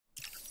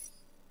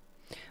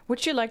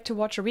Would you like to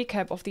watch a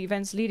recap of the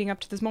events leading up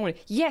to this moment?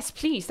 Yes,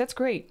 please. That's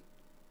great.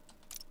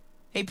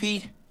 Hey,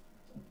 Pete.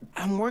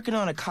 I'm working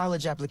on a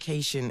college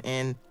application,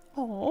 and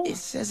it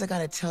says I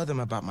gotta tell them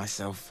about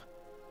myself.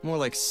 More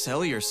like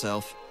sell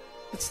yourself.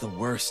 It's the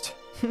worst.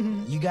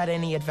 You got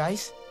any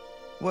advice?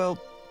 Well,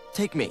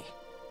 take me.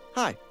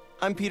 Hi,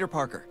 I'm Peter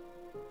Parker.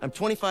 I'm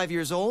 25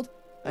 years old,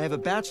 I have a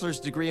bachelor's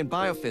degree in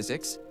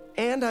biophysics,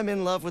 and I'm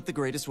in love with the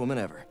greatest woman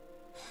ever.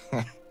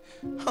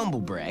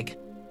 Humble brag.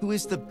 Who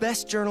is the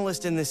best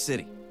journalist in this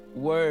city.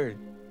 Word.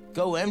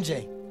 Go,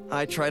 MJ.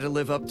 I try to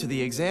live up to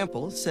the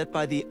example set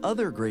by the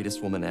other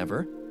greatest woman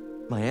ever,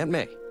 my Aunt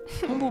May.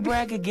 Humble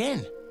brag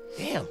again.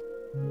 Damn.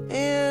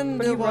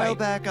 And a while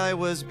back, I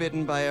was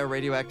bitten by a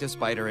radioactive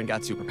spider and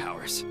got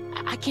superpowers.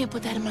 I can't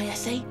put that in my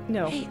essay.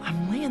 No. Hey,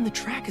 I'm laying the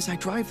track as I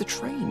drive the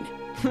train.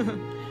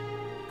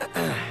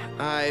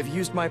 I've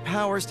used my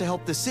powers to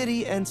help the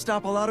city and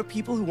stop a lot of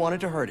people who wanted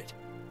to hurt it.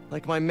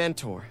 Like my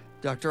mentor,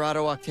 Dr.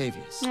 Otto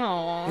Octavius.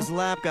 Aww. His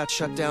lab got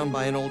shut down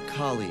by an old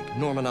colleague,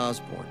 Norman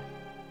Osborn.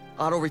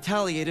 Otto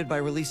retaliated by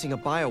releasing a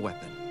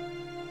bioweapon.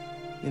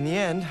 In the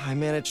end, I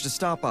managed to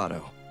stop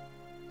Otto,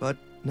 but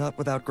not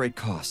without great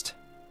cost.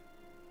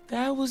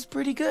 That was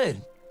pretty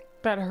good.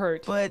 That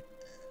hurt. But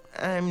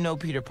I'm no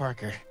Peter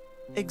Parker.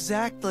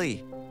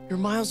 Exactly. You're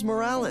Miles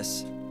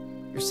Morales.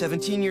 You're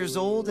 17 years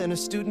old and a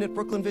student at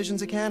Brooklyn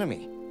Vision's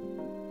Academy.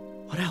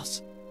 What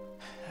else?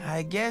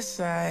 I guess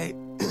I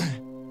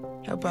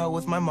help out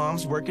with my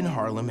mom's work in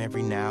Harlem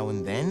every now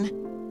and then.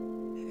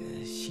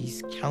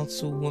 She's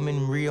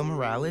Councilwoman Rio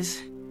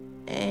Morales.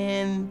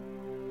 And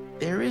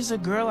there is a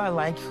girl I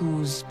like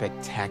who's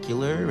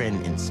spectacular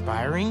and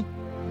inspiring.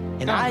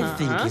 And I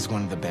think is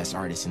one of the best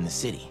artists in the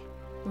city.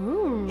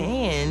 Ooh.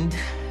 And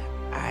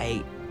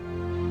I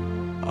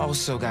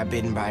also got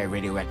bitten by a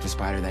radioactive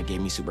spider that gave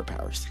me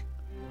superpowers.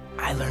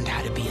 I learned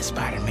how to be a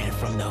Spider-Man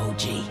from the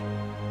OG.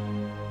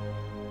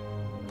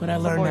 But I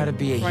learned how to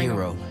be a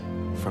hero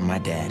from my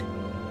dad.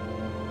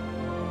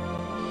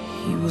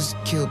 He was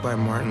killed by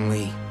Martin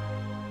Lee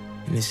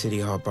in the City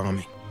Hall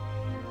bombing.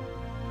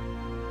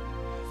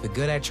 The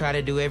good I try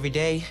to do every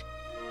day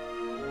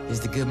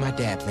is the good my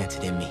dad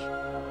planted in me.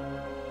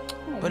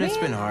 But it's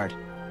been hard.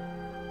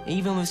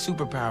 Even with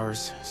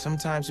superpowers,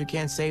 sometimes we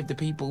can't save the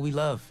people we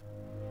love,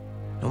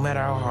 no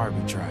matter how hard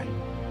we try.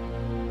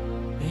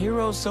 A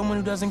hero's someone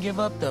who doesn't give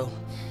up, though.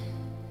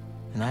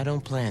 And I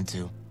don't plan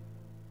to.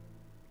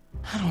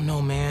 I don't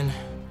know, man.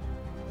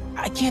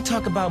 I can't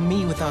talk about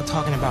me without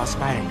talking about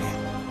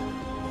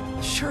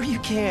Spider-Man. Sure you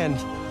can.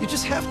 You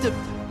just have to...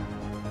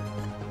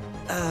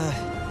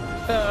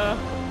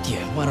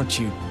 Yeah, why don't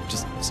you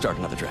just start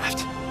another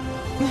draft?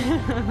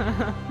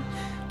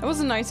 That was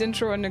a nice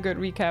intro and a good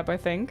recap, I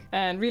think.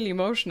 And really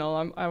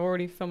emotional. I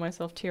already feel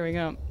myself tearing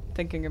up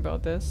thinking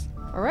about this.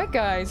 Alright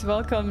guys,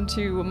 welcome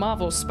to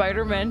Marvel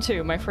Spider-Man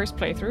 2, my first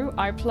playthrough.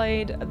 I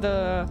played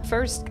the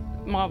first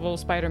Marvel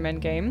Spider-Man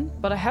game,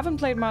 but I haven't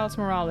played Miles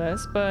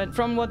Morales. But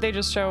from what they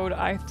just showed,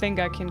 I think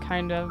I can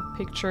kind of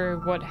picture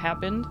what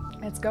happened.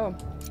 Let's go.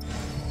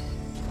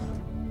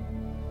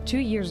 2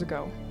 years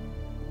ago.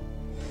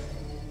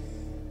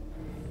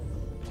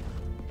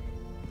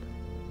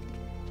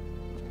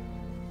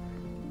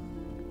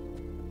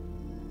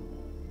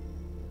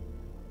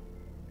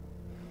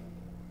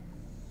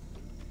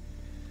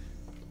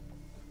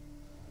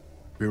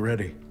 We're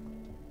ready.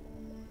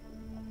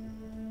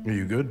 Are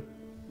you good?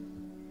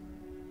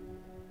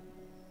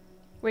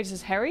 Wait, is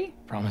this Harry?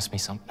 Promise me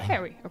something.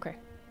 Harry, okay.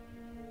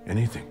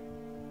 Anything?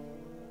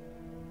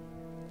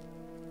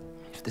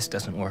 If this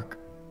doesn't work,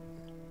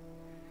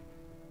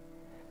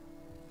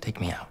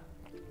 take me out.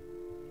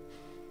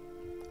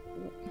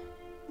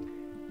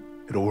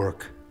 It'll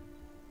work.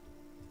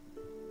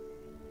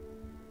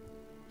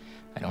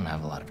 I don't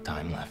have a lot of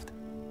time left.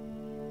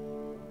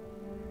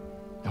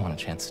 I want a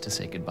chance to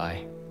say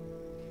goodbye.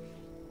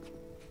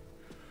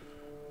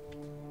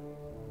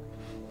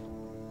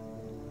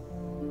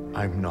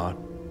 I'm not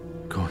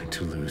going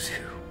to lose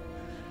you.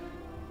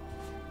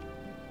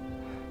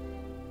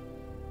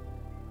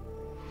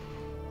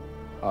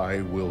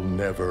 I will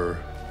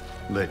never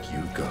let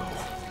you go.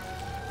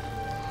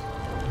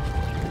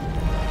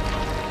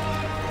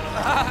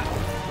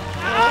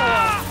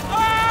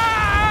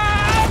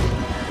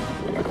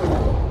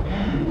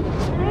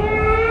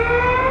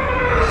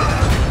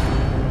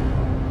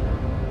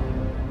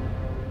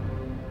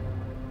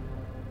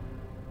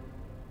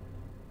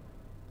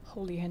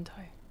 Holy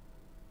hentai.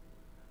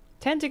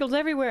 Tentacles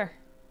everywhere.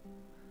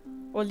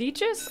 Or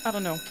leeches? I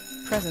don't know.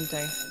 Present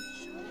day.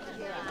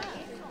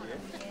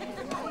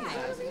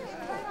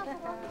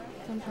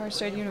 Empire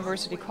State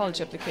University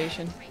college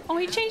application. Oh,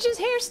 he changed his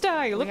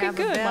hairstyle. Looking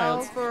good,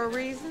 Miles. For a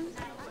reason.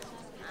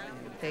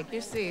 Take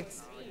your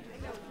seats.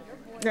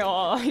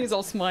 Oh, he's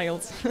all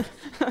smiles.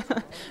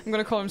 I'm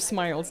gonna call him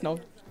Smiles now.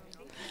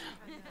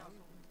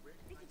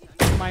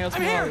 Miles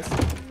Morales.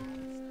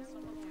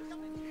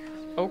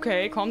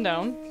 Okay, calm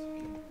down.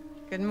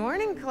 Good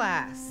morning,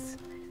 class.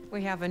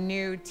 We have a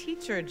new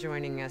teacher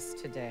joining us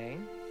today.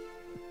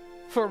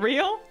 For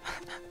real?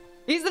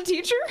 He's the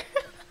teacher?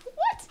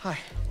 What? Hi.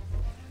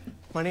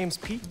 My name's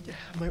Pete,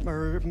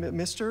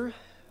 Mr.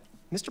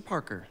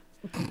 Parker.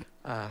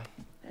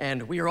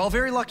 And we are all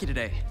very lucky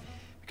today,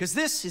 because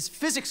this is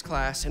physics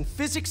class, and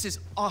physics is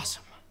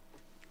awesome.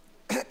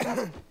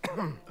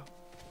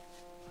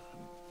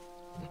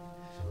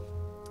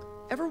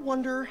 Ever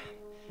wonder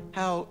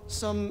how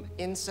some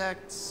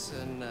insects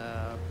and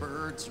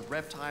birds,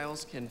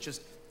 reptiles can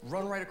just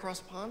run right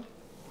across a pond?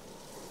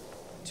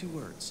 2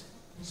 words: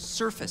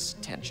 surface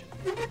tension.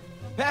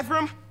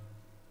 Bathroom?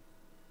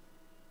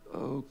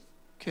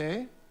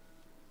 Okay.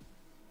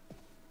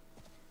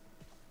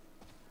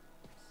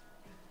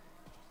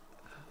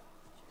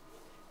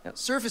 Now,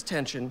 surface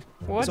tension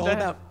What is all the-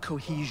 about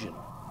cohesion.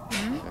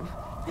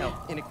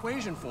 Now, in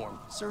equation form,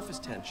 surface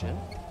tension,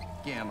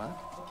 gamma,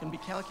 can be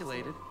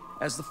calculated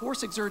as the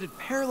force exerted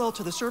parallel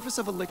to the surface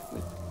of a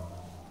liquid,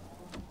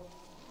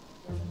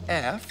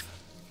 F,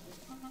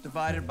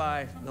 divided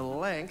by the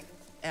length,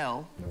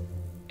 L,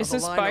 Is of the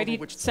this line over Spidey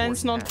which the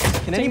sense force not acts.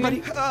 Can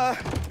anybody...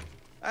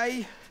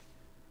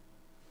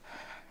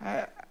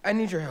 I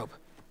need your help.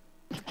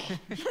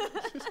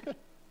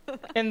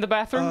 in the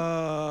bathroom?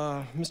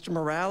 Mr.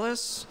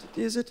 Morales,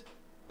 is it?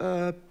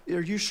 Are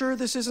you sure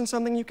this isn't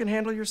something you can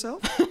handle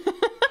yourself?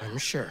 I'm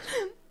sure.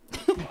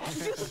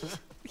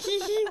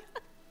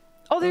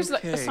 Oh, there's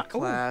okay, like a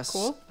class.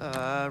 cool.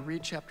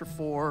 Read chapter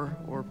 4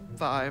 or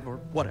 5 or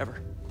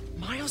whatever.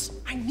 Miles,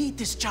 I need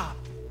this job.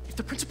 If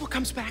the principal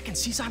comes back and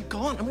sees I'm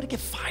gone, I'm gonna get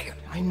fired.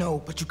 I know,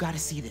 but you gotta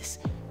see this.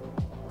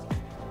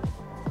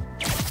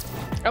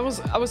 I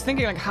was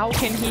thinking like, how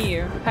can he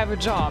have a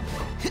job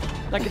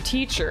like a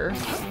teacher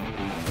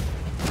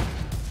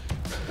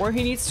where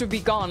he needs to be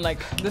gone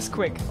like this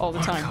quick all the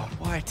time? Marco,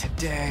 why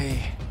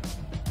today?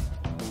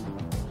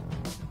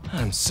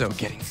 I'm so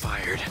getting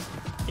fired.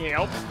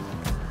 Yep.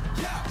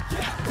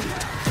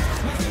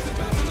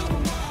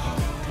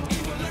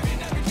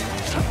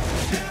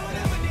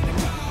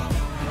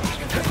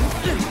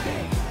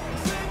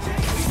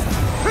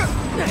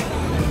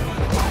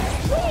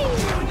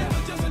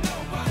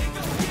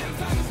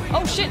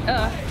 Oh shit,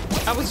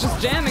 I was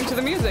just jamming to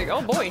the music.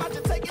 Oh boy.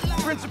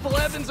 Principal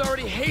Evans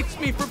already hates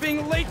me for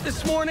being late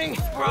this morning.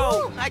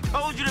 Bro, I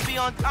told you to be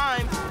on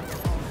time.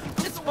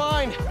 It's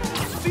fine.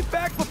 I'll be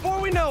back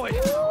before we know it.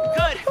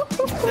 Good,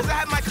 because I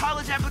have my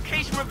college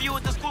application review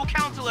with the school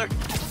counselor.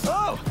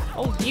 Oh,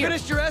 Oh dear.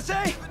 finished your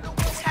essay?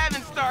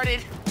 Haven't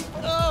started.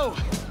 Oh,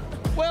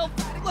 well,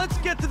 let's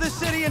get to the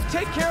city and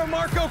take care of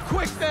Marco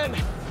quick then.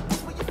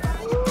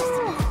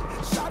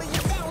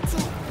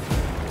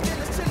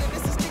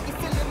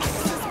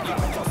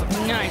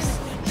 Nice.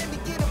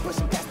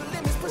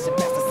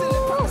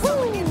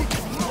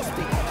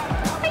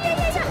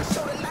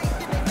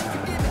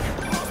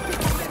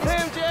 Hey,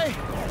 MJ.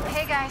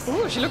 Hey guys.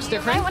 Ooh, she looks I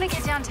different. want to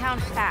get downtown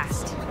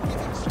fast.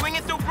 Swing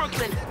it through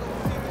Brooklyn.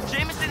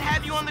 Jameson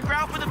have you on the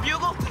ground for the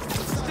bugle?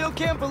 Still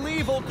can't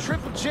believe old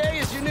Triple J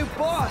is your new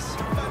boss.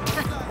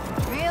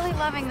 Really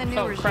loving the new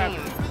Oh, crap.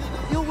 regime.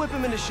 You'll whip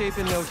him into shape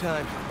in no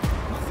time.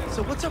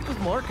 So what's up with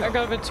Marco? I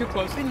got a bit too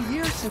close. It's been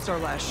years since our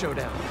last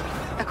showdown.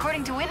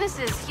 According to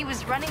witnesses, he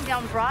was running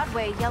down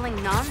Broadway yelling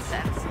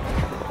nonsense.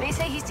 They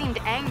say he seemed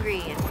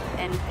angry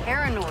and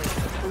paranoid,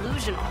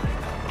 delusional.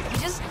 He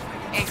just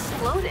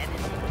exploded.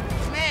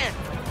 Man,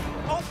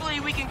 hopefully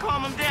we can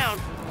calm him down.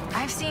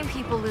 I've seen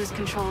people lose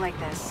control like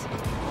this.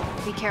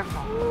 Be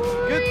careful.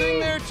 Good thing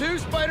there are 2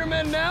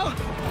 Spider-Men now.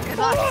 Good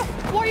luck.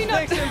 Why are you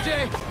not? Thanks,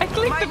 MJ. I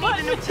clicked the Might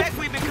need the new button. tech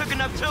we've been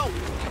cooking up too.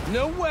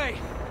 No way.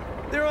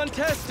 They're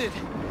untested.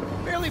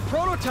 Barely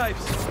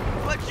prototypes.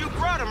 But you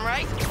brought him,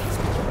 right?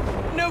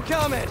 No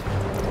comment.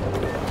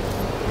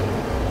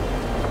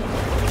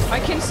 I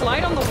can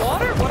slide on the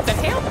water? What the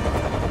hell?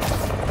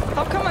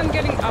 How come I'm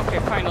getting... Okay,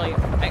 finally.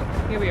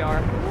 Here we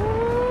are.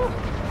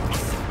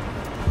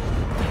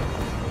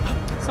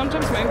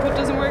 Sometimes my input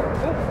doesn't work.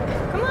 Oh,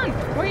 come on.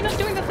 Why are you not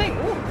doing the thing?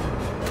 Ooh.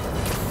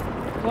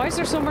 Why is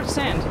there so much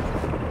sand?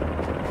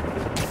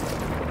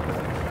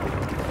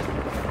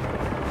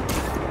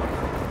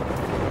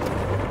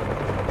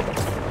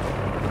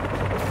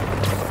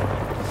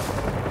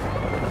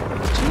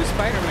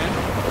 Spider-Man.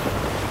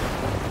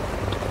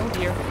 Oh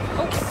dear.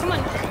 Oh, come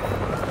on.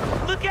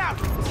 Look out!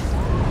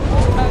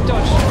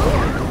 Dodge.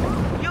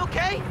 You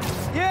okay?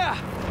 Yeah,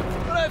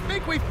 but I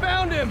think we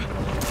found him.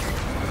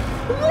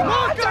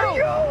 What are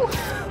you?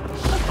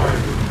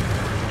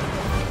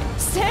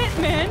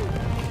 Sandman?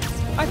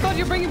 I thought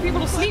you were bringing people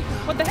to sleep.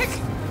 What the heck?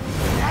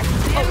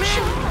 Oh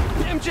shit.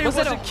 MJ Was it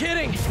wasn't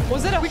kidding.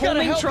 Was it a We gotta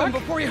homing help truck? him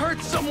before he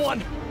hurts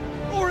someone.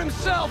 Or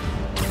himself.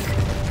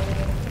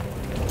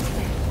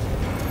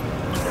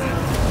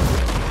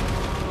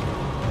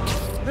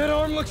 That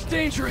arm looks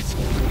dangerous.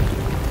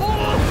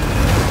 Oh!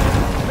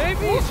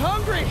 Maybe he's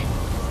hungry.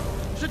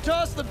 Should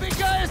toss the big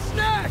guy a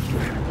snack.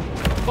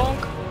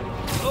 Bonk.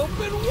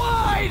 Open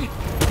wide.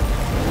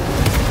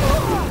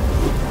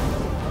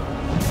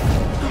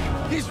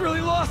 He's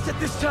really lost at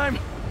this time.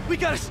 We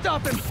gotta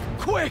stop him,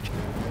 quick.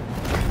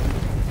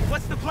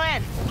 What's the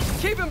plan?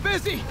 Keep him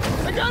busy.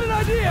 I got an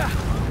idea.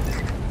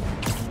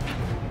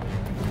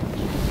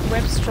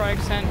 Web strike,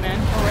 Sandman.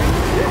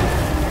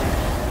 Alright.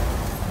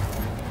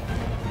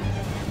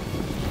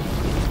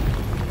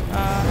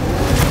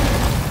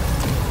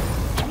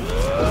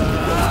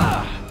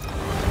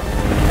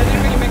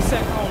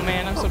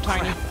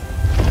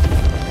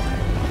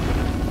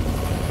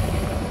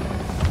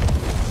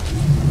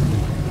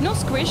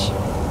 squish.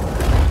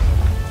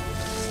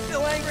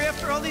 Still angry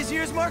after all these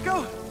years,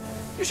 Marco?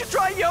 You should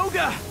try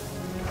yoga!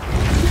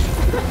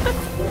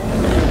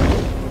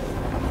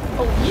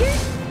 Oh, yeah?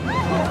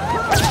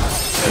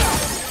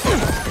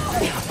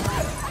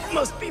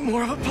 Must be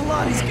more of a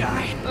Pilates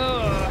guy.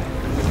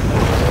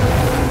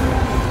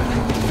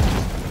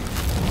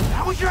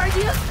 That was your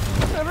idea?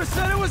 Never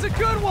said it was a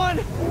good one!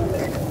 It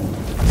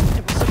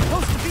was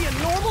supposed to be a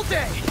normal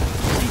day.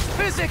 Teach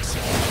physics,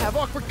 have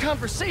awkward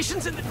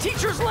conversations in the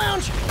teacher's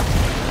lounge.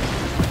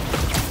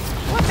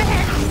 What the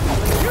heck?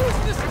 Use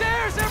the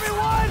stairs,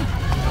 everyone!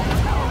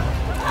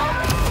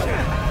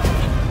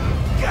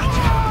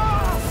 Gotcha!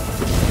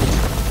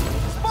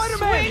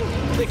 Spider-Man!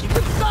 Think you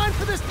could sign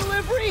for this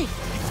delivery?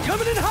 It's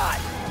coming in hot!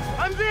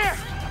 I'm there!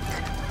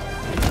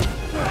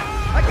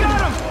 I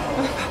got him!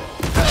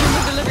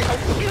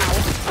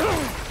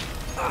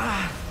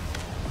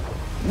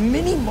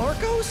 Mini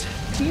Marcos?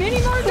 Mini I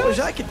Marcos? wish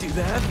I could do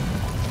that.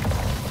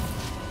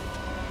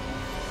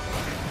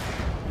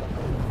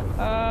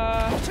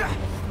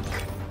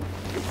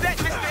 Set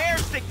Mr.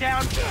 Airstick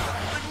down,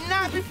 but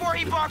not before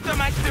he barked on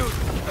my suit.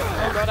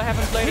 Oh god, I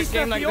haven't played He's a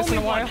game not like the this in a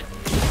only while. one.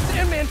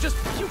 Sandman just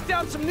puked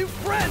out some new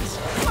friends.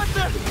 What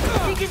the?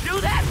 He can do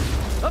that?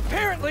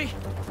 Apparently.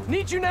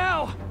 Need you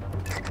now.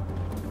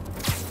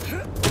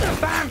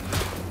 Bam!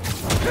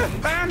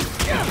 Bam!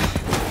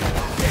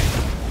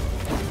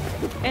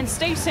 And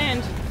stay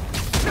sand.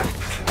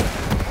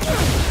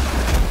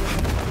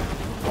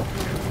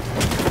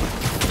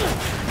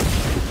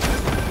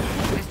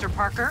 Mr.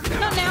 Parker,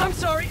 Not now. I'm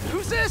sorry,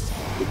 who's this?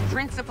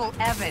 Principal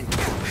Evans.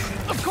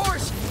 Of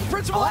course,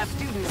 Principal All F.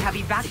 students have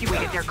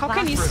evacuated their How classrooms.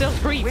 can he still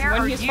breathe Where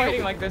when are he's you?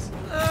 fighting like this?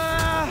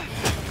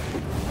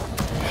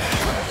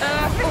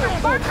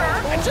 Mr. Parker!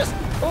 I just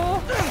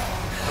Oh,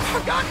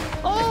 forgot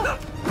oh,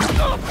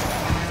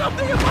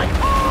 something in my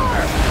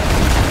car!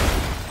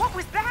 What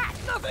was that?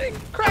 Nothing!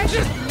 crash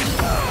it.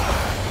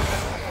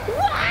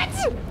 What?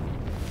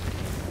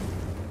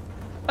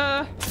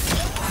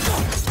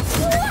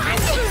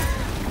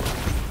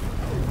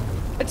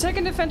 Attack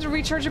and defense and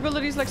recharge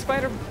abilities like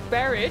Spider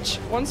Barrage.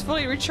 Once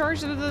fully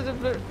recharged,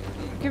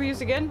 can be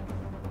used again.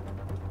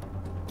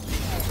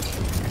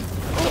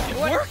 It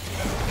worked?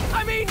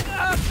 I mean,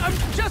 I'm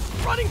just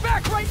running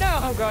back right now!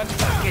 Oh god.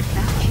 Get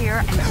back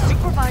here and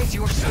supervise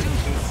your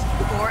students,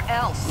 or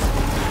else.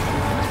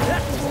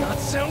 That does not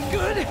sound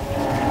good!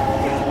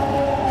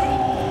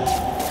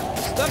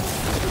 Stop.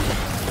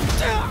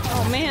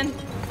 Oh man.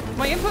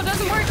 My input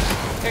doesn't work.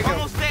 There you go.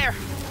 Almost there.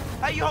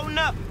 How you holding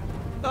up?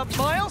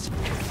 Miles?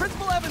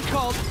 Principal Evans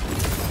called.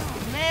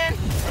 Man,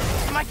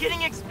 am I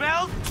getting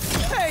expelled?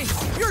 Hey,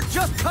 you're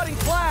just cutting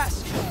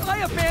class!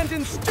 I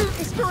abandoned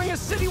students during a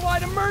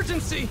citywide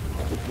emergency!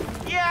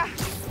 Yeah,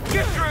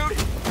 you're screwed.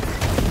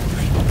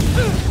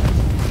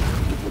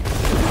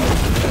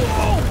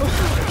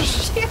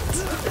 Shit.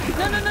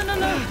 No, no, no, no,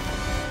 no.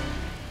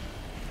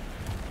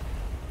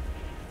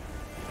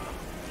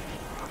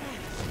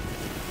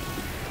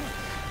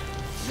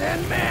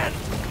 Sandman!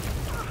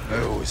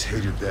 I always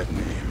hated that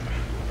name.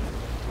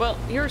 Well,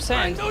 you're I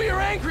sand. know you're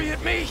angry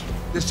at me!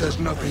 This has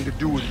nothing to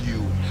do with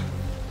you.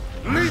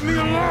 Leave me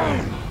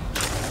alone!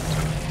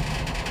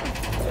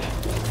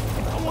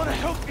 I want to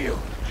help you.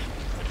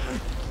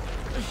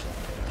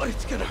 But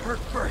it's gonna hurt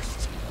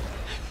first.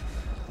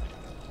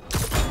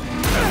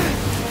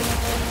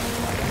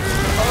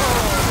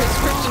 His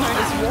kryptonite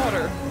is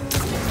water.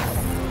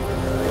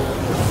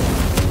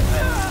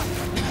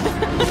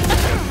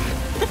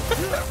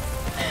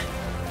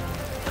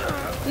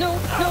 No,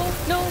 no,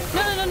 no,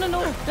 no, no, no, no,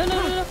 no, no,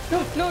 no, no,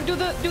 no, no, do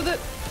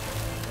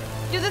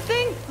the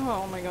thing!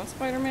 Oh my god,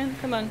 Spider-Man,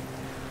 come on.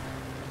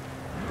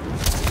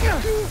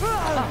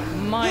 Oh,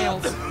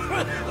 Miles.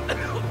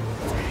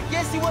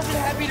 Guess he wasn't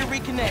happy to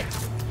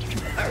reconnect.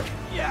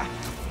 Yeah,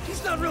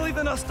 he's not really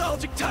the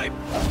nostalgic type.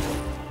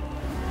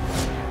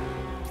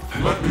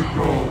 Let me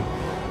go,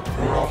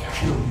 or I'll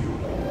kill you.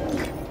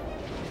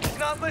 He's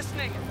not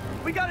listening.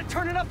 We gotta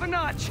turn it up a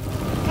notch.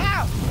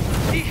 How?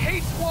 He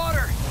hates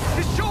water.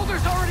 His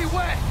shoulder's already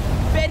wet.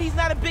 Bet he's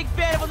not a big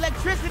fan of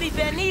electricity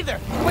then either.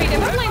 Wait,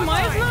 am I playing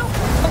Miles now?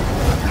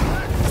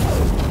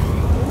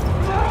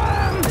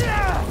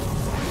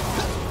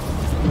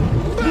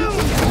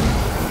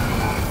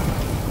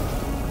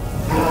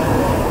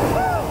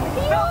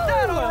 Felt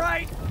that all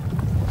right.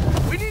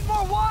 We need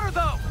more water,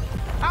 though.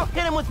 I'll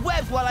hit him with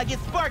webs while I get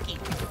sparky.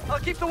 I'll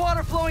keep the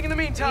water flowing in the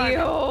meantime.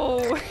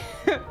 Yo.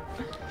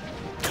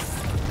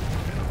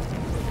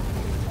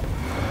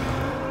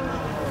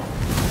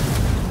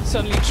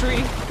 Suddenly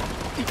tree.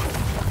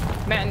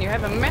 Man, you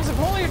have a massive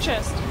hole in your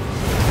chest.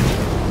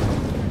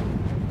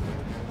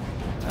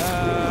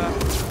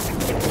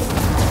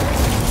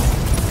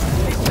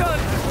 He's done.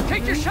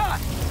 Take your shot.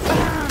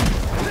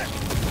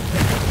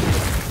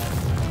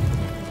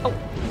 Oh,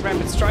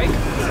 rapid strike.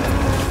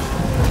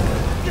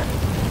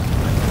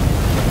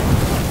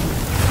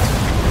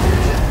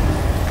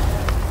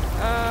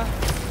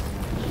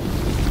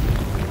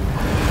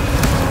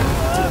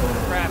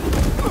 Crap. I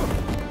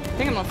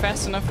think I'm not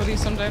fast enough for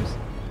these sometimes.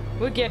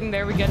 We're getting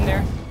there, we're getting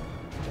there.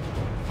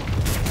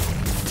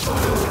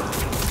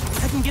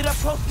 I can get up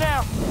close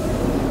now.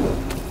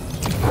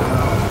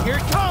 Here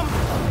it comes.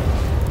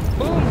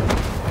 Boom.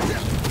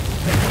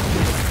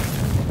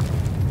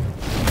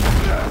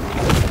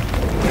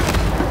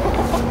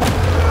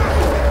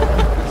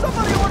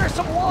 Somebody order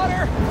some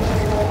water.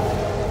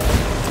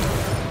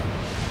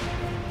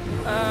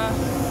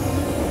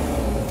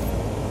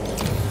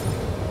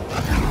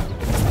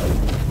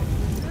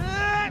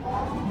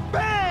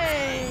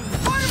 Bang!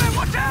 Spider-Man,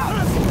 watch out!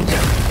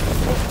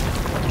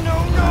 No,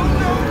 no,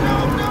 no, no,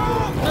 no!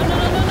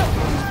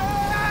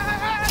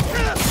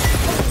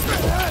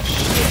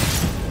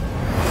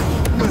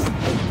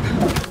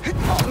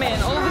 Oh man,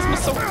 all of this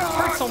must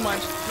hurt so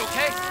much. You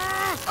okay?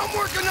 I'm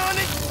working on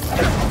it!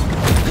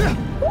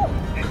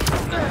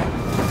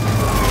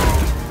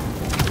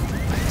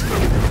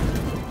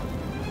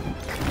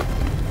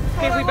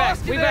 Okay, we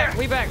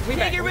back.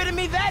 Can't get rid of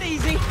me that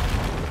easy.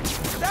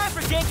 Time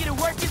for Genki to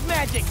work his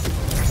magic.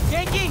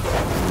 Genki,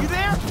 you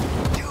there?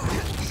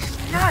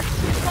 Dude, nuts.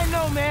 I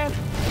know, man.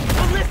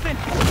 But listen,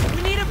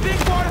 we need a big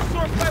water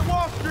source by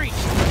Wall Street.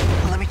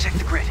 Let me check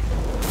the grid.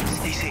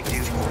 Stay safe,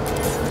 dude.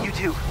 You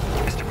too,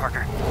 Mr.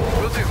 Parker.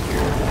 Will do.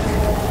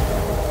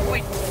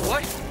 Wait,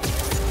 what?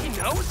 He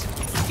knows?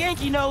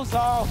 Genki knows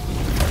all.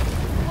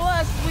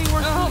 Plus, we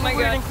were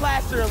weird in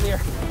class earlier.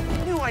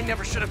 Knew I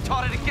never should have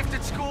taught at a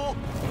gifted school.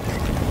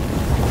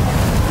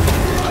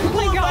 Oh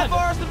my god!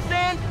 Borrow some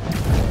sand?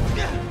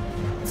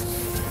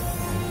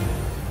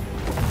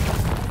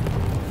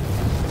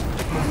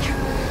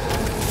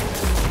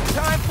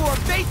 Time for a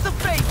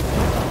face-to-face!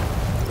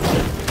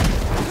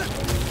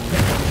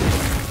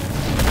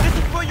 This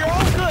is for your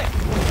own good!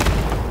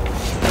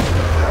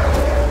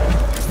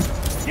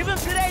 Give him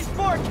today's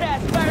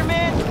forecast,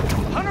 Spider-Man!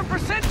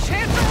 100%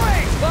 chance of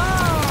rain!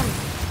 Bomb!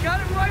 Got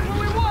it right where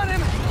we want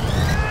him!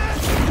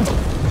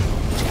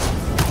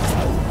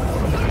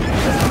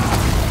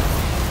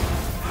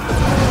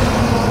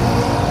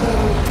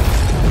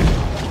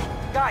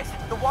 Guys,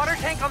 the water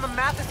tank on the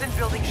Matheson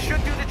building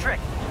should do the trick.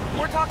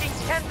 We're talking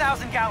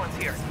 10,000 gallons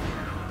here.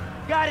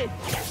 Got it!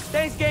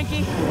 Thanks,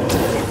 Genki!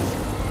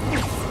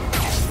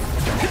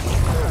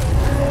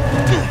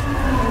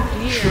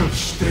 Should've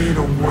stayed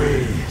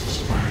away,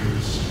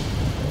 spiders.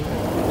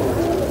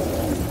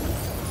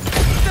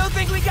 Still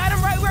think we got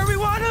him right where we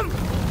want him?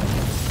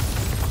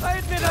 I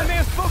admit I may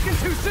have spoken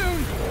too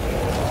soon.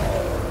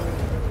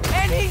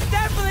 And he's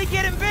definitely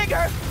getting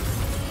bigger!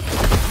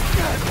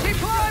 Keep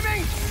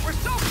climbing! We're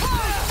so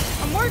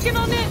close! I'm working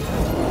on it!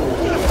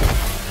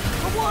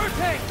 The water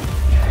tank!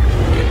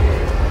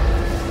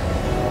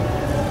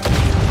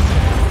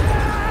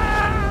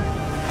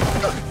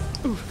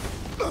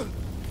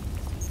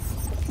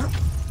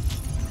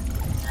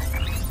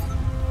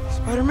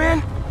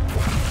 Spider-Man?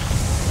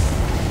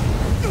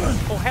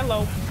 Oh,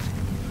 hello.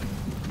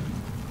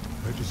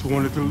 I just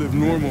wanted to live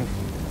normal,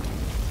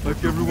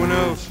 like everyone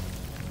else.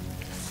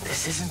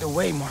 This isn't the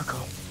way,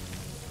 Marco.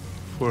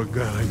 For a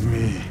guy like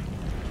me,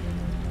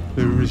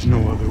 there is no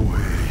other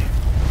way.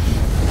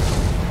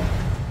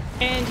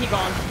 And he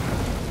gone.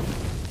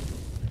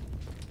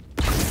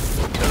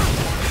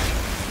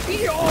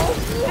 This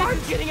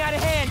is getting out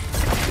of hand!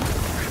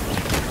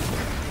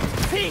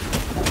 Pete,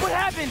 what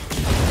happened?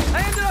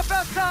 I ended up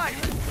outside!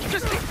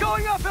 Just keep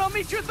going up and I'll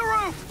meet you at the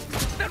roof!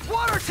 That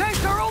water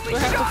tank's our only Do I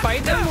have shot! to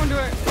fight them or do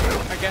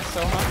I guess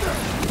so, huh?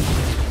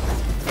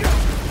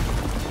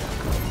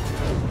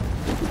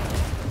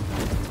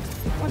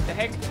 What the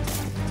heck?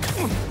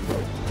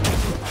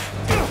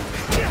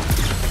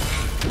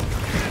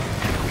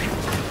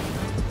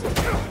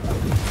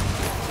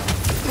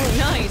 Oh,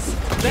 nice!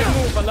 That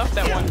move, I love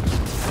that one.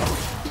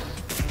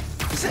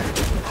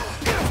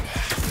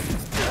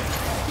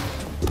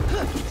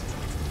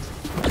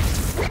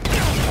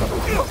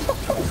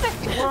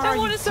 That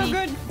one is so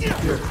good!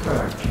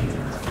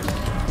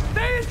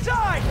 Stay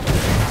inside!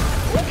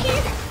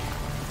 Okay.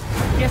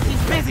 Guess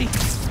he's busy.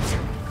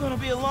 Gonna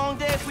be a long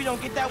day if we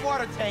don't get that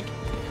water tank.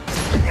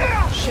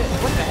 Shit,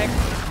 what the heck?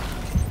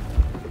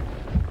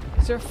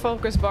 Is your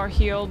focus bar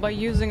healed by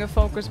using a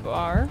focus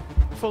bar?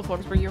 Full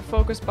focus bar. Your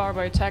focus bar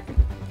by attacking.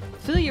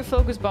 Fill your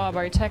focus bar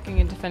by attacking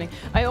and defending.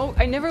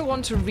 I never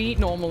want to read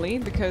normally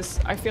because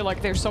I feel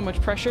like there's so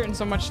much pressure and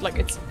so much like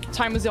it's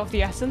time is of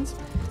the essence.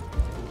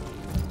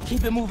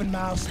 Keep it moving,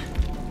 Miles.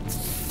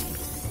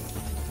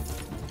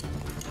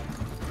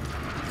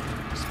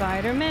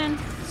 Spider-Man,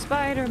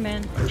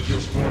 Spider-Man. I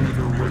just wanted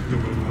a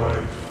regular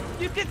life.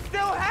 You can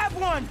still have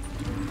one!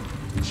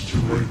 It's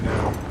too late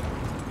now.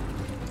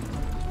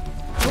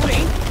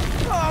 Wait.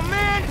 Oh,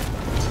 man!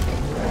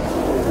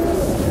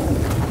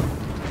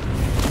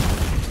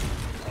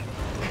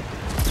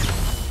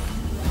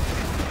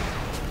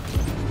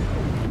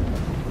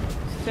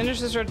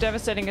 Finishes are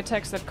devastating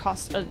attacks that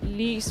cost at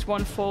least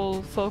one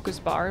full focus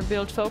bar.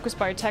 Build focus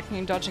by attacking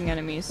and dodging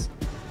enemies.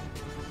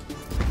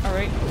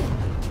 Alright.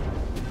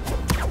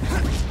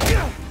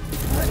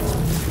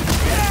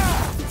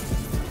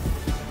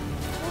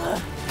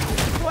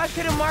 Why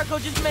couldn't Marco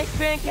just make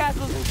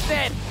sandcastles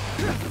instead?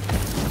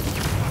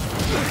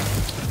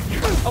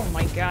 Oh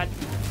my god.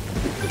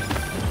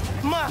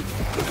 Ma,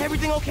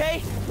 everything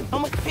okay?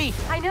 I'm with Pete.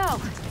 I know.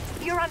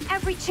 You're on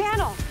every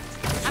channel.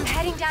 I'm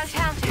heading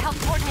downtown to help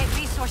coordinate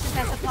resources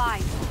and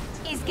supplies.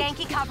 Is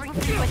Genki covering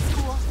for you at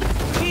school?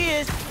 He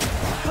is.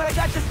 But I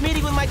got this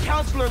meeting with my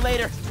counselor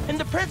later, and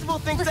the principal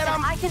thinks that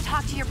I'm... I can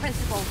talk to your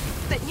principal,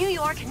 but New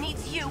York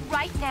needs you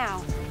right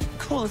now.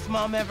 Coolest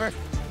mom ever.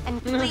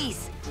 And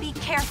please, be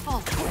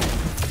careful.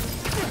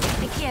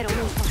 Te quiero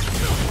mucho.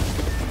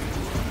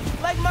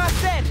 Like Ma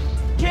said,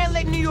 can't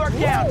let New York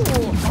down.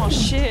 Oh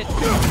shit.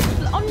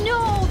 Oh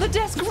no, the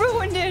desk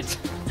ruined it.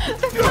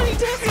 The bloody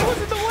desk was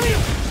in the way.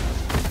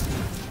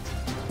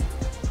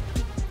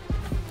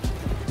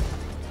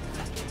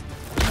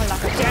 I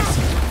like a desk.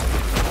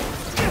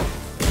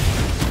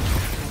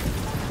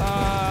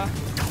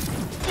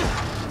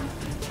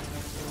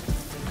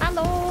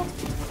 Hello.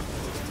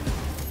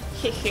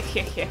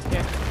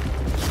 Yeah.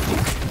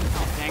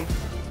 Oh dang.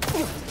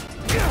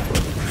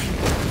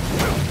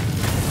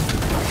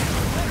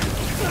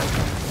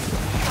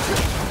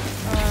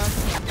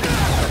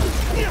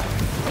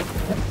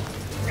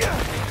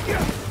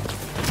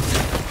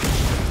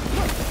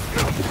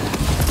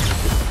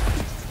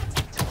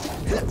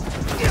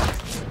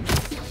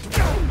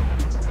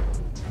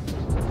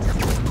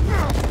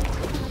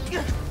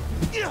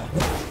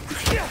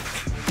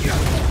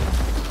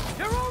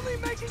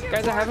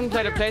 Guys, I haven't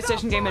played a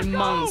PlayStation game in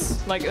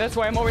months. Like, that's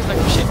why I'm always like,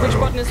 shit, which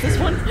button is this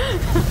one?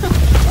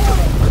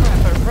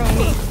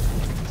 Crap-a-roni.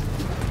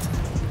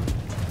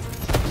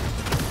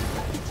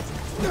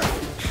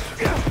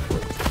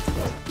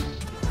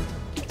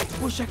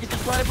 Wish I could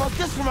just write about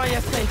this for my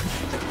essay.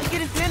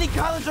 Get into any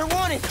college I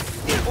wanted.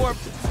 Or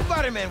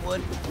Spider-Man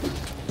would.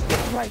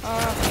 Right.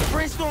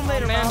 Brainstorm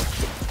later, man. Mom.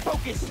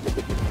 Focus.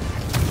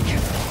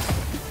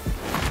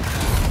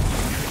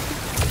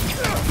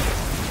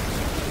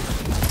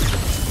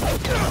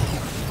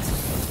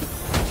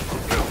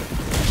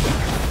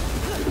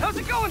 How's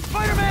it going,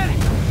 Spider-Man?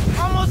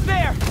 Almost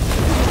there.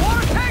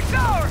 Water tank's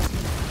ours!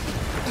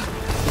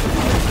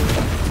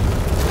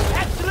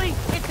 Actually,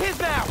 it's his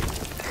now.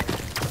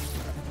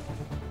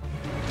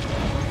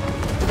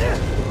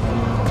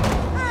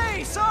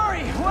 Hey,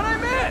 sorry, what'd I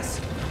miss?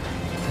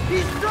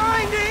 He's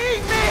trying to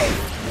eat me!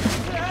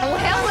 Oh,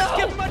 hell no!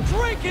 Give him a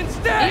drink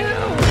instead! Ew.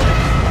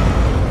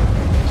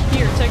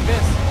 Here, take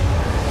this.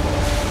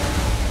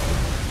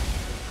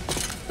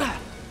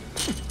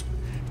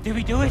 Did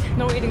we do it?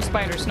 No eating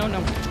spiders. No.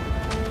 No.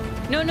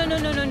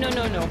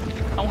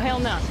 Oh, hell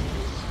no.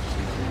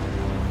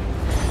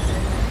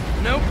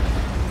 Nope.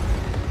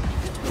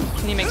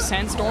 Can you make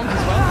sandstorms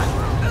as well?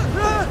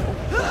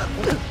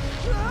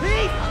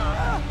 Pete!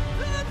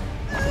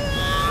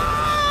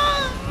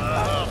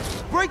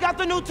 Break out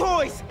the new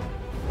toys!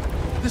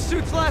 The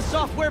suit's last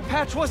software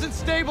patch wasn't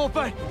stable,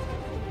 but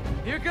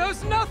here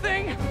goes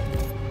nothing!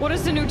 What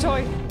is the new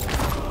toy?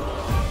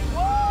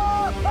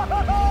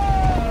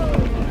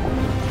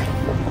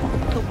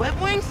 The web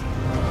wings?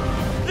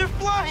 They're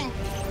flying!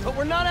 But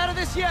we're not out of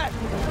this yet.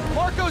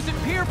 Marco's at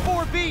Pier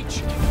 4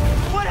 Beach.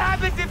 What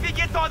happens if he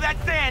gets all that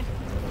sand?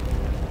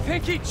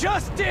 Think he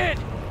just did.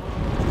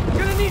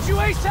 Gonna need you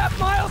ASAP,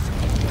 Miles.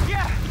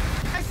 Yeah,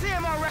 I see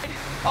him already.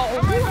 Oh,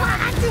 I'm right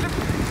behind you.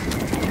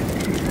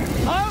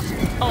 Miles?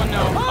 Oh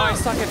no. Oh, I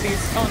suck at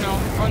these. Oh no.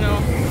 Oh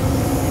no.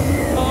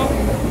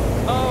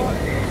 Oh.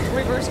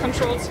 Reverse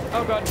controls.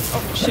 Oh god.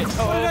 Oh shit.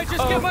 Oh. What did I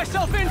just get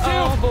myself into?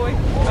 Oh boy.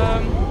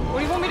 What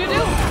do you want me to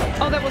do?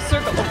 Oh, that was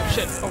circle. Oh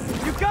shit. Oh.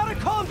 You gotta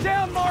calm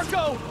down,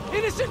 Marco.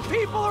 Innocent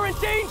people are in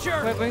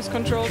danger. Web wings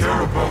controls. Care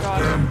Oh about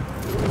god. them,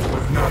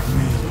 but not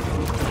me.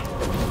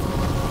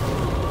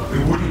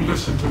 They wouldn't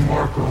listen to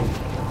Marco,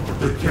 but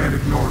they can't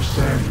ignore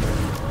Sandman.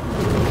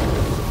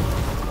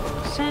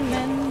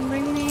 Sandman,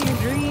 bring me a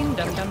dream.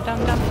 Dum dum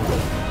dum dum.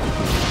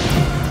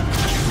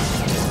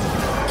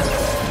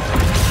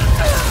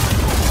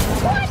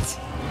 What?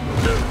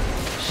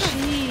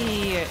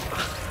 Shit.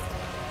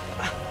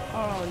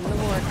 Oh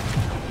lord.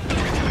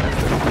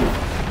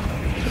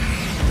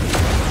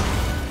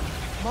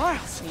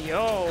 Miles.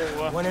 Yo.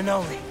 One and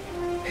only.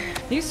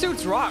 These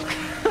suits rock.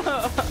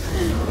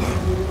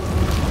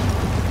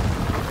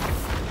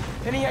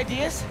 Any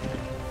ideas?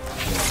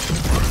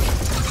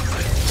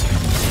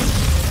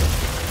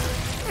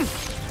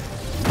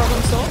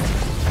 Problem solved?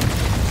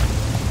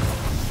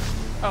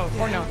 Oh,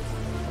 or no.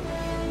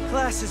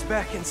 Class is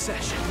back in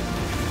session.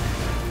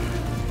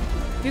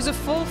 Use a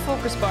full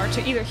focus bar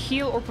to either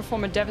heal or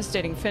perform a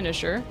devastating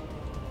finisher.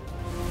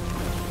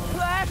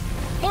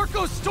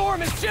 Marco's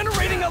storm is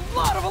generating a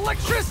lot of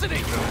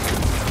electricity!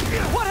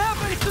 What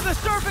happens to the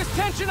surface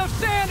tension of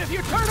sand if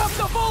you turn up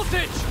the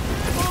voltage?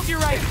 Oh, you're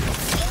right.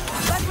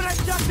 That's when I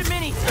shot the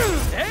mini.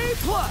 A+.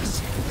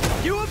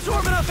 You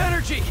absorb enough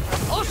energy,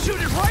 I'll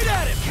shoot it right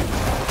at him!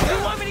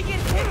 You want me to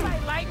get hit by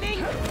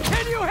lightning?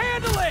 Can you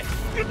handle it?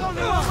 There's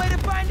only one way to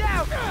find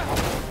out.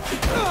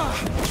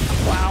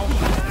 Wow.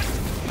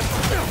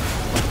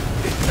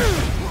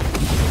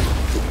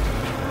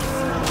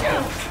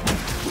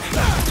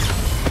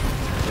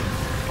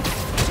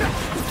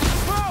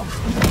 Bro,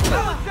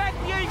 how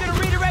exactly are you gonna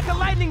redirect a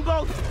lightning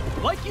bolt?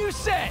 Like you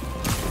said,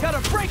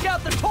 Gotta break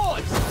out the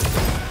toys!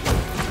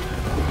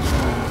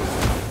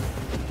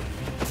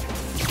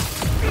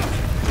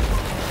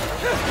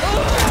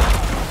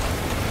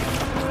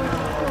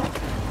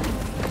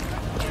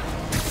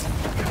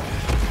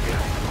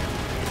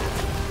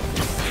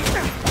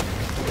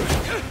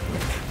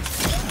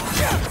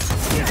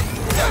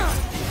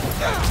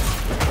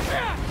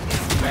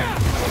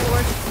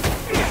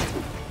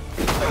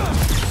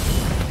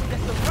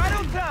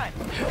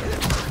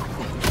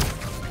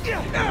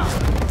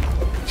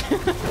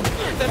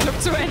 That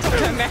looked so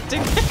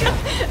anticlimactic.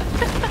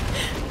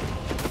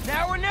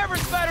 Now or never,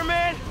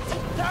 Spider-Man!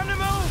 Time to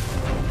move!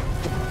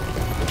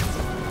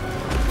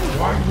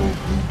 Why won't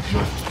you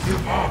just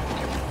give up?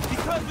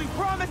 Because we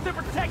promised to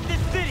protect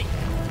this city!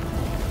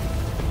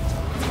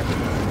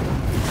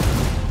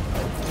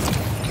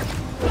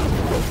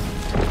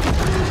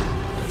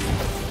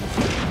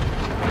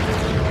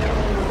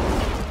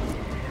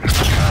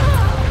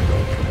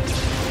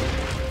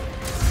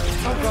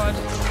 Oh god.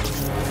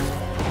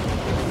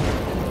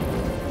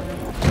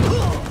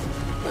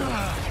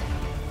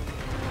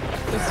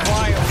 This is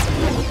wild.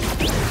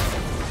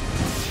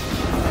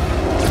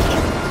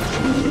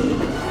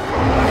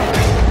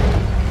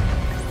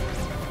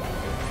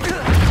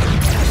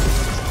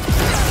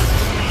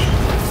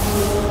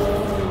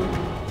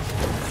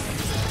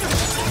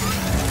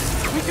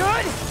 We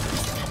good?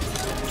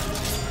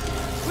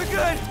 We're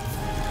good!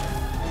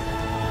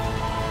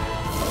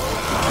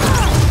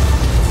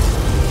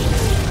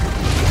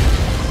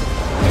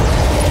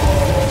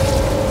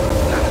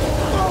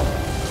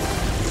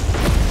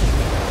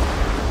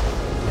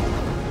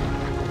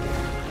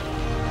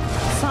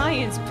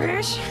 Science,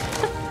 bitch!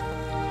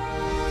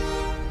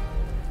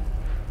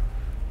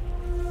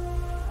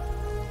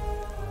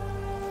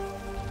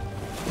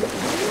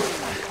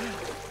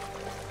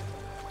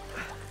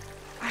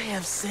 I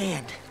have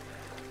sand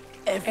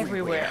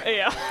everywhere.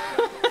 Yeah.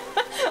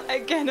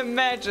 I can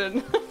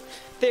imagine.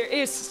 There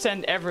is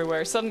sand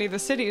everywhere. Suddenly the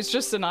city is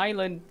just an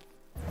island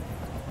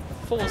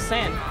full of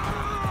sand.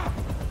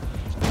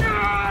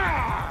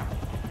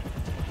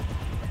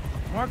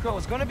 Marco,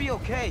 it's gonna be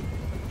okay.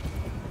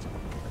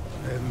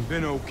 I haven't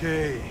been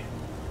okay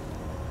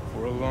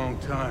for a long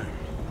time.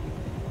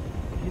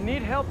 If you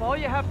need help, all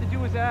you have to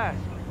do is ask.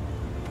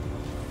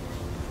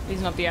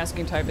 He's not the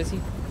asking type, is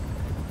he?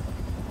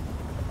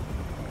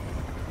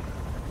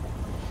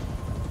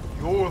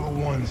 You're the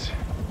ones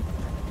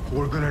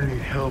who are gonna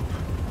need help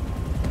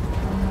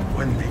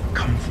when they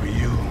come for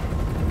you.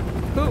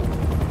 Who?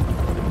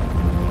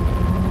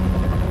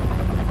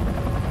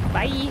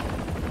 Bye.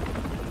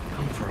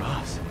 Come for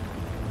us.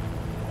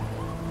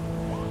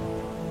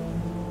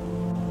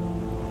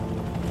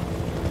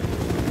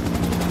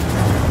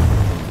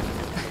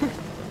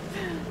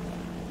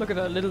 Look at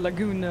that little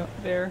lagoon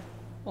there.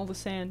 All the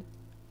sand.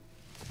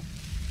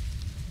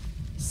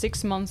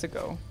 6 months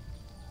ago.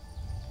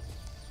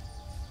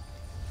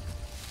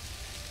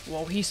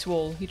 Whoa, he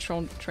swole. He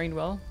trained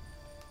well.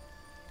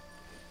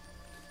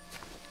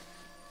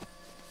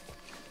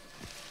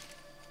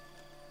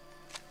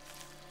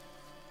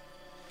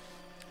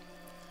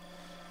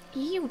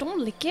 Ew, don't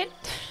lick it.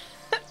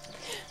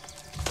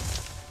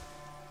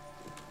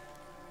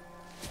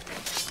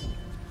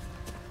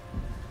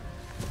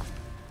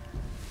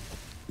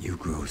 You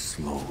grow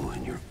slow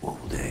in your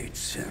old age,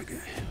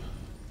 Sergei.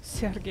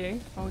 Sergei?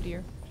 Oh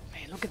dear.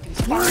 Man, look at these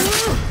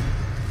farms.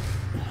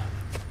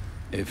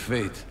 A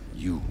fate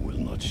you will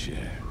not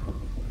share.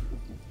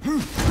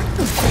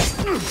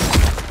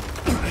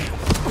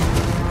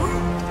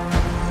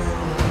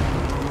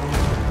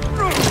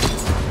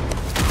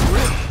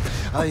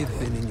 I've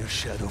been in your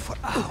shadow for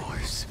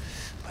hours,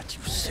 but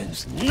you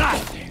sense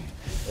nothing.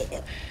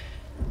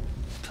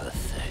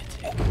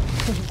 Pathetic.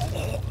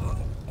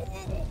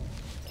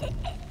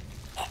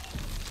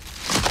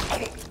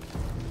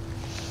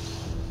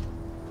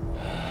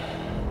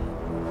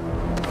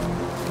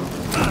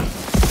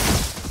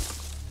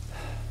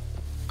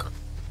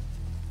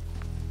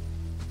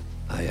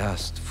 I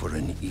asked for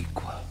an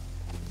equal.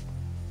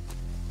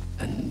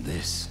 And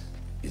this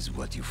is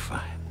what you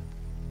find.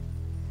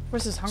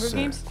 Where's this, Hunger Sir,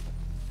 Games?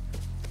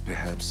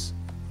 Perhaps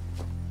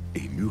a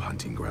new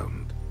hunting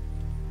ground.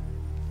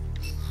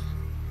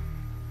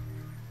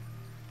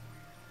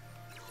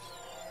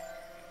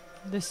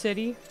 The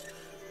city.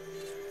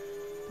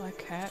 Black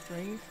cat,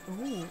 Wraith.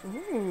 Ooh,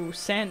 ooh,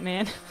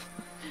 Sandman.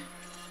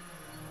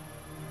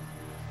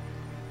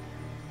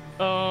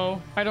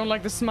 Oh, I don't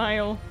like the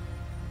smile.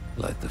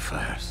 Light the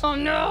fires. Oh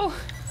no!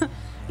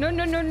 No,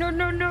 no, no, no,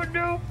 no, no,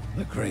 no!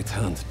 The great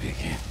hunt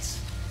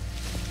begins.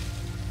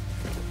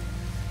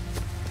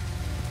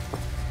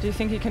 Do you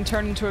think he can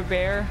turn into a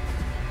bear?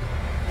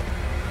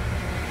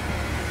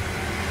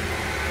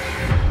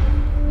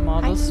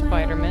 Marvel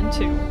Spider-Man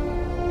 2.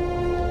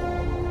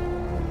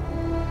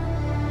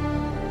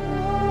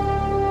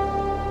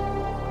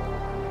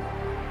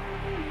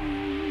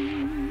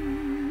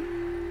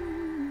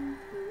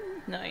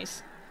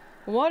 Nice.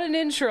 What an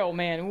intro,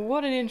 man.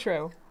 What an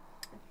intro.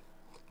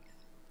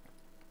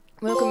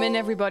 Welcome in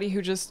everybody who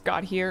just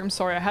got here. I'm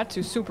sorry, I had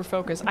to super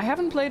focus. I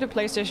haven't played a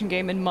PlayStation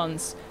game in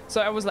months.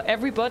 So I was like,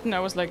 every button I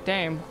was like,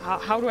 damn,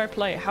 how do I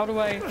play?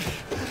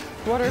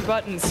 What are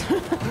buttons?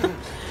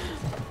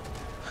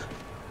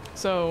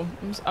 So,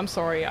 I'm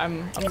sorry,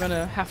 I'm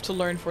gonna have to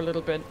learn for a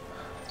little bit.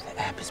 The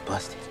app is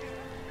busted.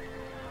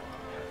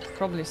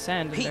 Probably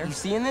sand in Pete, there. you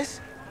seeing this?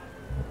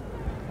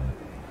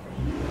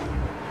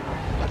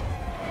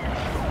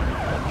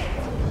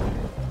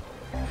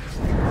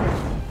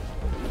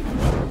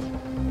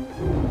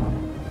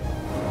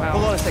 Wow.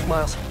 Hold on a sec,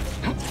 Miles.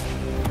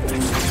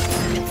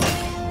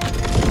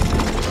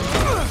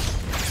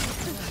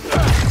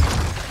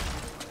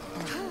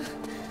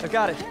 I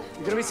got it.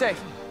 You're gonna be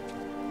safe.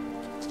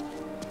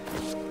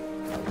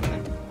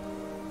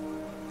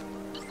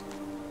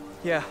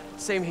 Yeah,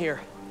 same here.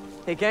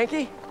 Hey,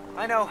 Genki?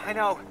 I know.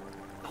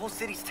 The whole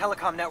city's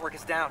telecom network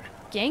is down.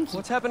 Genki?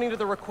 What's happening to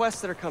the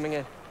requests that are coming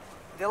in?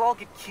 They'll all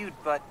get queued,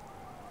 but...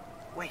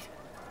 Wait.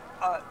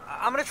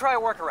 I'm gonna try a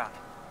workaround.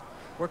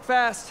 Work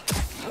fast.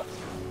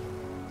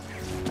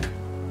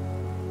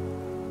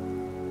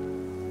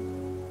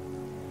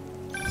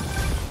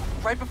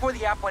 Right before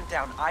the app went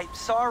down, I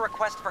saw a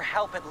request for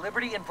help at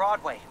Liberty and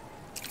Broadway.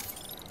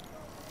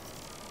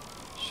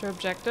 Show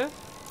objective.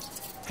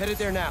 Headed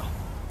there now.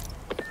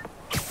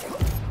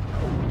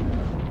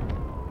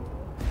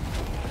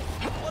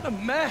 What a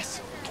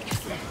mess!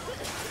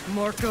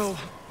 Marco,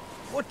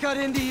 what got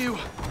into you?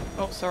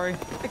 Oh, sorry.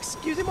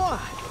 Excusez-moi.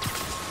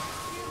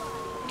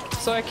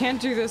 So I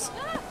can't do this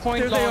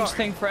point There they launch are.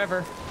 thing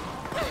forever.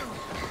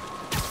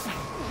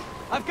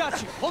 I've got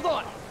you. Hold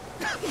on.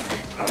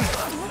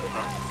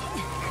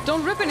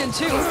 Don't rip it in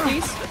two,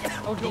 please.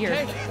 Oh dear.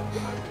 Okay?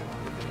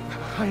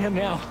 I am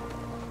now.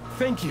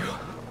 Thank you.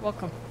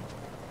 Welcome.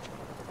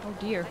 Oh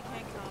dear.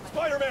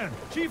 Spider-Man,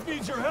 Chief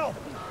needs your help.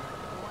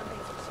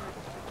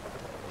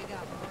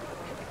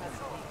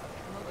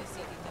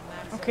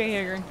 Okay,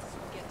 Jaeger.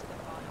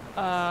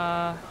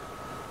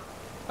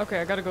 Okay,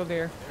 I gotta go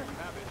there.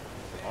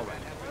 All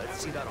right, let's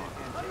see that on.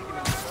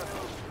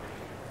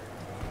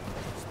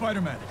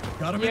 Spider-Man,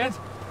 got a Yeah. minute?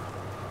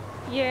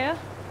 Yeah.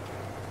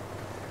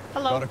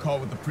 Hello. Got a call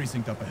with the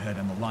precinct up ahead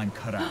and the line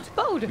cut out.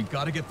 Bode. We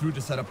gotta get through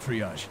to set up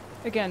triage.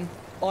 Again.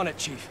 On it,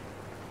 Chief.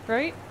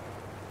 Right?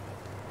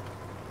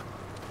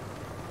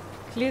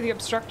 Clear the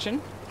obstruction.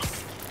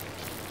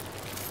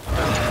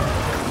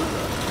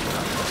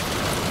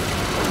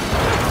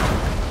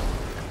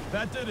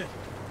 That did it.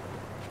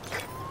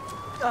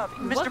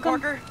 Mr. Welcome.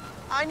 Parker,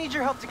 I need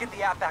your help to get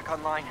the app back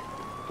online.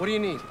 What do you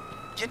need?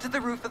 Get to the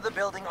roof of the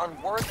building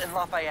on Worth and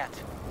Lafayette.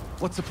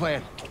 What's the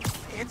plan?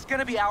 It's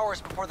gonna be hours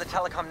before the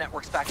telecom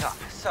network's back up,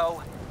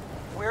 so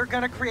we're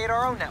gonna create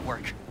our own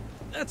network.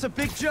 That's a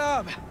big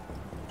job.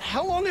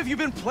 How long have you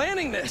been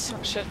planning this?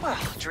 Oh shit. Well,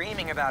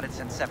 dreaming about it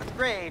since 7th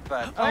grade,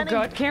 but Oh planning,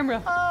 god,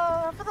 camera.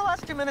 for the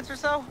last 2 minutes or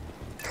so.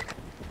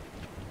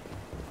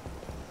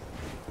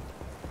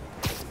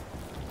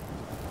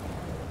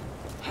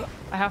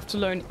 I have to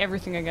learn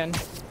everything again.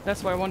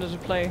 That's why I wanted to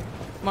play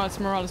Miles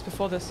Morales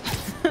before this.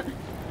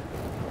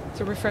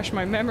 To refresh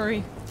my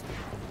memory.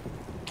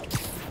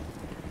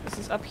 Is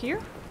this up here?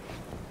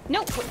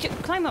 No!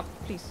 Climb up,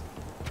 please.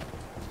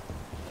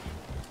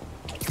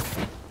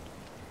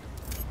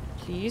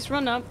 Please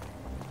run up.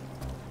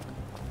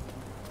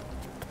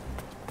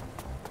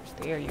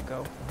 There you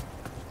go.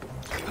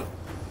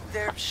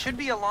 There should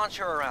be a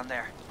launcher around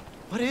there.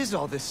 What is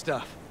all this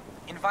stuff?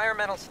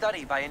 Environmental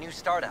study by a new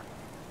startup.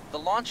 The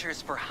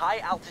launcher's for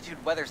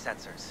high-altitude weather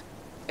sensors.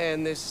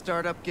 And this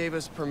startup gave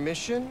us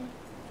permission?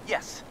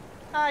 Yes.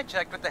 I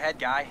checked with the head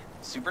guy.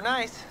 Super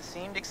nice.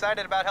 Seemed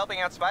excited about helping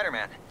out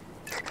Spider-Man.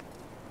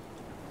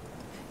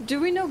 Do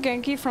we know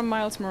Genki from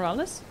Miles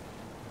Morales?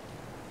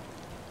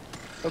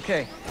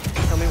 Okay,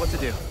 tell me what to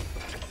do.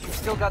 You've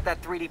still got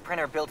that 3D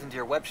printer built into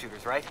your web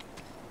shooters, right?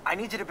 I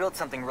need you to build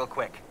something real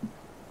quick.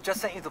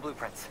 Just sent you the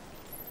blueprints.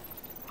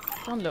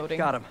 Downloading.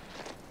 Got him.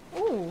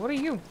 Ooh, what are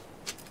you?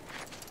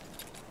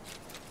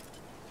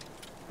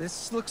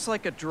 This looks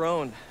like a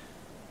drone.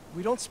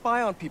 We don't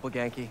spy on people,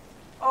 Genki.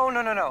 Oh,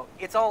 no.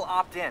 It's all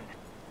opt-in.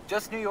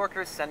 Just New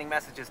Yorkers sending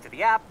messages to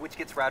the app, which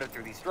gets routed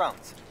through these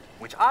drones,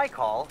 which I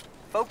call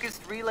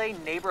Focused Relay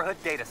Neighborhood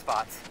Data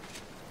Spots.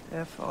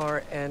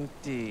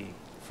 FRND.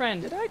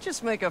 Friend. Did I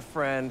just make a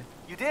friend?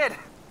 You did!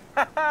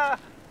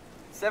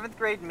 7th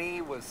grade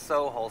me was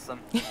so wholesome.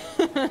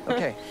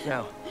 Okay,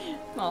 now,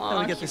 Aw, how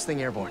do we get this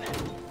thing airborne?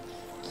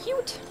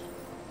 Cute.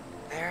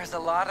 There's a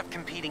lot of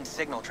competing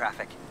signal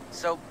traffic,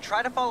 so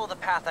try to follow the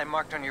path I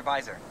marked on your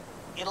visor.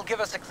 It'll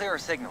give us a clearer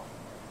signal.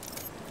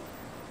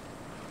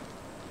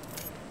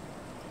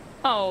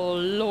 Oh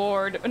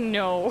lord,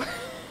 no.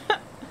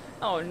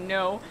 Oh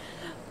no.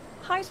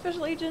 Hi,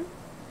 Special Agent.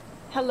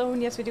 Hello,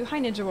 and yes we do. Hi,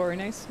 Ninja Warrior.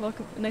 Nice,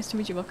 welcome. Nice to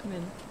meet you. Welcome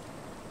in.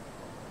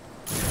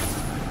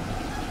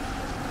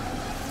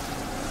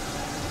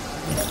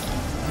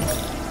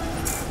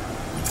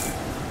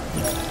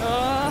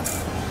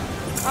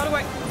 How do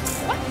I?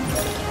 What?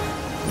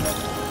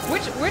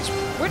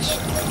 Which?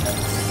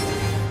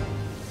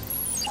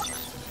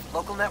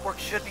 Local network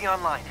should be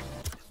online.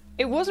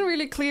 it wasn't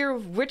really clear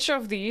which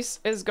of these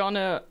is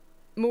gonna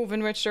move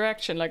in which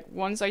direction. Like,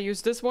 once I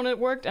used this one, it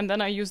worked, and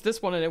then I used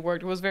this one and it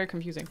worked. It was very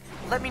confusing.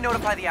 Let me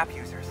notify the app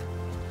users.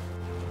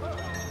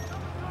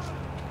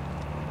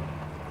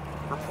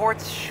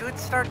 Reports should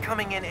start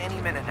coming in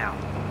any minute now.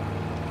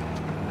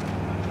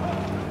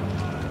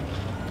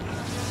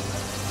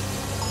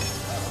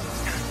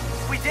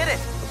 We did it!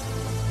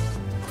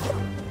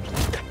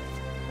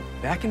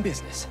 Back in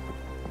business.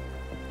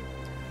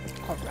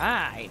 All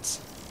right.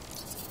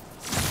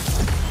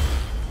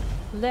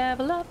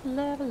 Level up,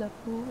 level up,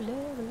 ooh,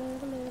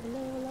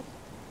 level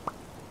up.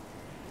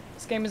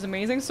 This game is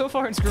amazing. So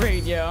far it's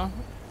great, yeah.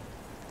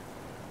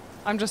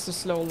 I'm just a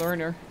slow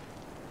learner.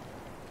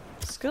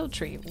 Skill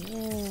tree.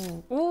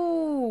 Ooh.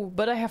 Ooh,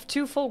 but I have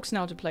 2 folks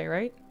now to play,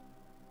 right?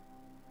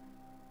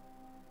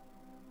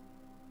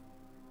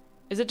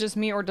 Is it just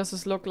me, or does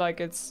this look like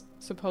it's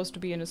supposed to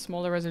be in a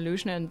smaller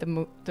resolution and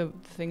the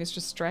thing is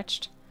just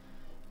stretched?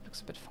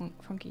 Looks a bit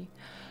funky.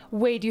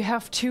 Wait, you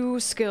have 2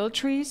 skill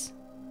trees?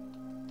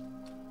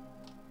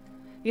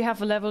 You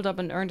have leveled up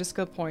and earned a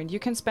skill point. You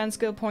can spend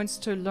skill points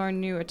to learn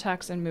new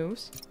attacks and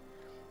moves.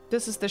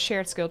 This is the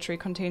shared skill tree.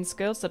 Contains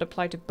skills that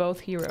apply to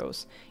both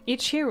heroes.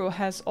 Each hero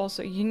has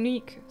also a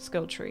unique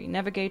skill tree.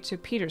 Navigate to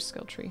Peter's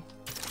skill tree.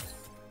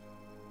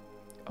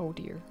 Oh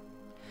dear.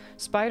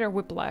 Spider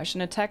Whiplash.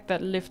 An attack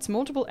that lifts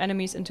multiple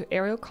enemies into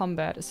aerial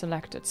combat is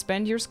selected.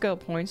 Spend your skill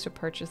points to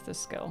purchase this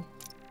skill.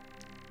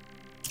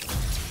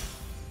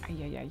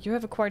 Yeah, you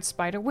have acquired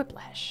Spider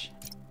Whiplash.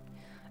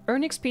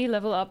 Earn XP,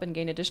 level up, and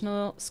gain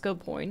additional skill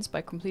points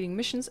by completing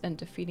missions and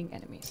defeating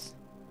enemies.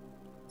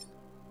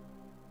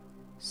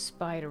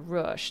 Spider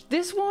Rush.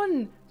 This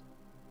one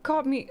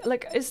caught me.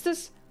 Like, is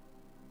this?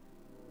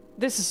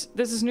 This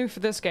is new for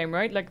this game,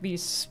 right? Like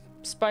these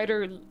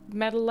spider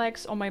metal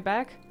legs on my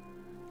back.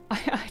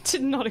 I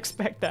did not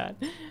expect that.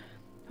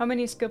 How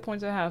many skill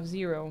points do I have?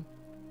 0.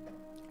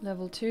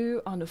 Level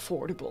 2,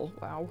 unaffordable.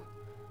 Wow.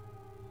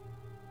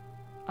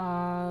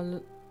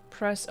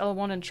 Press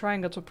L1 and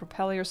triangle to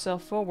propel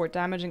yourself forward,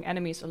 damaging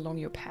enemies along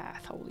your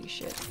path. Holy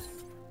shit.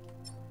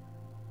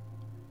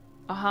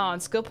 Aha,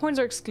 and skill points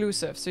are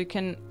exclusive, so you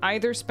can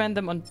either spend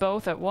them on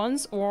both at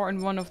once or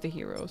on one of the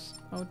heroes.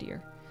 Oh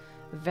dear.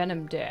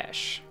 Venom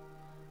Dash.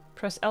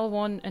 Press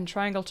L1 and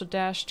triangle to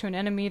dash to an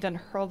enemy, then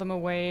hurl them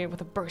away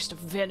with a burst of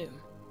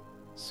venom.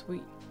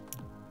 Sweet.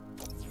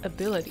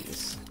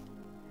 Abilities.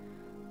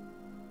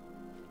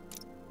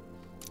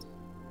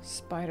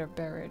 Spider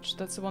Barrage.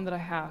 That's the one that I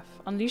have.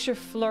 Unleash a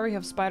flurry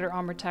of spider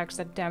armor attacks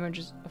that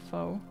damages a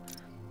foe.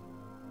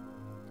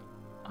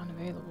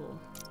 Unavailable.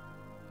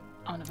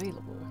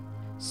 Unavailable.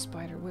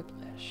 Spider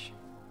Whiplash.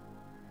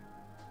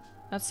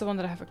 That's the one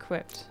that I have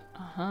equipped.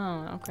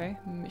 Okay.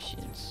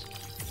 Missions.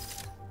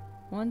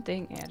 One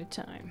thing at a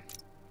time.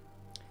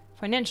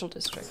 Financial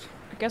District.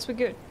 I guess we're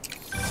good.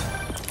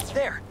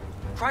 There!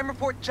 Crime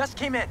report just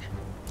came in.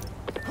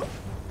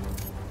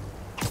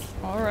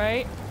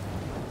 Alright.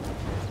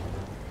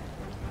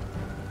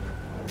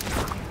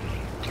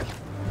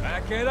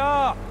 Back it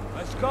up!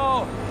 Let's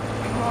go!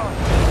 Come on.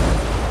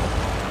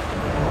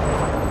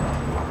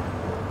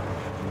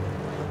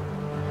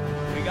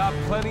 We got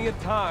plenty of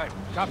time.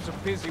 Cops are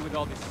busy with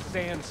all this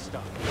sand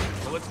stuff.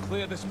 So let's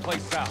clear this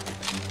place out.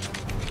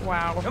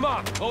 Wow. Come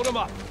on, load them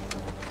up.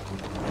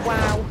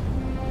 Wow.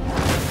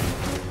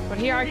 But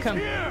here I come.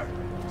 Here!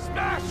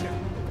 Smash it!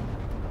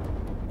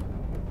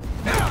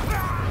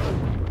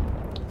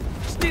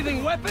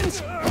 Stealing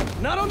weapons?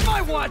 Not on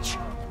my watch!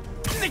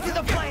 Stick to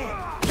the plan!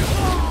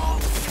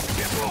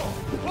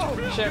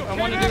 Shit, I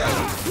wanted to...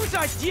 Whose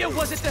idea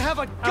was it to have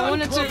a gun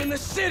club in the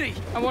city?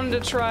 I wanted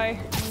to try...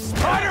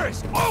 Spider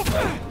is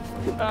open!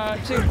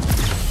 2.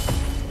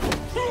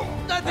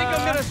 I think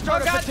I'm gonna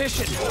start a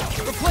petition.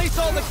 Replace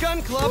all the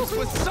gun clubs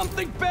with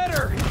something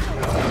better.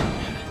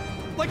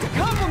 Like a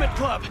compliment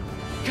club.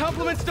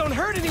 Compliments don't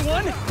hurt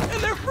anyone,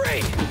 and they're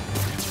free.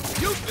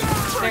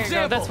 For there you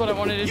go, that's what I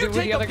wanted to do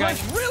with the other guy. You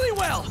take the punch really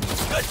well.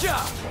 Good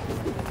job.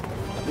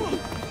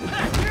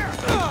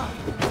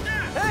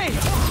 Hey,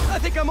 I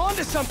think I'm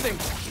onto something.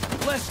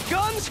 Less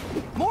guns,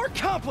 more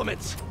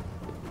compliments.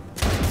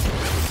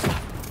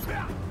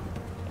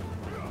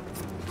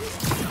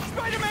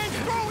 Spider-Man's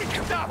throwing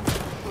stuff.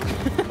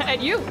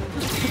 At you!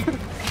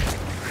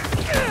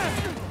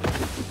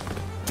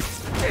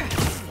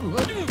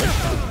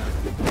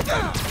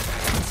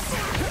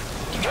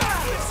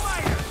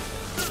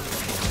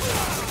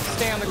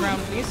 Stay on the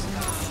ground, please.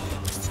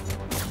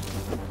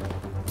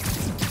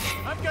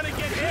 I'm gonna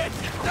get hit!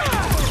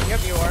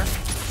 Yep, you are.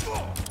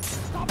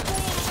 Stop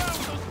fooling around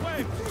with those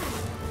waves!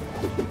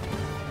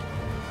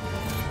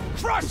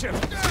 Crush him!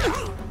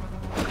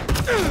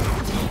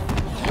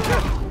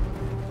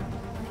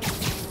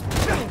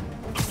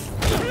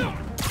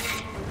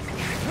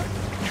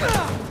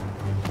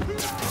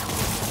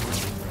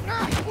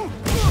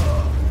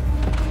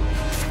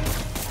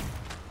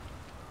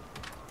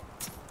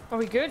 Are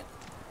we good?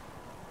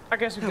 I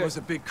guess we're good. That was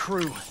a big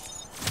crew,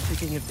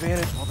 taking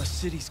advantage while the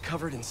city's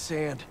covered in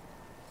sand.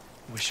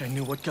 Wish I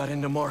knew what got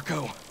into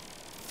Marco.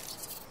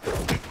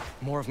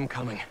 More of them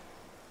coming.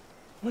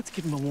 Let's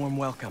give him a warm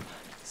welcome.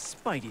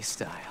 Spidey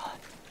style.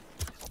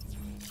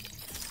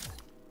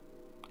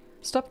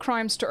 Stop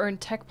crimes to earn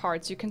tech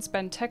parts. You can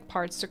spend tech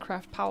parts to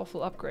craft powerful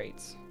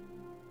upgrades.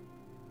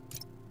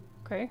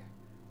 Okay.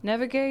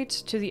 Navigate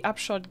to the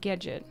upshot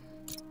gadget.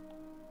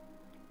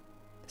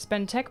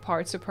 Spend tech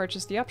parts to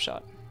purchase the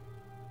upshot.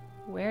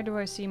 Where do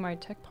I see my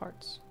tech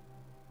parts?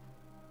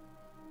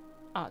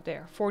 Ah,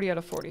 there. 40 out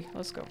of 40.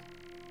 Let's go.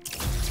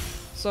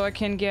 So I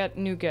can get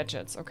new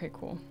gadgets. Okay,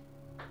 cool.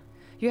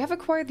 You have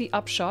acquired the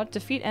upshot.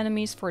 Defeat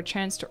enemies for a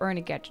chance to earn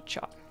a gadget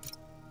shot.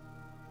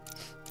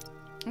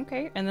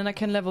 Okay, and then I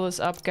can level this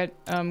up,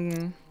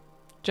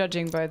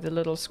 judging by the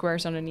little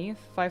squares underneath.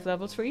 5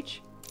 levels for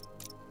each.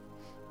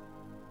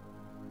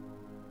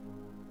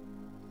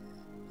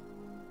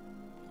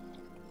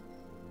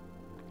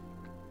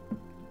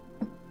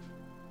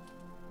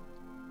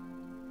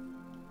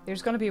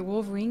 There's gonna be a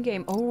Wolverine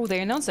game. Oh,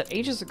 they announced that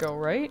ages ago,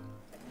 right?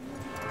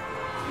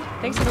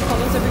 Thanks for the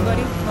follows,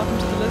 everybody. Welcome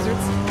to the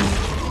Lizards.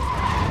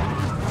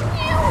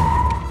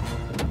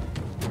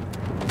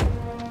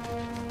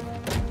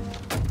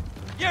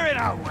 You're in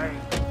our way.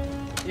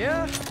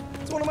 Yeah,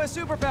 it's one of my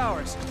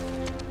superpowers.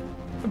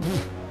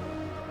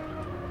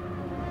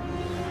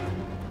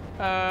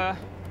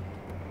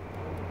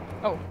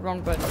 Oh,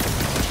 wrong button.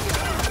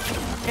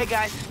 Hey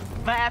guys,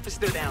 my app is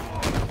still down.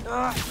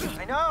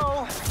 I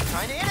know.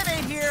 Trying to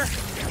innovate here.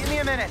 Give me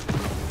a minute.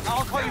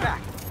 I'll call you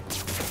back.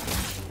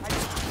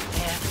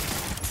 Yeah.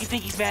 You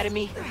think he's mad at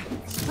me?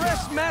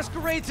 Stress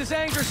masquerades as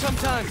anger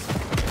sometimes.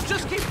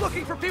 Just keep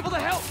looking for people to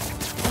help.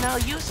 No,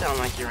 you sound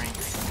like you're angry.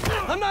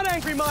 I'm not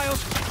angry,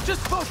 Miles.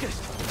 Just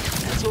focused.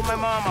 That's what my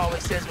mom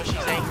always says when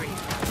she's angry.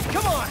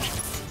 Come on.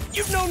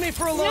 You've known me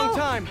for a long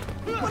time.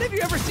 When have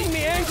you ever seen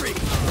me angry?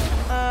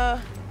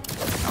 I'm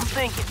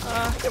thinking.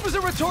 It was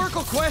a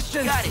rhetorical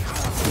question. Got it.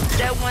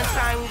 That one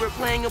time we were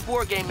playing a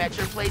board game at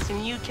your place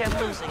and you kept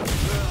losing.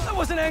 I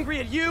wasn't angry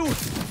at you.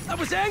 I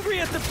was angry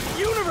at the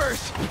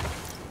universe.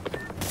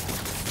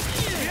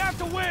 We have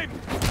to win.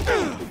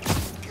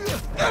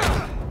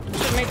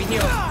 Should maybe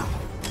heal.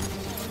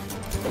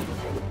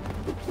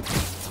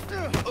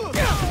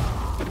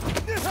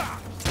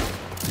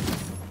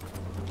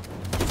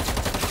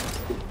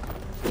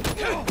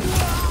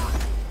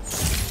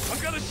 I'm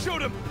gonna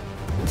shoot him.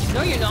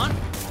 No, you're not.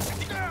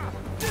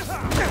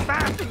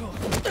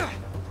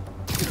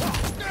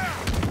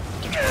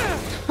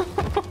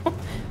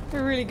 They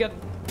really got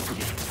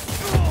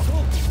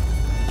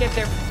get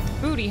their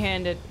booty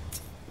handed.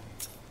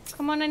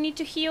 Come on, I need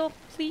to heal,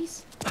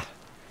 please.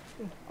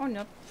 Oh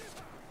no.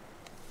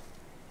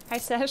 Hi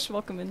Sash,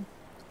 welcome in.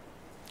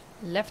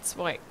 Left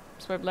swipe.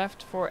 Swipe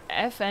left for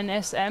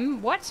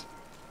FNSM. What?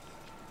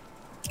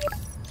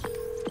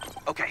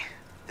 Okay,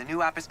 the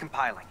new app is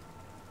compiling.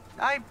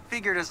 I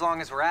figured as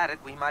long as we're at it,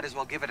 we might as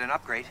well give it an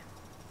upgrade.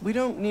 We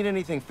don't need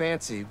anything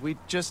fancy. We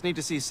just need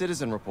to see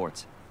citizen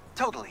reports.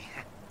 Totally.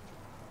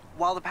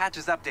 While the patch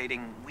is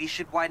updating, we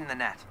should widen the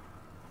net.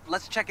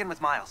 Let's check in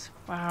with Miles.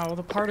 Wow,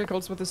 the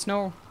particles with the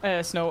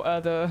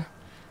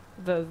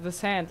the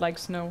sand like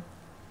snow.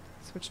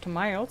 Switch to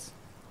Miles.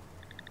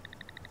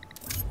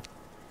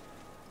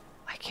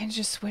 I can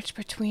just switch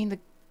between the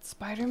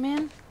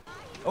Spider-Man?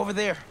 Over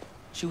there.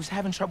 She was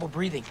having trouble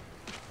breathing.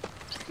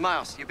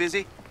 Miles, you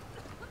busy?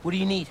 What do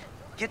you need?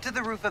 Get to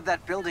the roof of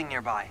that building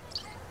nearby.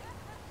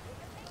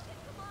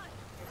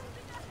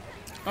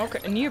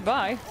 Okay,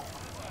 nearby.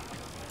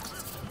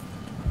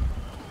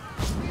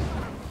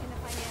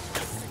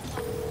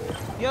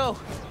 Yo,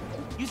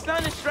 you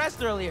sounded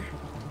stressed earlier.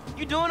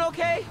 You doing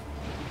okay?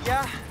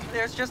 Yeah,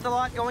 there's just a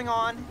lot going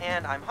on,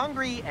 and I'm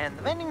hungry, and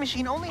the vending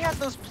machine only has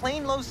those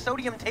plain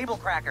low-sodium table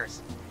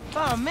crackers.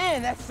 Oh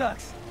man, that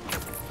sucks.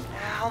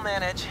 I'll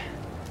manage.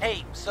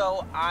 Hey,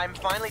 so I'm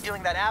finally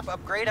doing that app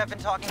upgrade I've been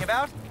talking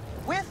about,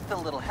 with a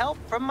little help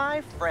from my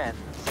friends.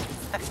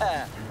 That's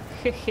a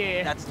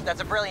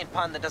brilliant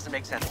pun that doesn't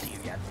make sense to you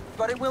yet,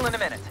 but it will in a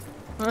minute.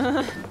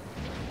 I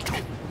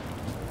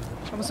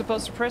was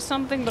supposed to press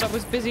something, but I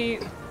was busy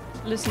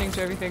listening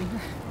to everything.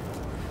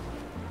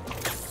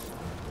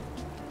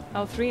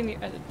 L3 in the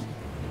edit.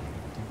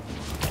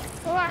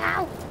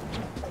 Wow!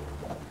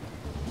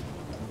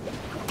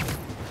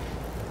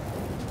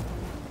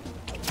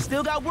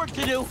 Still got work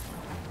to do.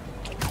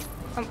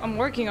 I'm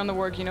working on the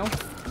work, you know.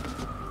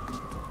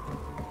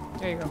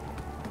 There you go.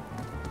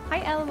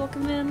 Hi Elle,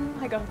 welcome in.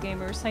 Hi God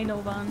Gamers. Hi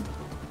Novan.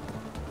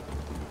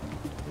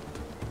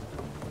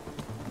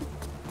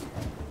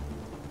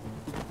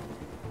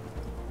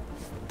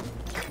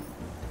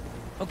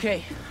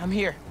 Okay, I'm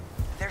here.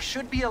 There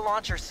should be a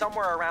launcher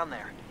somewhere around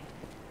there.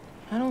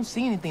 I don't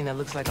see anything that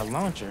looks like a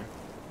launcher.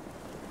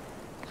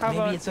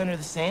 Maybe it's under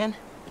the sand?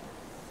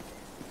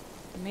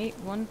 Mate,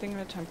 one thing at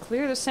a time.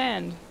 Clear the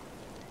sand.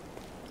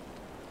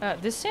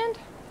 This sand?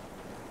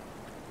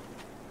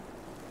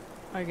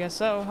 I guess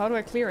so. How do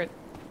I clear it?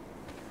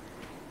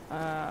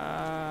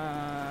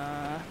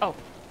 Oh.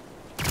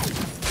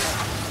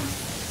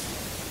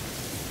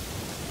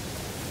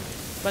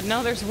 But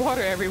now there's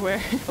water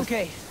everywhere.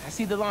 Okay, I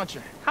see the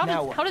launcher. How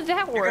did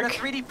that work? You're gonna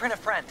 3D print a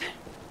friend.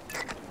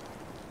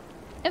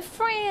 A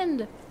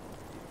friend!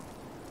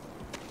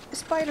 A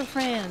spider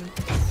friend.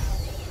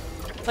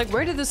 Like,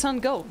 where did the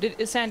sand go? Did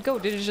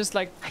it just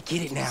like I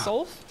get it now.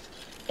 dissolve?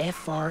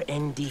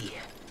 FRND.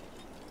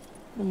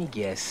 Let me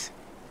guess.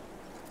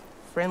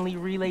 Friendly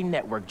relay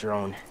network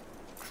drone.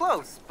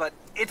 Close, but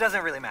it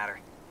doesn't really matter.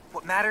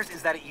 What matters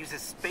is that it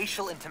uses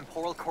spatial and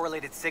temporal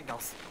correlated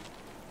signals.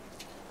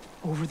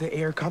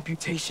 Over-the-air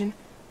computation?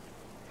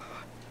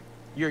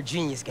 You're a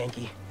genius,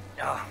 Genki.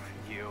 Oh,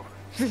 you.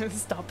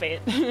 Stop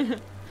it.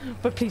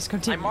 But please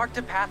continue. I marked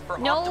a path for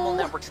optimal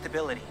network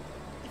stability.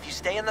 If you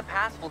stay in the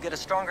path, we'll get a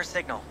stronger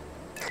signal.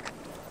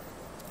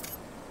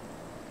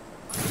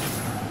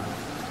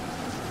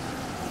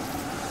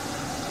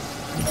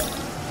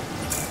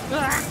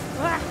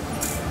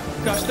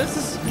 Gosh, this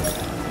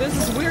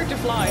is weird to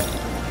fly.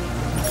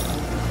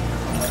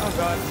 Oh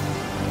god.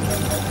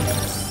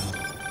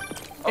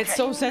 Okay. It's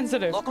so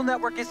sensitive. Local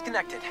network is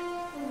connected.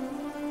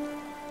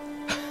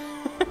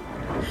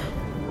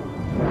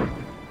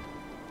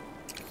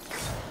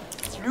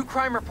 New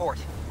crime report.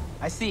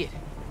 I see it.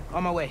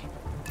 On my way.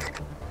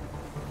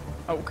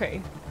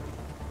 Okay.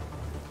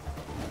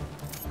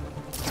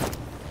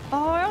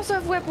 Oh, I also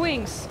have web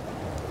wings.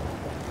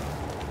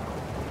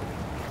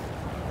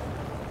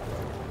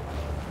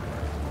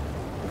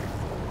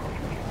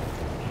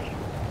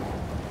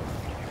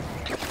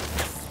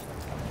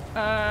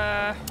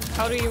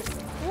 How do you...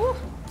 Woo.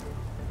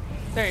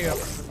 There you go.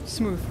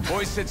 Smooth.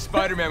 Boys said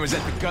Spider-Man was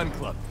at the gun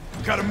club.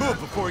 Gotta move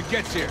before he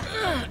gets here.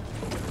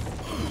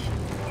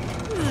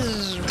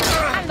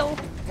 Hello.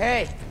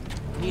 Hey,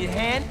 need a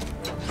hand?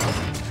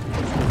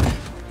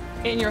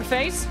 In your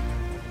face?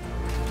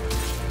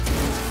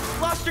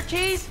 Lost your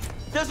keys?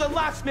 There's a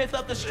locksmith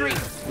up the street.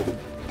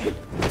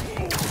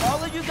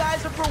 All of you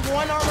guys are for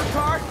one armored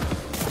car?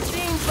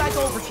 Seems like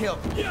overkill.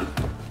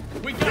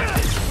 We got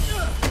it.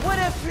 What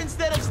if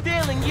instead of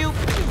stealing you,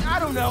 I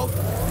don't know,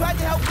 tried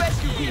to help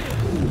rescue people?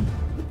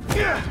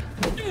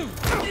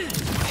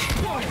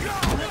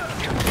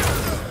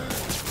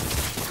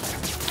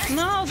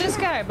 No, this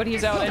guy, but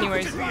he's out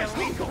anyways. My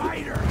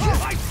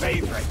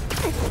favorite.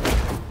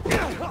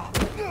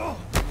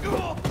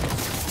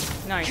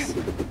 Nice.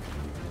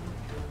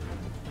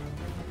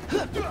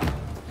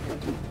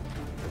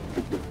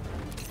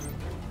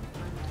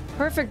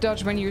 Perfect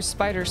dodge when your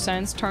spider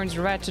sense turns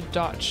red to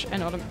dodge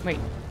and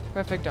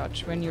perfect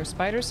dodge when your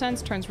spider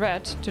sense turns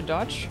red to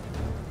dodge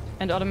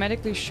and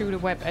automatically shoot a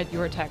web at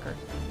your attacker.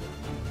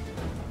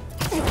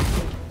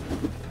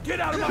 Get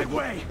out of my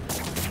way!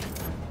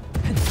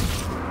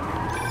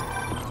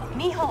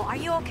 Mijo, are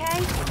you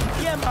okay?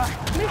 Yeah, Ma.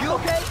 You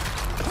okay?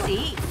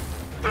 See?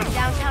 I'm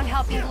downtown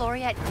helping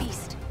Gloria at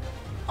Feast.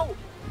 Oh,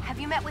 have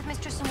you met with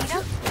Mr.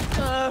 Sumida?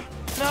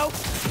 No.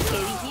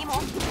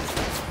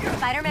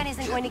 Spider-Man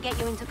isn't going to get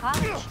you into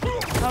college.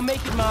 I'll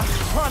make it, Ma.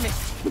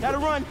 Promise. Gotta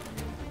run.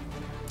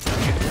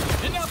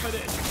 Enough of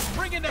this!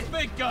 Bring in the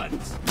big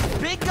guns!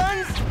 Big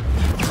guns?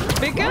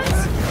 Big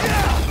guns?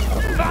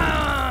 Yeah!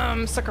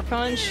 Bam! Sucker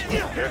punch.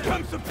 Here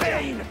comes the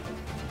pain!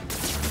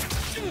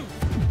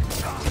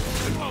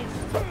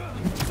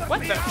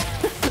 What the?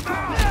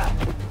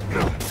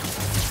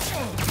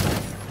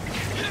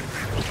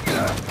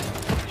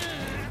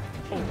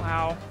 Oh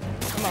wow.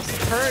 That must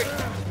have hurt.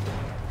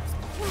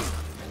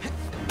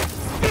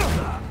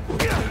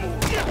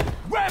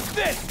 Grab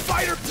this,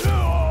 Spider!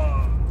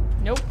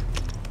 Nope.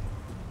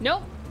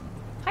 Nope.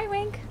 Hi,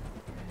 Wink.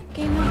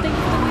 Game one, thank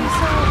you for the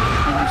resub.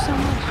 Thank you so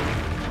much.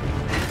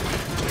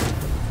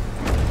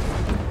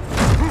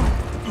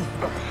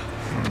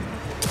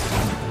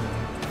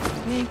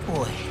 Big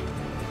boy.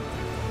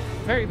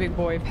 Very big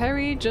boy.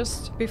 Parry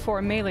just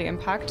before melee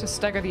impact to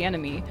stagger the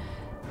enemy.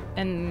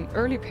 An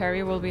early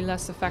parry will be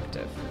less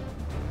effective.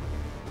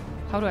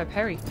 How do I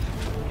parry?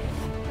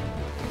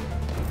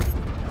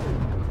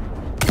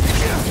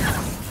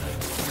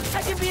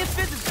 I can be in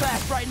physics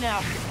class right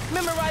now,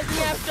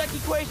 memorizing abstract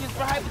equations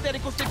for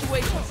hypothetical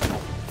situations.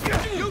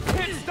 You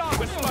can't stop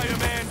us,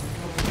 Spider-Man!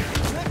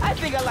 I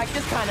think I like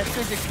this kind of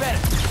physics better.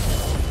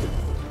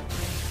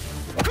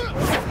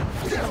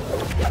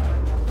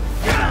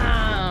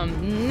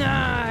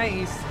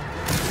 Nice!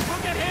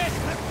 Look at hit!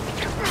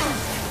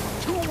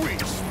 Too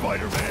weak,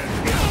 Spider-Man!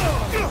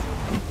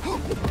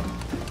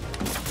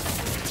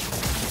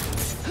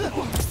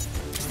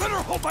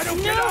 Better hope I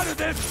don't get out of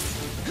this!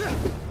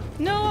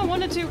 No, I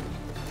wanted to.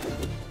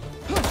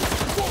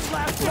 Won't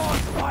last long,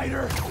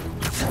 Spider!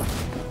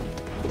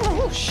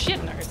 Oh, shit,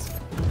 nerds.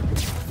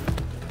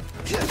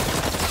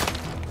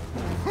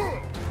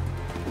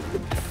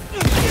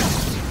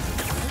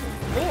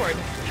 Lord.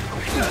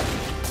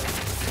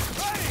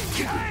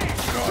 Hey!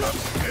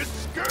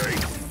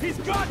 Escape! He's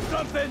got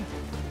something!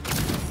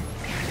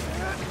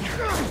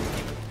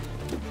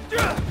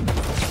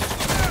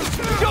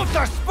 Shoot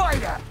the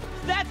spider!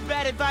 That's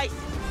bad advice!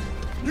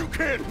 You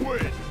can't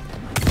win!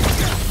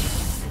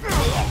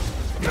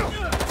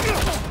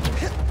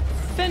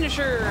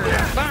 Finisher!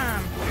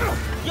 Bam!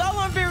 Y'all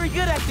aren't very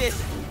good at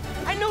this.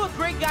 I know a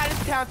great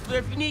guidance counselor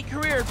if you need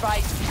career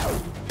advice.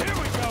 Here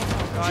we go!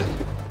 Oh, God.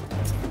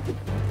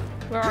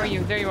 Where are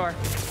you? There you are.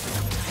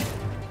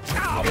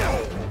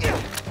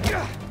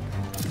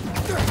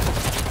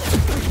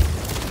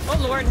 Oh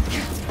lord.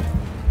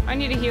 I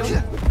need a heal.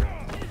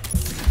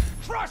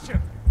 Crush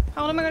him!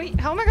 How am I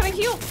gonna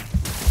heal?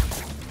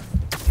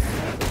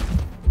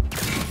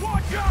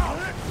 Watch out!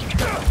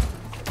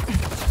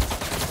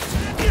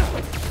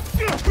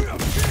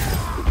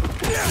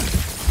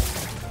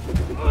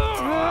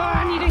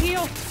 I need a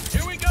heal.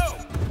 Here we go!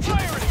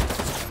 Firing!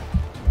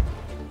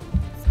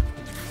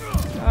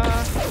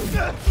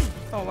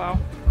 Oh wow.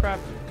 Crap.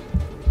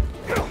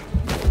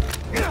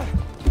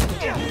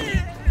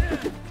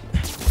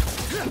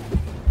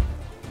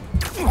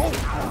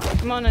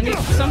 Come on, I need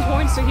some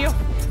points to heal.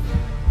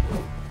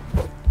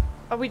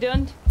 Are we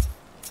done?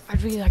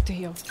 I'd really like to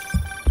heal.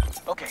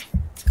 Okay,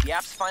 the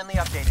app's finally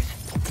updated.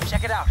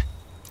 Check it out.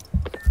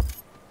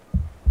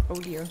 Oh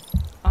dear.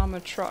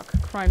 Armored truck.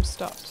 Crime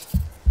stopped.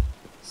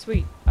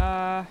 Sweet.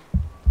 Oh,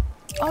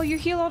 you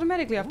heal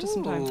automatically after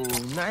some time.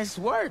 Ooh, nice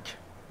work.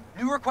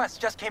 New requests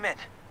just came in.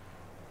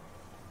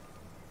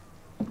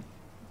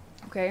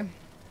 Okay.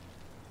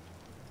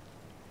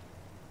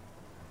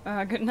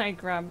 Good night,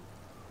 Grab.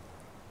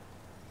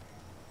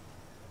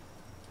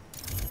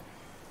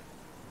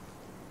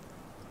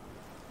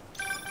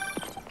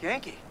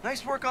 Genki,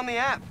 nice work on the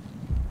app.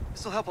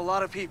 This will help a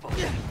lot of people.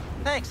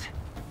 Thanks.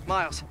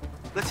 Miles,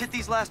 let's hit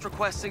these last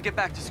requests and get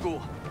back to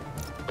school.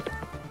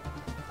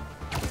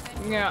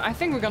 Yeah, I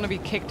think we're gonna be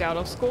kicked out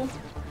of school.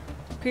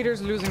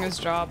 Peter's losing his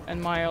job,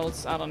 and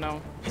Miles, I don't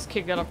know, is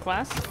kicked out of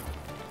class.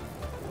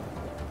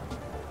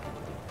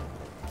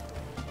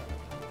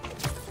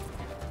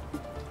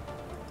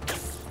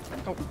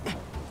 Oh.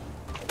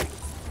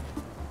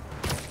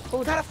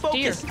 Oh, gotta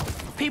focus. Dear.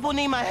 People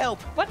need my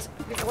help. What?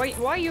 Why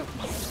are you?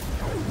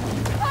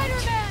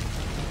 Spider-Man!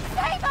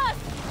 Save us!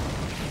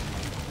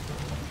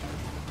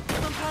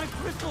 Some kind of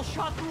crystal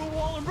shot through a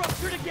wall and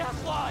ruptured a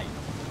gas line.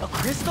 A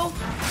crystal?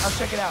 I'll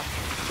check it out.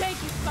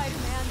 Thank you,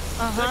 Spider-Man.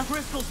 That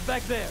crystal's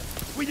back there.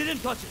 We didn't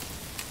touch it.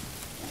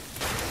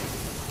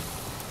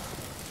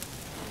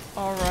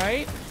 All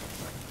right.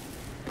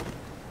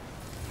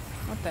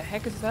 What the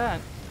heck is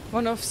that?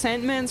 One of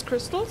Sandman's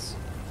crystals?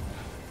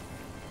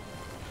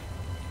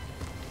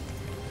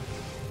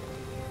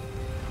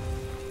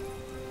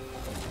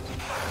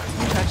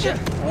 Touch it.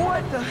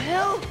 What the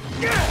hell?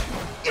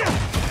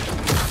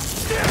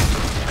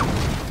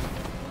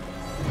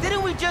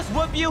 Didn't we just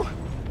whoop you?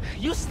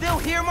 You still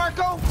here,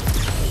 Marco?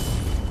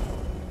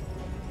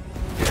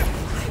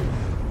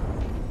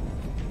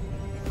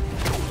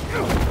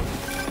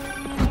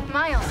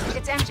 Miles,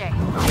 it's MJ.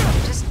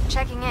 Just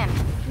checking in.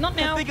 Not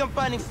now. I think I'm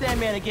finding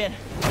Sandman again.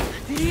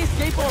 Did he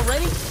escape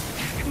already?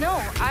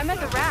 No, I'm at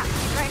the raft,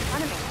 right in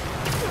front of me.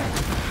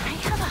 I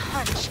have a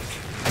hunch.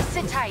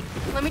 Sit tight.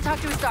 Let me talk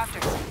to his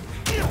doctors.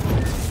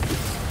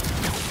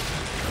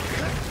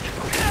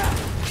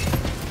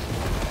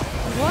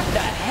 What the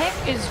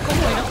heck is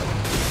going on?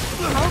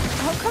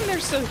 How come they're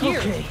still here?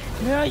 Okay,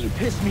 now you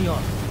piss me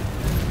off.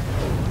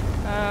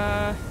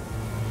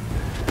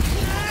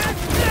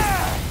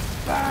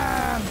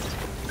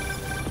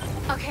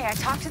 Okay, I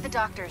talked to the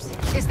doctors.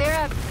 Is there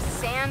a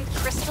sand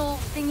crystal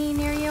thingy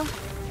near you?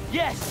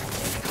 Yes.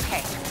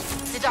 Okay.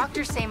 The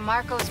doctors say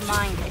Marco's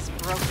mind is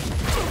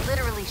broken.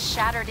 Literally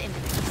shattered into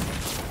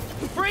pieces.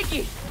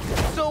 Freaky!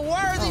 So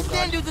why are these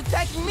sand dudes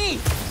attacking me?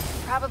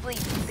 Probably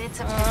bits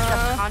of his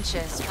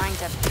subconscious trying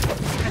to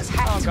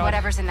protect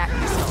whatever's in that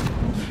crystal.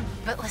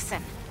 But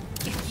listen,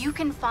 if you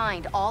can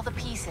find all the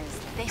pieces,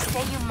 they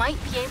say you might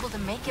be able to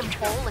make him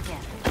whole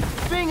again.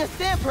 Being a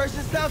sand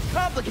person sounds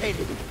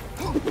complicated.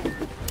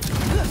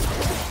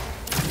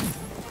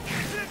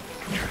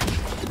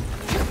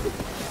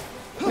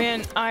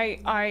 Man,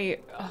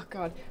 oh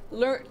god.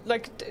 Learn,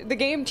 like, the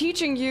game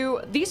teaching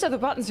you, these are the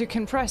buttons you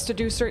can press to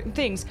do certain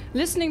things.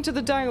 Listening to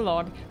the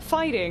dialogue,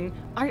 fighting,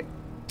 I'm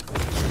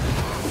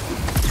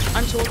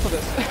too old for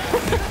this.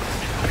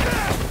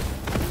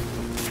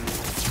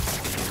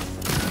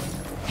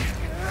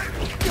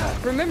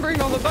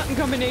 Remembering all the button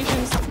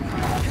combinations.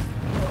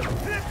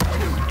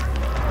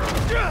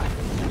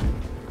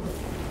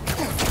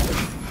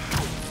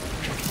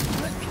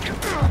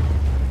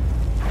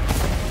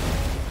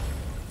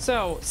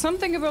 So,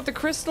 something about the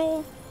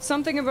crystal,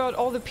 something about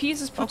all the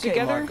pieces put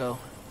together. Marco.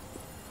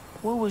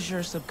 What was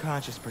your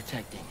subconscious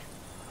protecting?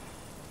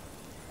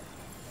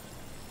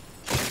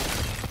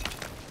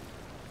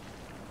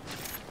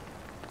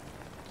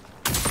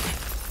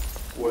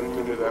 One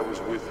minute I was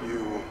with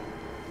you,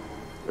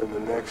 and the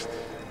next...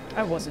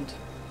 I wasn't.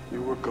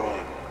 You were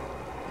gone.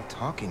 A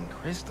talking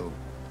crystal?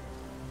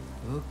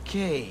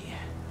 Okay.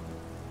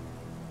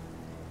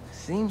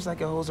 Seems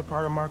like it holds a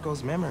part of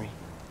Marco's memory.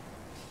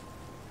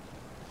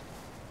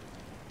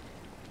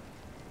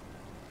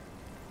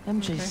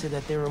 MJ said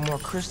that there were more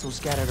crystals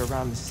scattered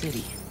around the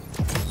city.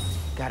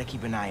 Gotta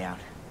keep an eye out.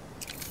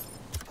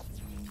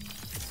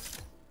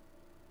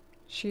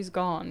 She's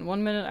gone.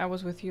 1 minute I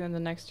was with you and the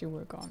next you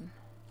were gone.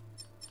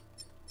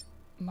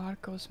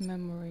 Marco's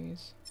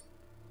memories.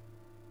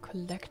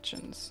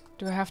 Collections.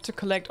 Do I have to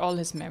collect all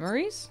his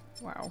memories?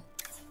 Wow.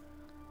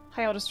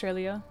 Hi out,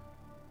 Australia.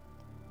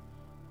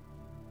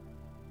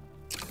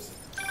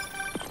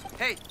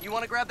 Hey, you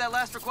want to grab that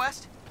last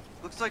request?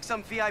 Looks like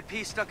some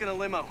VIP stuck in a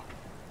limo.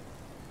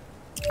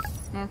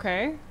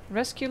 Okay.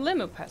 Rescue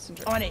limo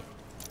passenger. On it.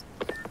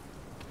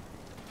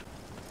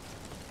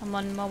 I'm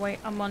on my way.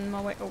 I'm on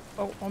my way.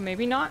 Oh,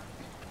 maybe not.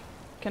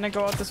 Can I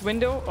go out this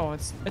window? Oh,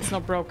 it's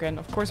not broken.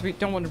 Of course, we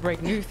don't want to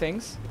break new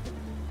things.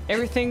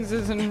 Everything's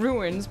is in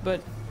ruins,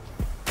 but...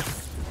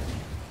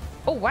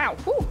 Oh, wow.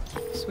 Woo.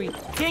 Sweet.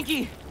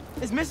 Genki,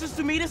 is Mr.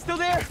 Sumida still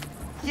there?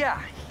 Yeah,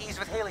 he's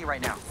with Haley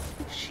right now.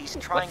 She's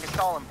trying to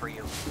stall him for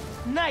you.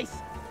 Nice.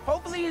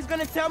 Hopefully he's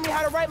gonna tell me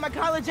how to write my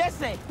college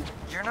essay.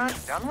 You're not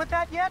done with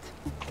that yet?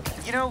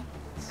 You know,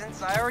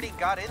 since I already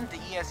got into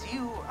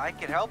ESU, I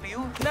could help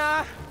you.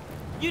 Nah,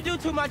 you do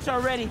too much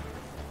already.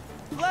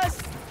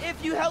 Plus,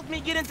 if you help me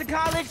get into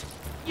college,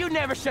 you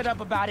never shut up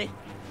about it.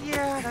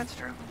 Yeah, that's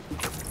true.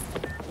 This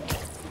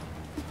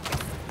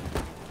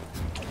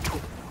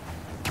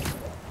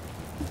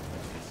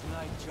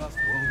night just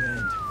won't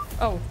end.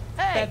 Oh,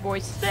 hey, bad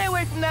boys. Stay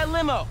away from that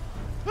limo.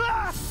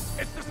 Ah!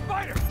 It's the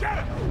spider!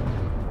 Get him!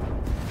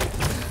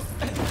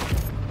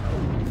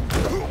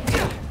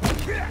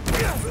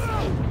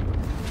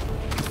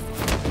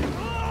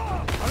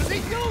 How does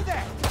he do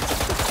that?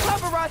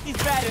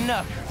 Paparazzi's bad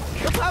enough.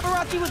 The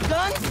paparazzi with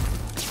guns?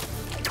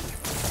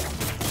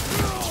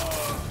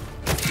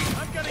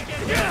 I'm gonna get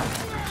him!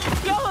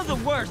 Y'all are the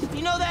worst,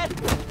 you know that?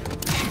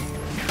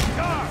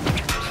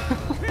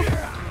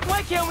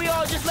 Why can't we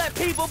all just let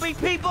people be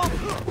people?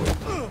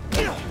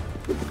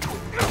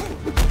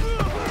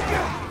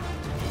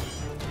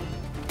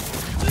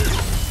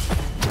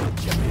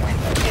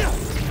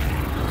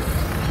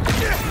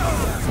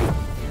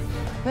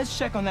 Let's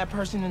check on that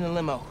person in the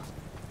limo.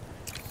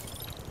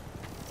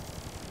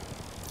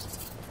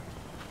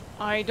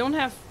 I don't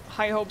have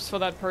high hopes for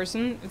that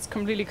person. It's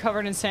completely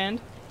covered in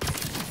sand.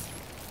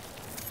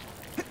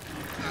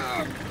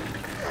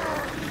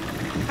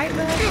 Hi,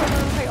 hello.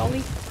 Hi,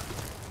 Ollie.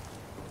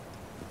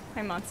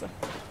 Hi, Matza.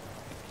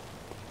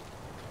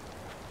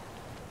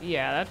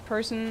 Yeah, that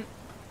person...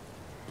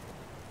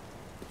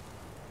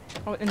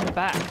 Oh, in the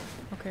back.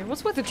 Okay,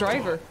 what's with the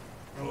driver?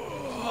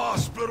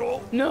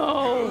 Hospital.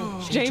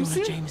 No!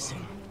 Jameson? Jameson.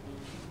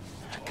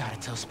 I gotta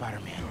tell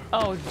Spider-Man.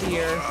 Oh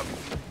dear.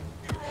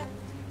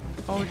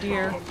 Oh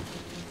dear.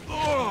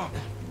 Oh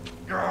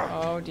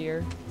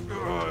dear.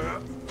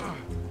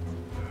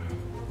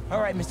 All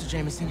right, Mr.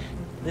 Jameson.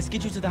 Let's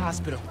get you to the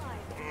hospital.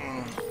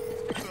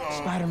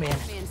 Spider-Man,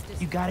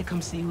 you gotta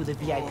come see who the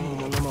VIP in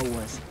the limo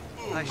was.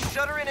 I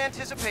shudder in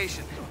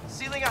anticipation.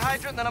 Sealing a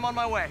hydrant, then I'm on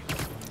my way.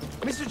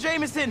 Mr.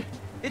 Jameson,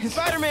 it's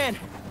Spider-Man.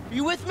 Are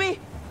you with me?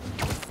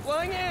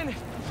 Flying in.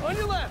 On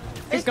your left.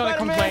 He's gonna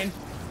complain.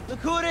 Look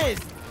who it is.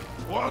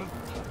 What?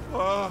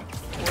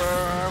 Where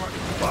am I?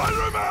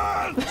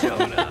 Spider-Man!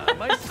 Jonah,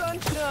 my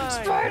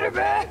sunshine.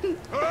 Spider-Man!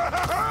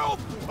 Help!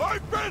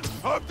 I've been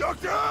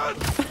abducted!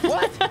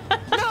 What?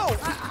 No,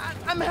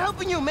 I'm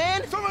helping you,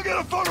 man. Someone get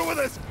a photo of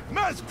this!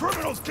 Mass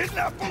criminals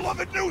kidnap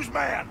beloved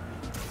newsman!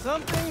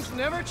 Some things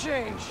never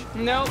change.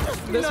 Nope.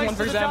 This Nice one,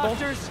 for to the example.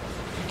 doctors.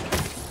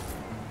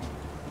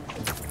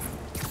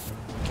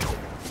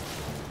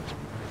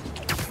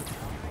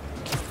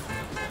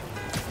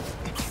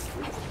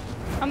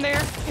 I'm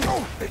there.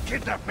 Oh, they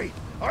kidnapped me!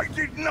 I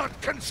did not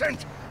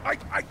consent!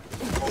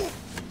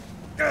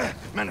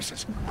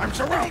 Menaces. I'm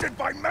surrounded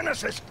by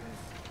menaces!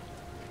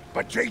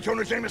 But J.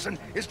 Jonah Jameson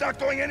is not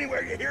going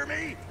anywhere, you hear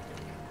me?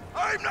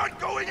 I'm not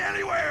going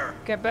anywhere!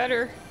 Get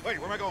better. Wait,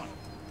 where am I going?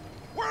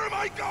 Where am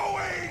I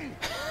going?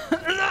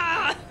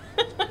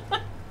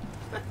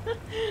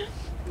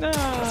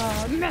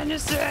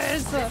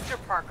 Menaces! Mr.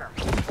 Parker,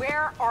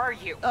 where are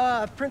you?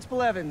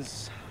 Principal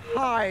Evans.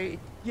 Hi.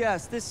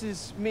 Yes, this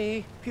is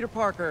me, Peter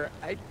Parker.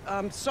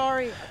 I'm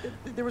sorry.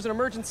 There was an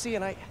emergency,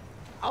 and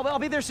I'll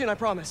be there soon, I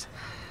promise.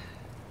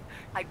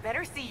 I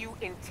better see you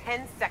in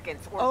 10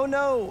 seconds or... Oh,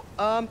 no.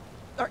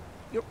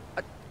 You're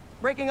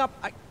breaking up.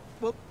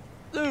 Well,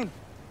 soon.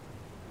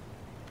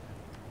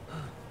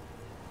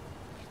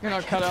 You're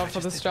not cut out for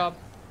this job.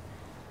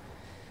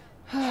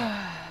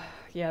 Yeah,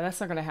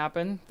 that's not gonna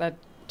happen. That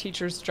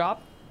teacher's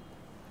job.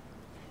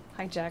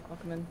 Hi, Jack.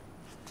 Welcome in.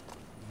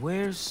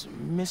 Where's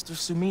Mr.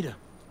 Sumida?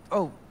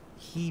 Oh,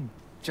 he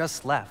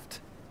just left.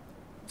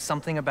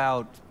 Something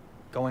about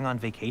going on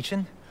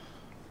vacation?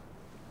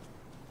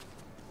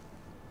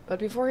 But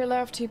before he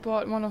left, he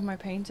bought one of my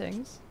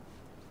paintings.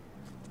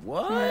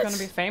 What? You're gonna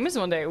be famous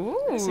one day. Ooh.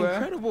 That's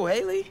incredible,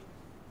 Haley.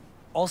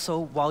 Also,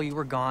 while you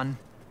were gone,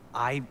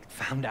 I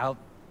found out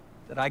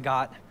that I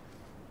got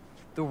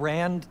the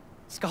Rand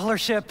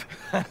scholarship.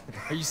 Are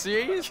you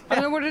serious? I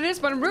don't know what it is,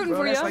 but I'm rooting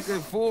for you. That's like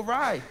a full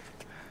ride.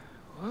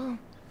 Well,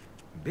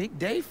 big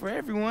day for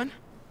everyone.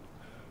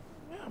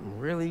 I'm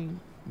really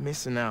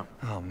missing out.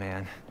 Oh,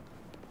 man.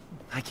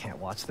 I can't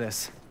watch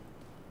this.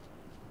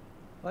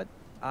 But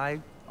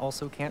I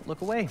also can't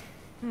look away.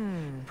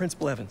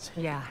 Principal Evans.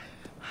 Yeah.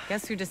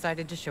 Guess who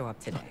decided to show up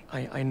today?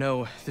 I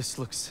know this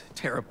looks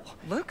terrible.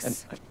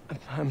 Looks? And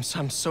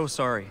I'm so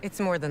sorry. It's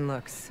more than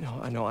looks.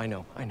 No, I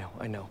know.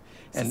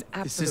 And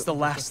this is the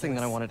last thing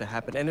that I wanted to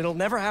happen, and it'll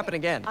never happen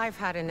again. I've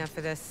had enough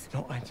of this.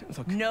 No,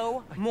 look.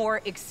 No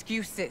more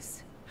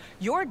excuses.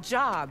 Your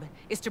job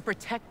is to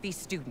protect these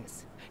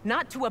students,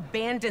 not to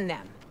abandon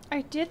them.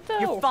 I did, though.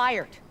 You're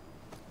fired.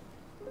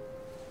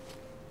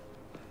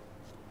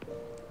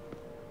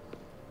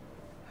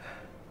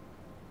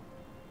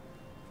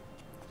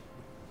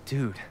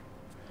 Dude,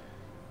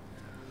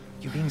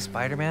 you being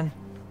Spider-Man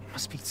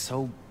must be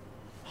so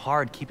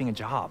hard keeping a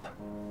job.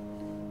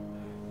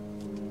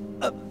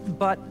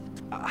 But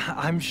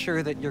I'm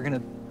sure that you're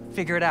gonna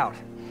figure it out.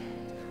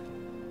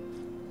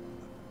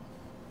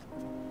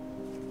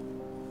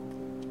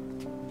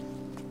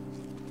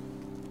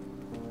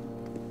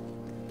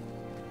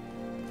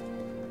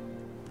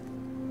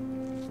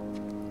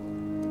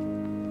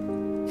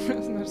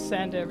 There's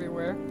sand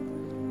everywhere.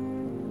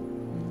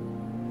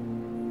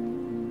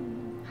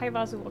 Hi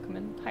Vazu, welcome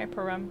in. Hi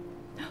Param.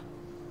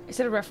 Is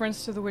it a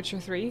reference to The Witcher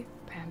 3?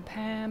 Pam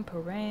pam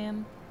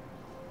param.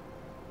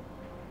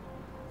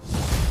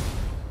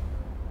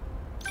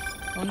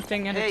 One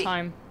thing at a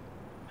time.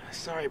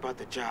 Sorry about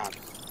the job.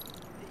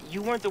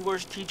 You weren't the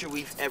worst teacher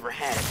we've ever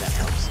had, if that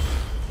helps.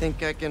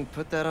 Think I can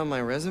put that on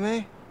my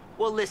resume?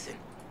 Well, listen.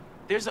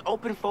 There's an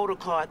open photo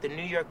call at the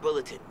New York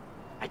Bulletin.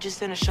 I just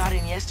sent a shot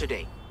in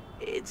yesterday.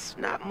 It's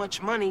not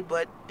much money,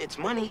 but it's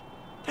money.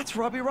 That's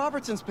Robbie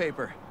Robertson's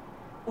paper.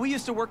 We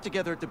used to work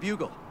together at the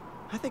Bugle.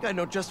 I think I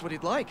know just what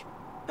he'd like.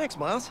 Thanks,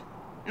 Miles.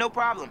 No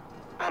problem.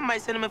 I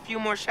might send him a few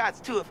more shots,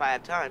 too, if I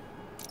have time.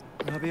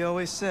 Robbie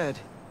always said,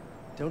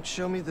 don't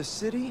show me the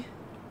city,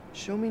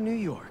 show me New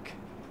York.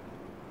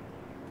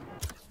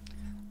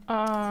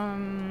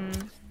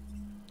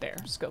 There,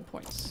 skill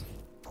points.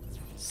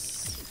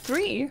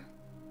 3?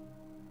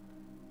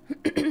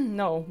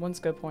 No, 1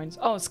 skill points.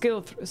 Oh,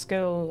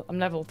 skill, I'm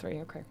level 3,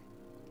 okay.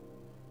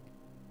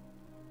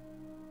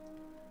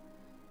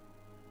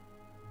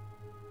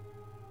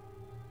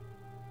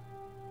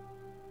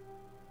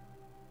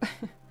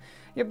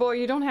 Yeah, boy,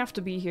 you don't have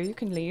to be here. You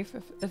can leave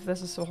if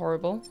this is so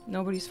horrible.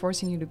 Nobody's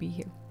forcing you to be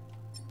here.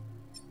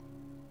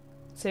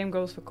 Same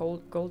goes for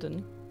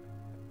Golden.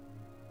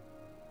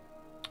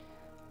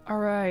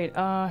 Alright,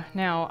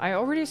 now, I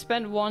already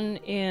spent 1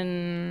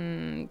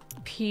 in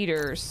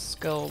Peter's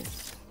skill.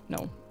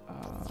 No.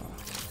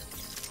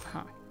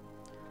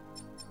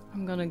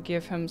 I'm gonna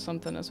give him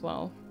something as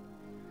well.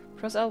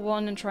 Press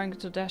L1 and trying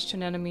to dash to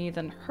an enemy,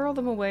 then hurl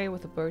them away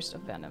with a burst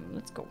of venom.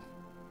 Let's go.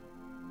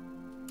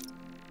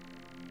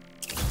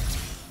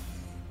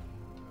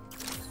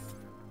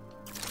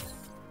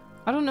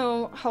 I don't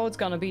know how it's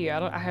gonna be.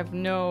 I have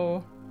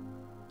no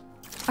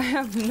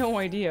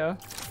idea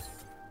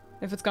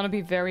if it's gonna be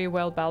very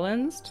well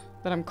balanced,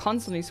 that I'm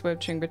constantly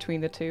switching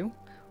between the two.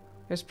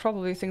 There's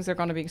probably things that are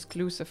gonna be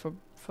exclusive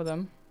for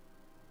them.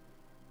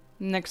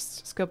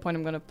 Next skill point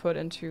I'm gonna put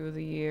into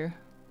the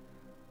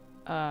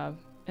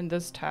in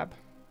this tab.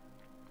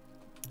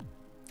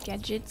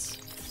 Gadgets.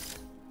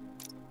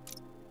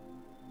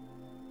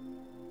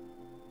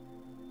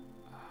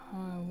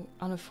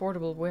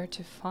 Unaffordable, where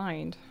to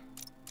find.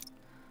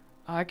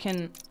 I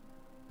can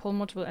pull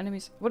multiple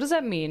enemies. What does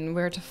that mean,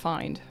 where to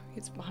find?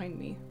 It's behind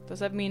me. Does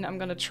that mean I'm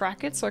gonna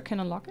track it so I can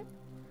unlock it?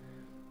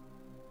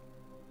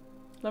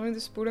 Loving the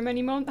Spooderman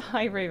emote?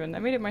 Hi Raven, I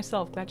made it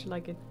myself, glad you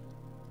like it.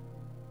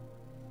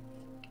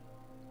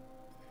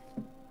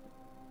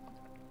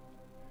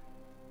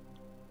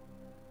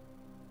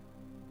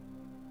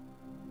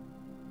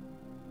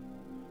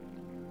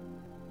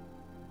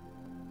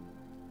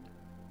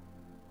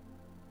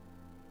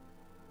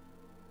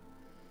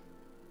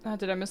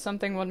 Did I miss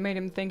something? What made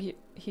him think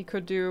he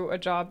could do a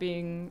job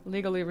being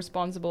legally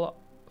responsible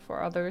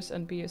for others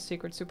and be a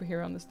secret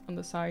superhero on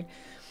the side?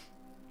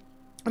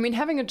 I mean,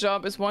 having a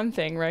job is one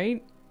thing,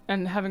 right?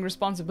 And having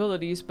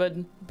responsibilities, but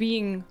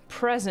being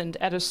present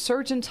at a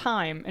certain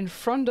time in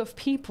front of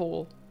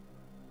people,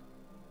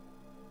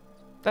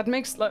 that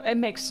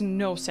makes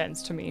no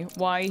sense to me.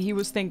 Why he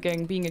was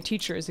thinking being a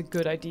teacher is a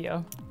good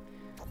idea.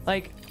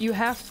 Like, you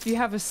have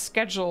a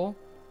schedule,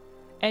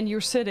 and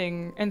you're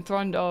sitting in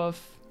front of,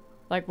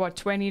 like, what,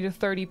 20 to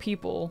 30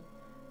 people,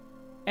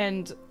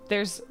 and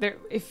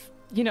if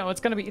you know, it's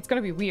gonna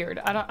be weird.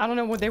 I don't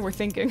know what they were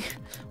thinking.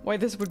 Why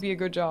this would be a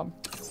good job.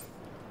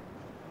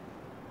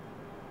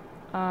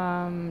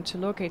 To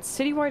locate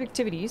citywide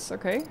activities,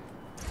 okay.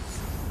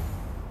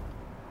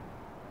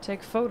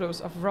 Take photos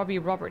of Robbie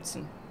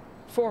Robertson.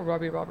 For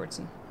Robbie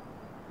Robertson.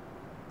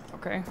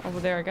 Okay,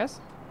 over there, I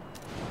guess.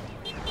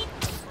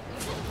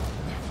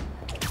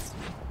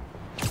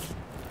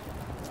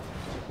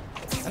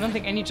 I don't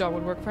think any job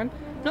would work for him.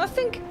 No, I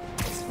think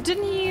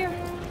didn't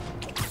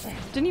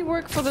he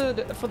work for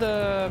the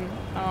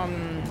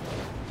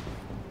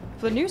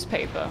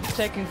newspaper,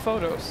 taking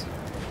photos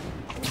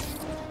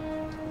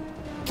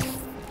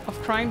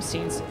of crime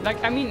scenes?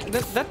 Like, I mean,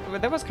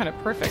 that was kind of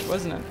perfect,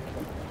 wasn't it?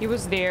 He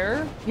was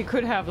there. He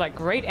could have like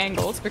great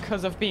angles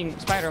because of being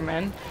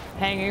Spider-Man,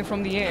 hanging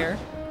from the air.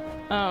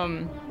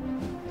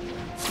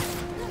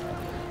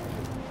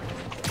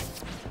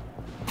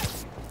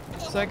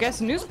 So I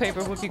guess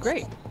newspaper would be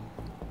great.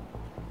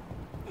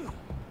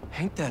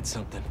 Ain't that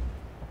something?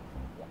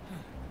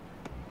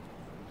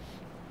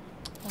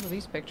 All of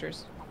these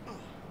pictures.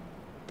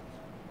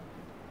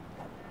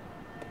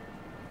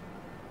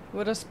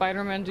 What does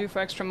Spider-Man do for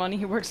extra money?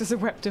 He works as a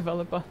web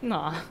developer.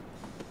 Nah.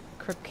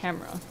 Crip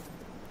camera.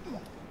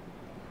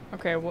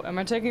 Okay, well, am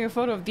I taking a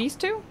photo of these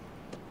two?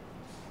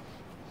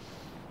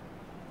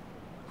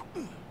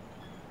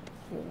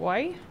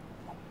 Why?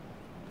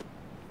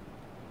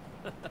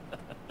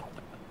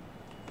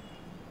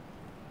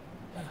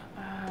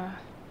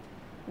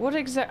 What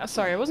exact?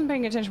 Sorry, I wasn't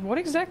paying attention. What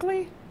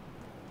exactly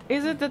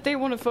is it that they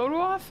want a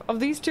photo of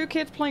these two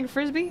kids playing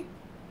frisbee?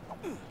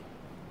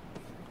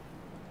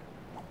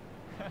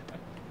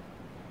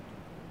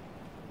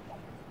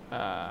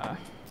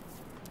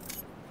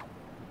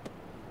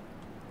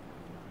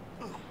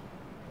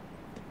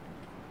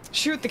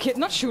 Shoot the kid.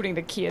 Not shooting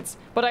the kids,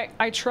 but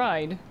I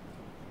tried.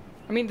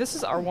 I mean, this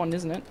is R1,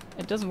 isn't it?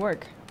 It doesn't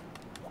work.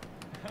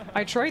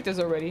 I tried this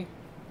already.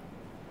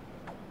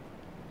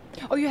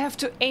 Oh, you have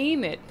to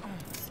aim it.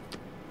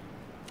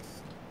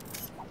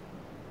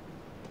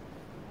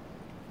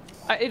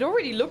 It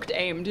already looked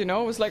aimed, you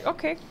know? It was like,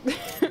 okay. There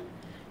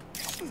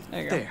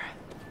you go. There.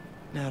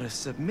 Now to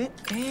submit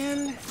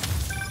and...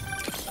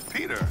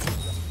 Peter,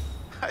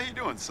 how you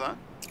doing, son?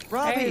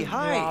 Robbie, hey,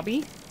 hi.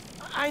 Robbie.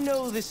 I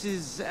know this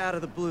is out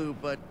of the blue,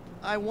 but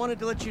I wanted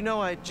to let you know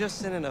I just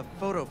sent in a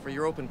photo for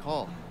your open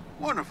call.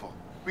 Wonderful.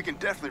 We can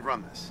definitely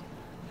run this.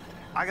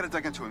 I gotta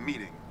duck into a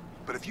meeting,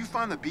 but if you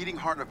find the beating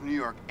heart of New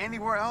York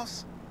anywhere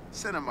else,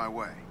 send it my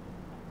way.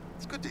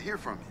 It's good to hear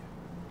from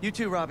you. You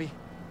too, Robbie.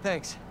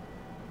 Thanks.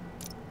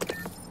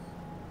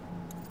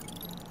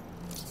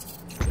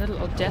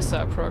 Little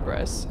Odessa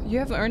progress. You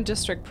have earned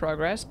district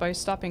progress by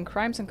stopping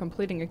crimes and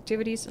completing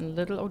activities in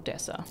Little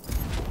Odessa.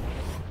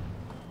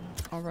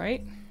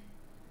 Alright.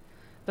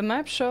 The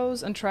map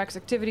shows and tracks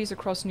activities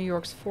across New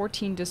York's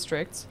 14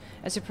 districts.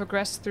 As you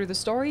progress through the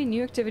story,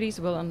 new activities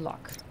will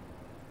unlock.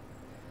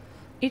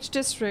 Each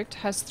district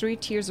has 3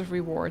 tiers of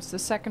rewards. The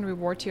second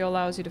reward tier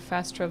allows you to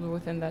fast travel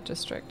within that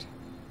district.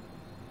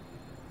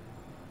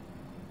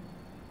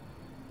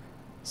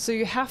 So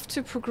you have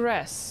to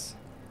progress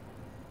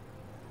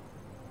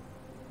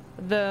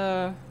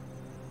the...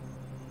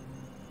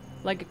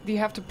 Like, you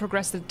have to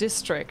progress the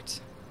district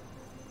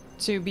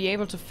to be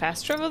able to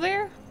fast travel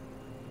there?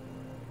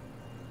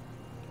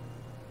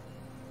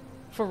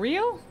 For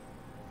real?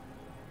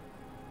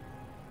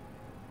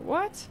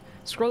 What?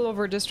 Scroll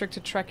over a district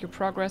to track your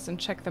progress and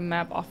check the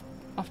map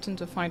often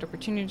to find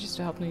opportunities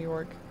to help New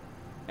York.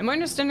 Am I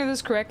understanding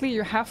this correctly?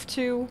 You have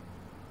to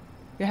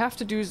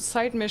do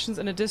side missions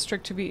in a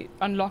district to be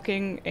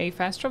unlocking a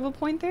fast travel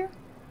point there?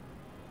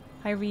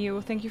 Hi Rio,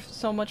 thank you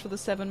so much for the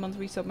 7-month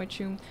resub, my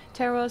tune.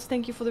 Taras,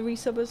 thank you for the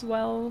resub as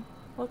well.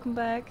 Welcome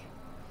back.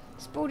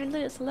 Sporty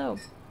Liz, hello.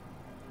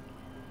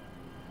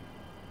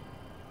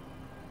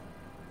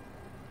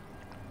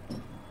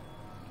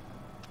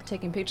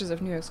 Taking pictures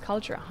of New York's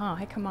culture. Huh.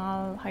 Hi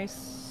Kamal. Hi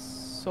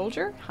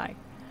Soldier. Hi.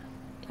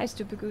 Hi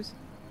Stupid Goose.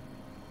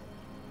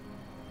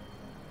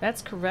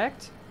 That's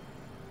correct.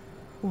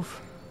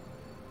 Oof.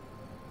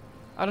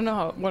 I don't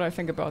know what I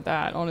think about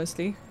that,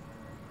 honestly.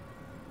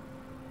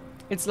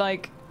 It's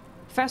like,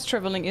 fast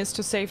traveling is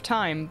to save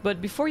time,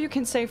 but before you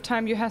can save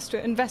time, you have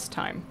to invest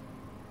time.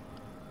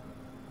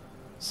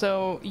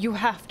 So you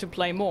have to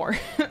play more,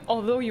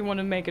 although you want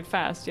to make it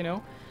fast, you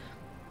know?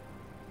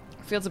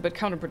 Feels a bit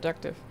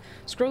counterproductive.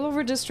 Scroll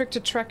over district to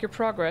track your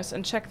progress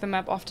and check the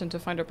map often to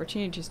find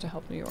opportunities to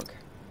help New York.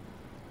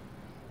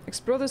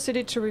 Explore the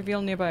city to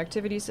reveal nearby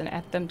activities and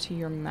add them to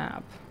your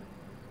map.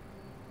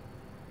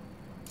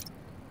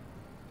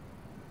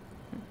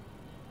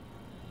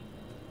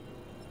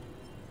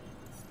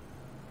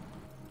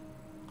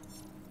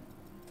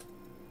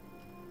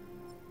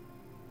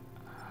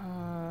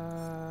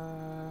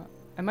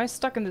 Am I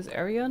stuck in this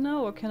area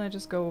now, or can I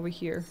just go over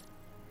here?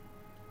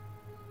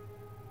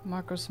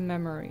 Marco's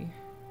memory.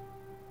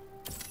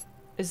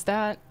 Is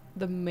that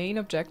the main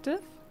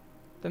objective?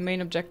 The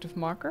main objective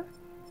marker?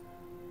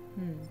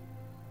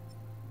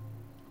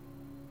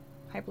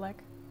 Hi,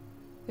 Black.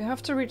 You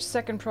have to reach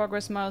second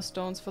progress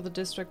milestones for the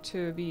district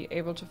to be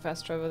able to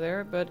fast travel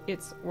there, but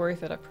it's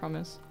worth it, I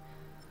promise.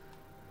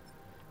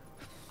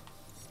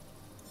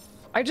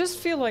 I just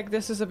feel like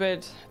this is a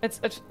bit...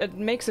 It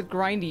makes it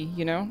grindy,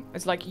 you know?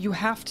 It's like you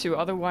have to,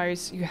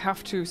 otherwise you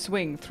have to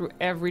swing through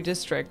every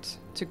district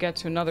to get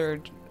to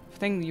another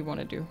thing you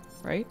want to do,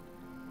 right?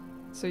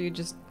 So you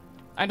just...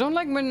 I don't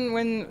like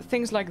when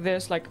things like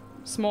this, like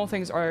small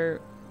things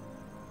are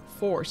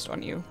forced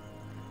on you.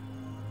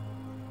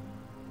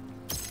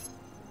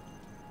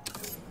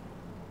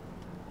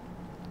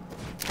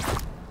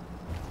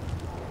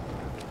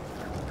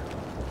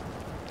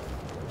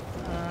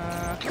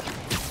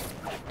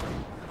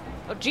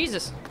 Oh,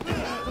 Jesus!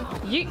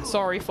 Yeet!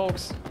 Sorry,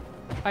 folks.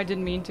 I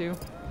didn't mean to.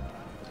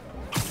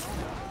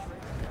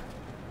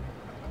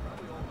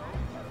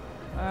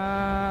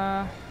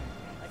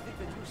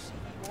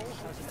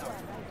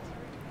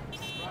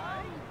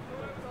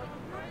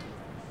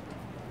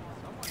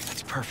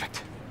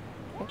 perfect.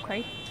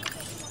 Okay.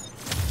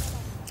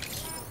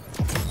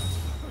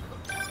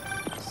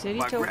 City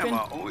My token.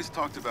 grandma always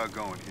talked about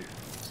going here.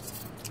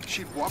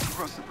 She'd walk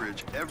across the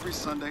bridge every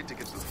Sunday to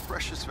get the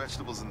freshest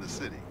vegetables in the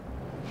city.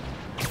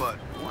 But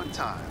one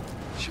time,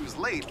 she was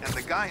late and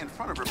the guy in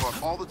front of her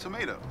bought all the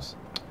tomatoes.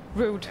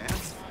 Rude.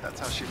 And that's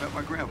how she met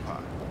my grandpa.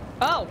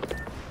 Oh!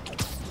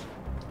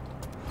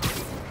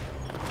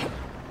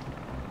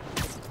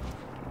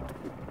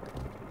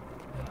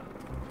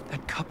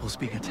 That couple's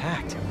being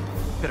attacked.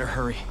 Better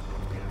hurry.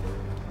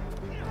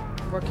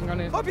 Working on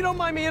it. Hope you don't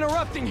mind me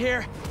interrupting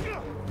here.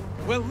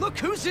 Well, look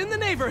who's in the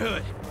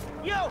neighborhood.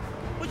 Yo,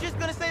 we're just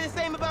gonna say the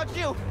same about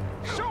you.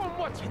 Show him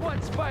what's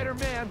what,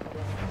 Spider-Man.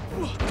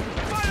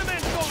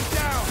 Spider-Man's going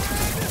down.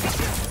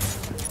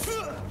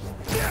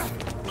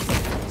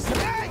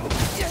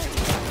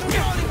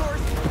 Rolling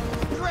horse.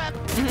 Trap.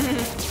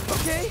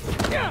 Okay.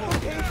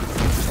 Okay.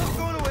 I'm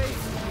going away.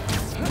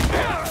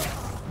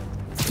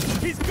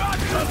 He's got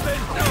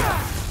something.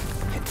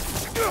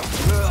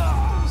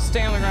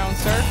 Stay on the ground,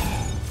 sir.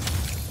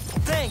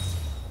 Thanks.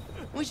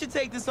 We should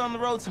take this on the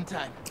road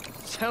sometime.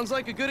 Sounds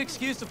like a good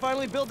excuse to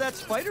finally build that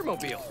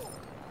Spider-Mobile.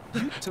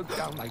 You took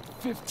down like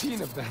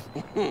 15 of them.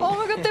 Oh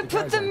my god, they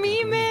put the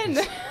meme in!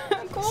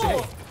 Cool!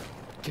 Say,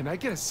 can I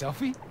get a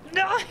selfie?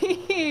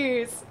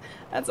 Nice!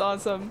 That's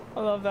awesome. I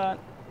love that.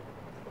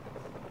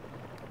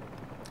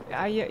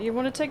 You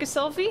want to take a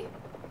selfie?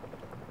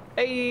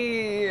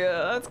 Hey,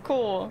 that's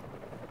cool.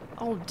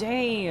 Oh,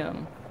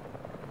 damn.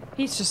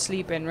 He's just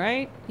sleeping,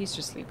 right? He's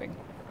just sleeping.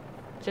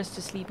 Just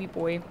a sleepy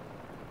boy.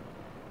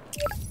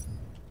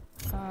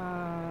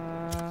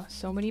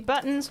 So many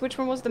buttons. Which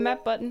one was the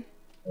map button?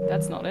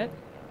 That's not it.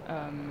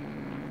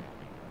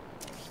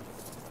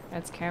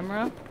 That's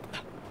camera.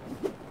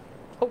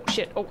 Oh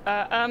shit. Oh,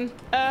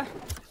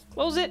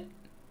 close it.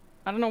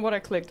 I don't know what I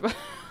clicked, but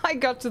I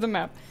got to the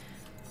map.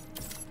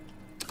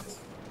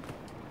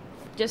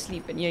 Just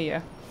sleeping.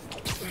 Yeah.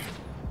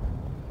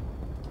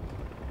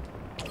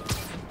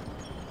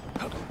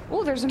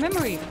 Oh, there's a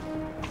memory.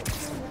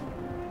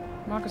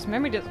 Marcus'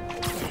 memory did.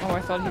 Oh, I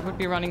thought he would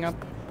be running up.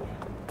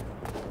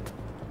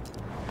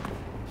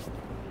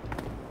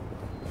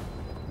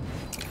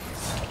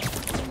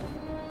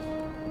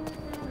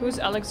 Who's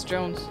Alex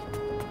Jones?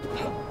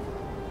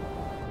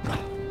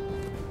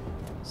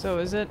 So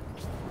is it?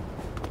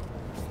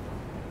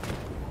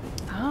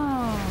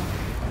 Oh.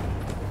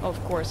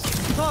 Of course.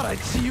 Thought I'd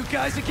see you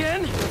guys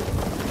again.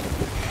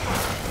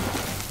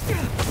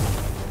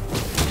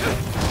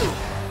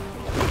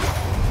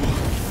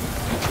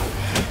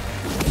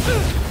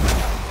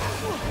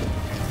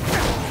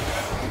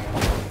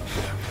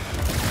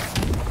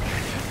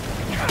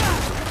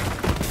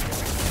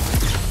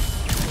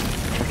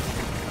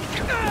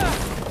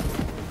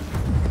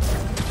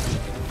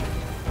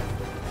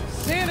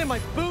 Sand in my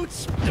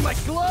boots, in my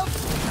gloves,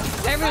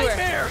 everywhere.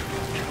 Nightmare.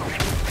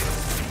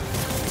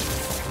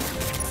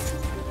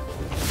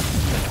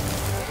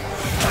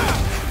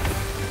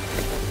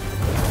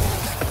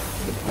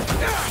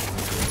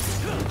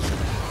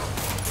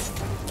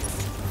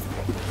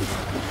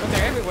 Oh,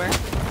 they're everywhere.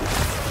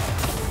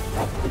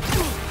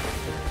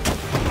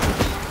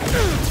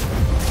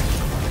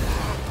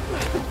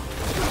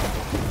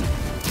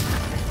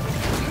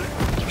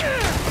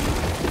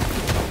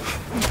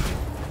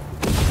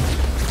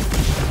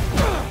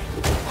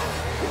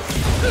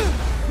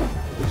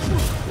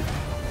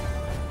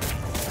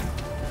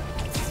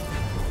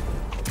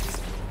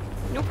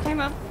 Nope, came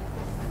up.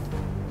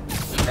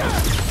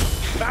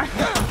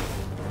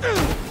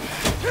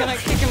 Can I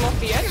kick him off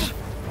the edge?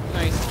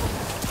 Nice.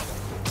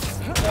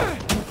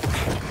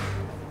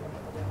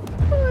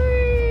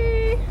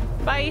 Whee!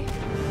 Bye.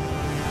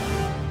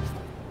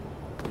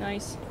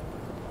 Nice.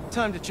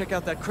 Time to check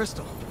out that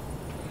crystal.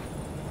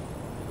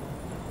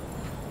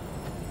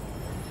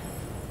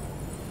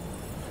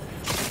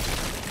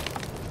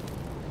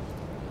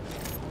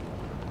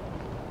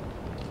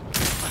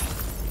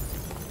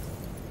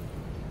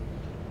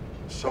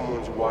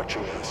 Someone's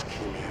watching us,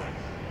 Kimia.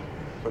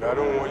 But I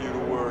don't want you to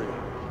worry.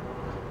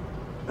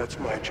 That's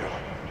my job.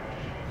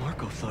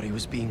 Marco thought he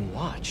was being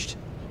watched.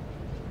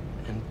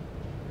 And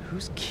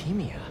who's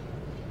Kimia?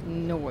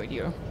 No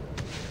idea.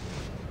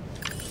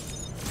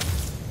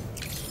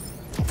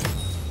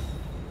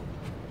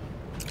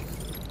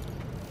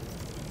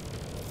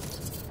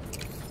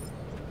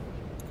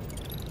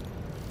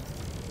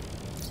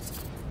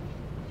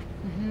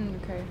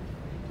 Okay.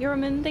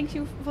 Yuramin, thank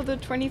you for the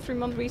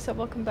 23-month resub.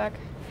 Welcome back.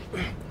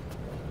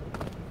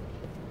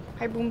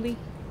 Hi, Boomly.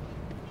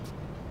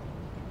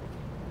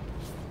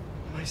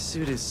 My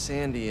suit is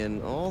sandy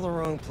in all the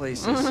wrong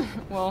places.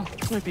 Well,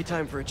 might be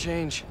time for a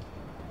change.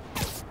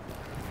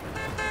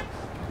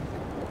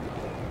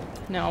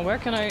 now where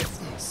can I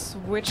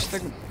switch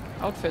the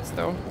outfits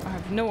though? I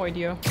have no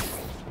idea.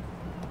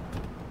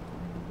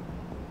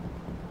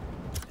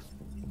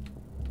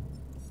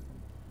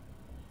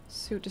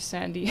 Suit is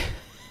sandy.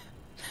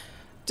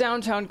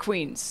 Downtown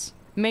Queens.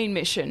 Main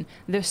mission.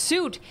 The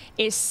suit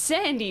is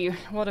sandy.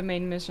 What a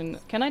main mission.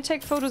 Can I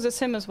take photos as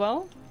him as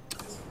well?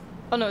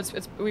 Oh no, it's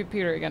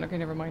Peter again. Okay,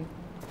 never mind.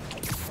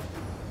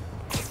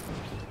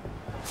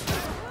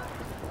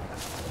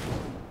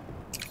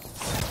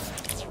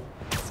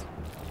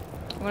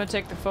 I want to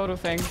take the photo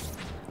thing.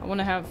 I want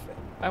to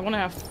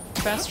have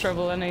fast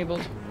travel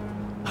enabled.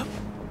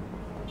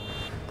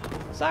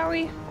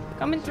 Sorry,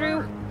 coming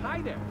through.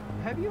 Hi there.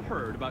 Have you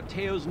heard about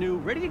Teo's new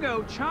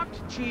ready-to-go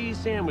chopped cheese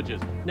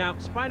sandwiches? Now,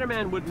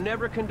 Spider-Man would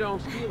never condone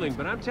stealing,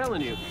 but I'm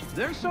telling you,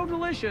 they're so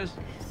delicious,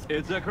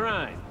 it's a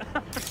crime.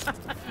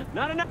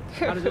 Not enough.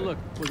 How does it look?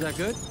 Was that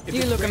good? If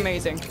You it's look great,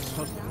 amazing.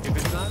 post it. If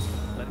it's not,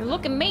 let You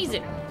look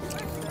amazing.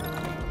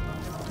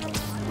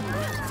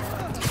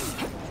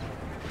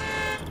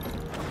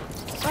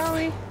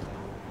 Sorry.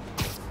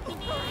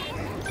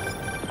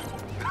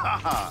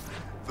 Haha,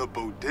 the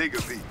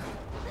Bodega Beef.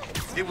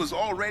 It was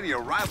already a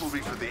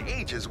rivalry for the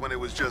ages when it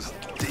was just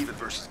David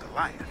versus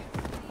Goliath.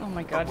 Oh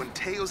my But god. when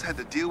Teos had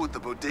to deal with the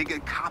Bodega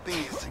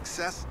copying his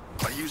success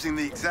by using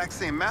the exact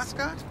same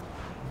mascot,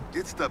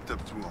 it stepped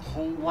up to a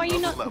whole Why you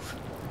other not- level.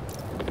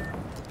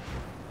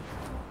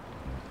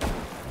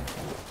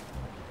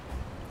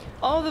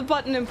 All the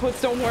button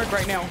inputs don't work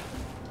right now.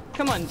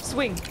 Come on,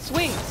 swing,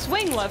 swing,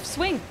 swing, left,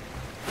 swing.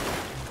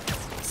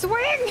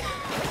 Swing!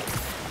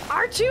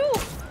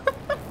 R2!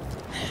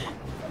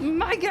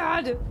 My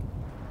god!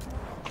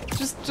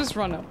 Just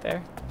run up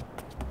there.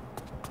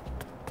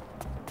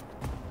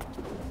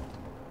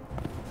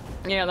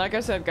 Yeah, like I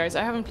said, guys,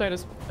 I haven't played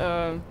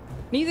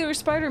neither a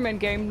Spider-Man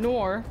game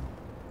nor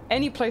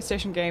any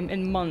PlayStation game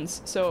in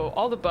months, so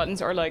all the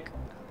buttons are like,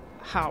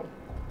 how?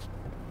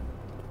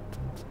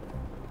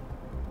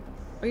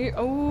 Are you,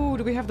 oh,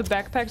 do we have the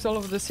backpacks all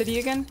over the city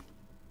again?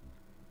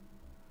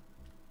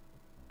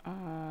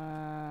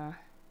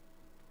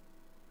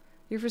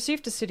 You've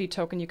received a city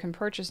token. You can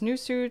purchase new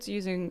suits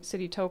using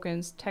city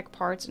tokens, tech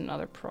parts, and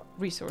other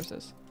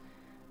resources.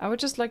 I would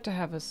just like to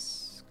have a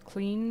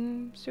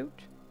clean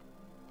suit.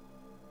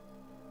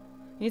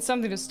 Need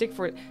something to stick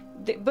for it.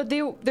 But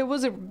there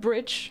was a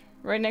bridge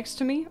right next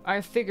to me. I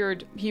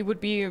figured he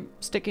would be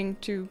sticking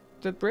to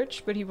the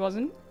bridge, but he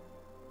wasn't.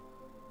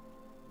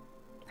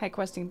 Hi,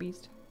 questing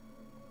beast.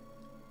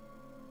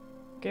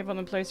 Gave on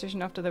the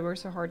PlayStation after they were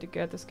so hard to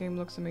get. This game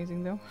looks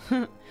amazing though.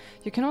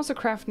 You can also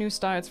craft new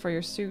styles for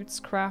your suits.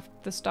 Craft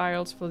the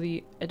styles for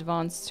the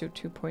Advanced Suit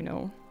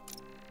 2.0.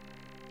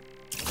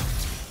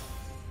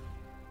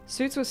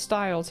 Suits with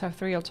styles have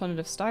 3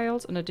 alternative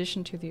styles in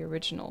addition to the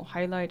original.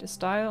 Highlight a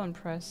style and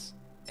press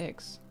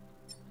X.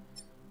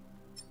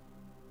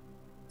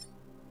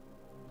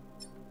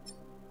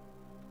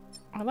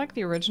 I like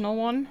the original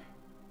one.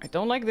 I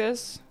don't like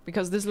this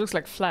because this looks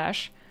like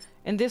Flash.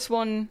 And this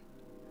one,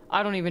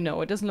 I don't even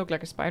know. It doesn't look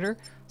like a spider.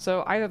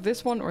 So either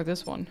this one or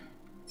this one.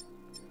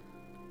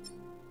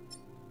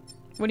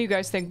 What do you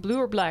guys think? Blue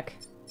or black?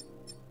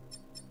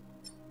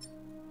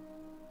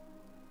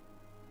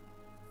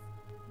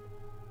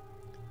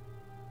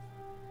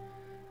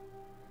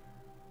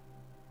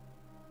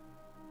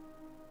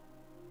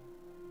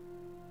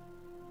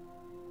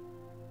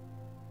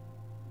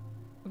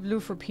 Blue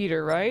for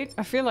Peter, right?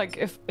 I feel like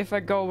if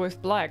I go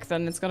with black,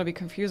 then it's gonna be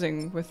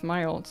confusing with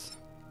Miles.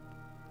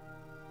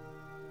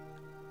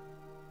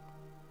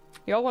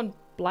 Y'all want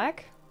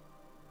black?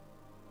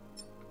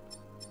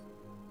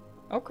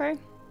 Okay.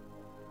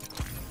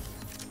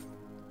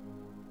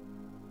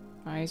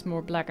 He's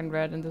more black and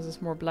red, and this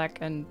is more black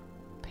and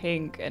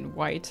pink and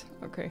white.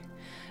 Okay.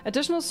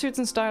 Additional suits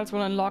and styles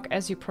will unlock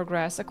as you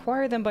progress.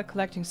 Acquire them by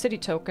collecting city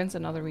tokens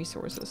and other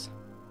resources.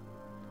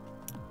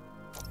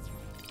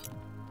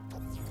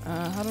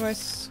 How do I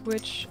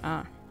switch?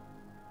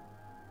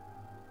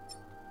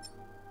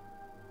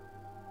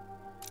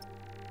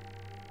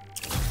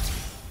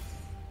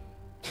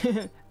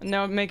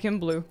 Now make him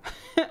blue.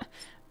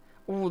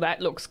 Ooh,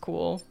 that looks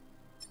cool.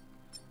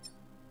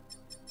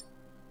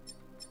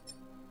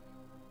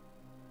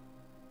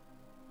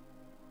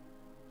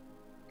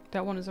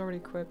 That one is already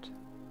equipped.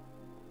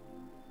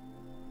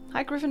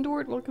 Hi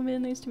Gryffindor, welcome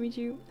in, nice to meet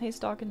you. Hey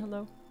Stalkin,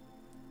 hello.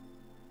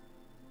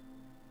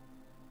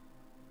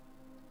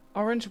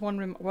 Orange one,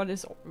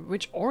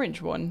 which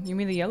orange one? You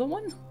mean the yellow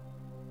one?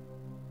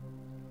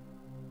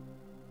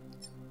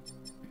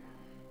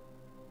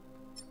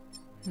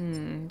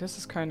 This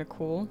is kind of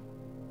cool.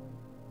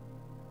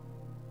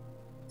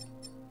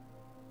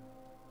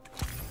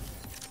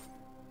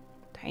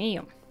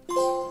 Damn.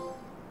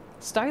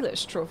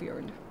 Stylish trophy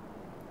earned.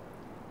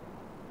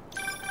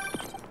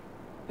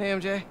 Hey,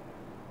 MJ.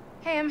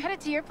 Hey, I'm headed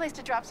to your place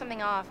to drop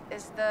something off.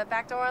 Is the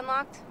back door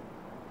unlocked?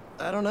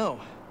 I don't know.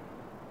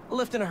 I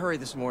left in a hurry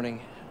this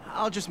morning.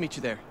 I'll just meet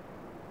you there.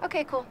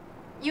 Okay, cool.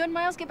 You and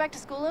Miles get back to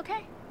school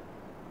okay?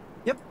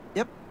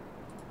 Yep.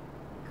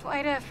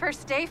 Quite a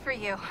first day for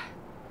you.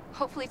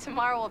 Hopefully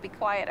tomorrow will be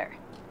quieter.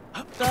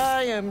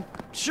 I am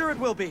sure it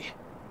will be.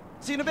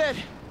 See you in a bit.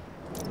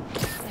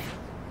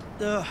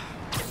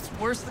 It's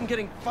worse than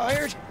getting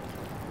fired.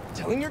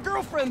 Telling your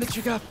girlfriend that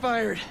you got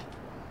fired.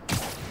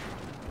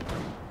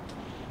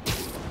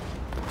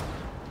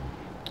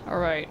 All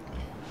right.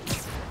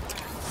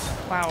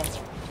 Wow.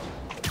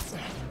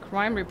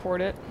 Crime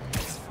reported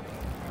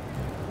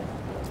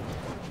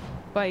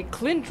by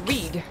Clint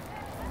Reed.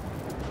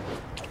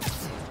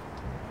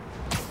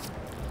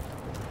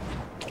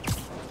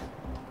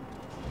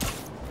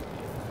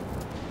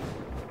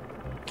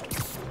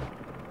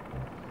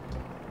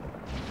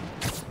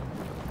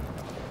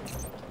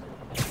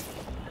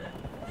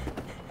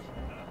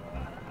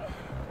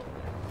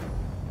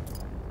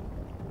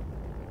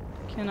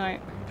 Can I?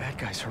 Bad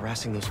guys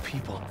harassing those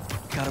people.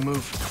 Gotta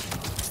move.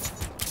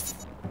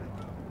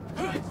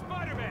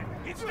 Spider-Man,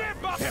 it's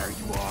there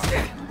you are.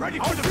 Ready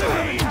for the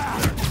pain?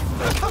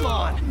 Come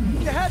on!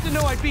 You had to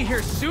know I'd be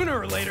here sooner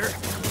or later.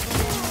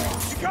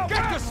 Get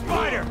the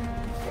spider!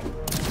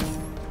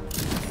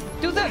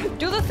 Do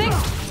the thing!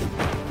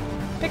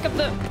 Pick up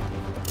the...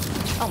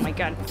 Oh my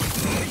god.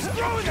 He's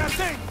throwing that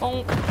thing!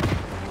 Oh.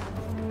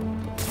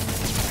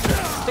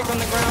 Stick on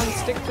the ground,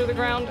 stick to the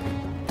ground.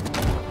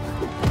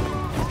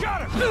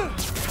 Got him!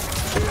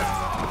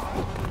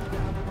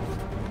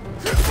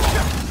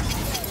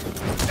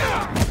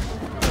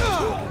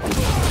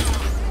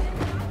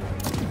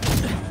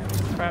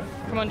 Crap.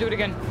 Come on, do it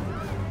again.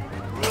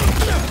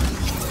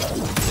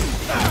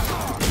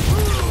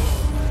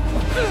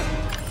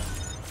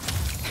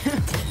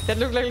 That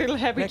looked like a little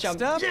happy Next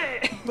jump. up,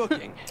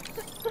 booking.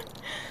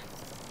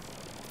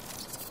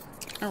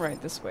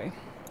 Alright, this way.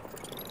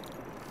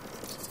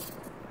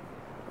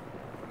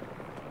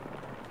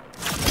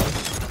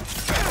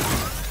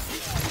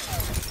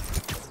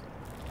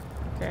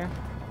 Okay.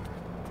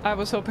 I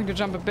was hoping to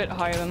jump a bit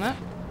higher than that.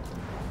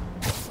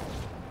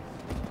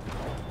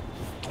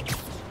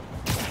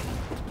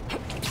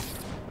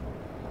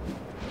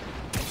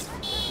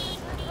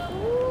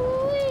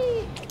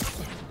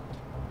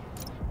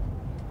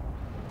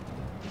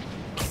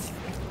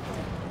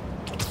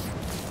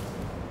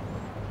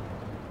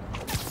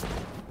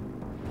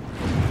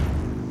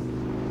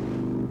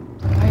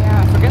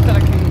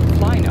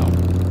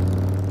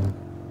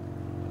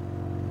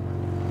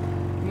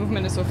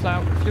 So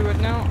fluid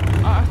now.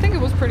 I think it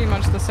was pretty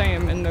much the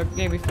same in the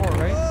game before,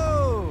 right?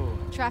 Whoa!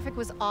 Traffic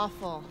was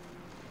awful.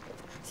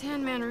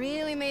 Tan Man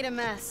really made a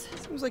mess.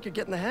 Seems like you're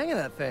getting the hang of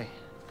that thing.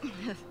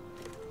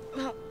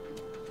 Well,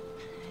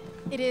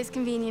 it is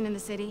convenient in the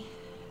city,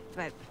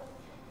 but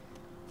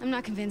I'm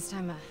not convinced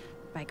I'm a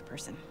bike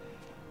person.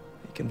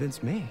 You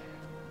convinced me.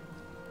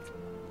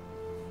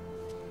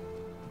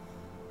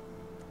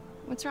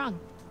 What's wrong?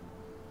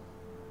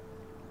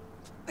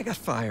 I got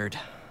fired.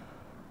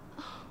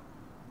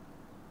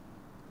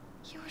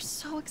 You were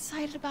so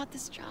excited about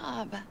this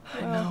job.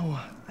 I know.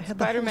 I had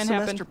the whole Spider-Man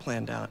semester happened.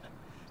 planned out.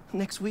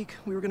 Next week,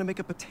 we were gonna make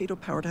a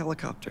potato-powered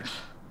helicopter.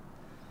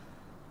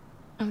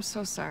 I'm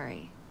so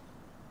sorry.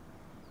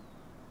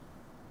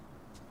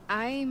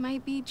 I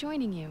might be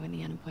joining you in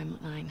the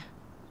unemployment line.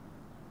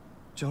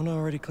 Jonah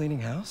already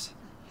cleaning house?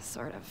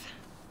 Sort of.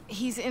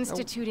 He's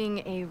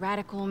instituting a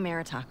radical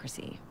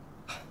meritocracy.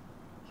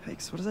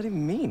 Yikes, what does that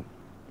even mean?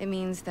 It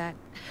means that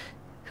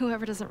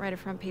whoever doesn't write a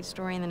front-page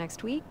story in the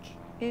next week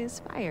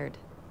is fired.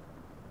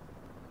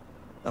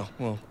 Oh,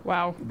 well.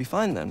 Wow. You'll be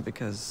fine then,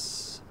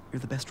 because you're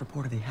the best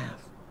reporter they have.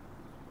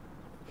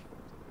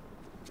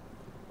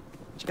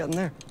 What you got in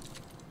there?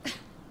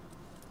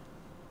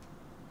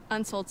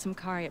 Unsold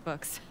Simcaria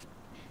books.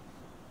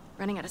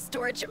 Running out of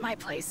storage at my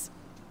place.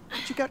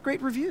 But you got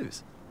great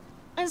reviews.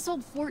 I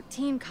sold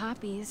 14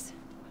 copies.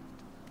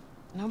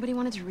 Nobody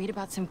wanted to read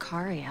about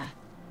Simcaria.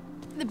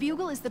 The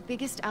Bugle is the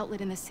biggest outlet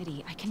in the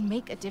city. I can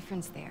make a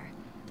difference there.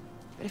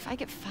 But if I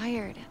get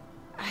fired,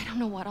 I don't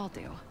know what I'll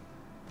do.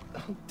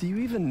 Do you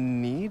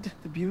even need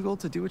the Bugle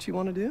to do what you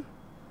want to do?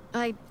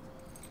 I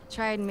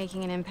tried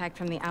making an impact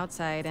from the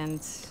outside and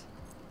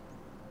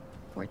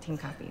 14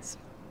 copies.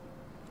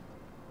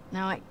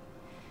 Now I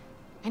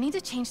need to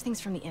change things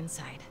from the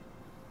inside.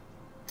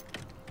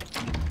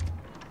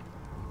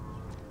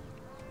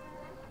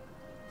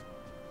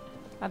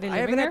 Are they I living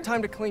haven't there? had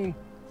time to clean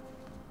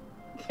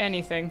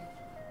anything.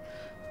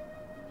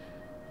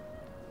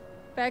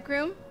 Back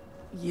room?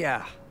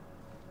 Yeah.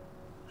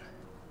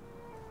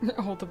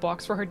 Hold the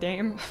box for her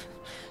dame.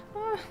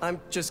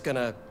 I'm just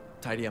gonna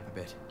tidy up a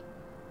bit.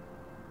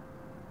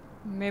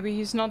 Maybe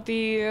he's not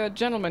the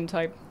gentleman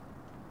type.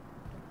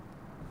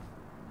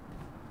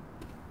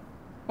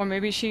 Or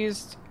maybe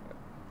she's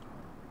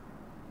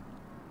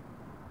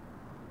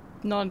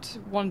not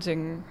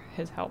wanting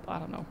his help. I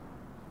don't know.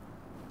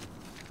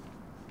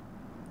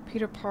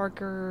 Peter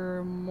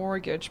Parker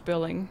mortgage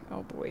billing.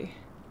 Oh boy.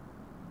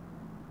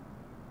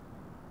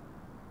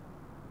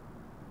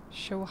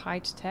 Show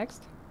height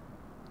text.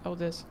 Oh,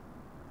 this.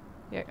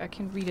 Yeah, I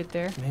can read it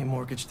there. May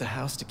mortgage the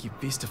house to keep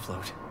Beast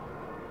afloat.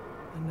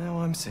 And now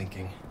I'm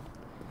sinking.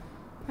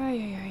 Ay,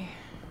 ay, ay.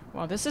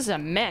 Wow, this is a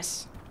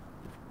mess.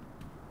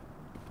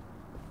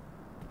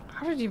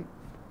 How did you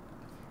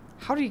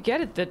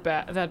get it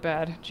that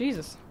bad?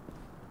 Jesus.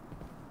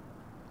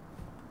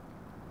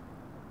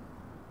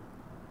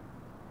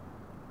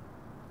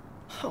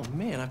 Oh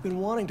man, I've been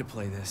wanting to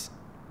play this.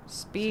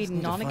 Speed Just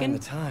need to find Nonigan? the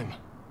time.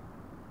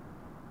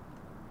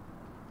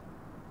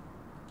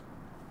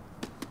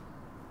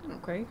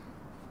 Okay.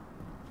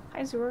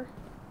 Hi, Zur.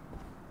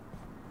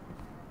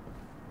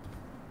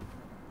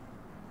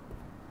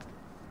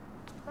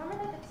 Bummer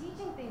that the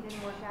teaching thing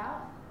didn't work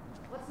out.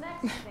 What's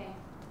next, you think?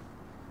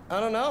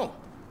 I don't know.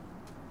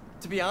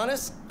 To be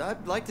honest,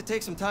 I'd like to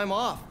take some time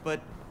off,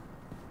 but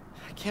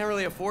I can't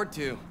really afford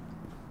to.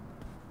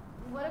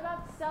 What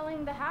about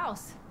selling the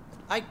house?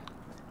 I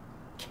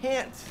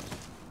can't.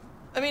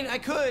 I mean, I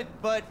could,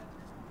 but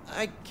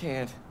I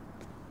can't.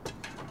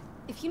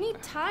 If you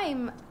need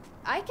time,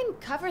 I can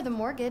cover the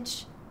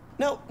mortgage.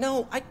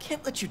 No, I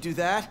can't let you do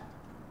that.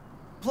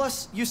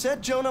 Plus, you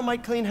said Jonah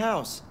might clean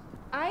house.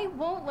 I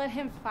won't let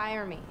him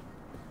fire me.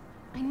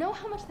 I know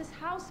how much this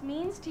house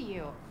means to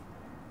you.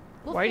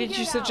 Why did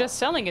you suggest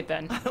selling it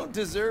then? I don't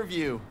deserve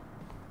you.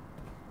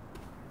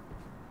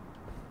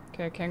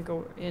 Okay, I can't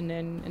go in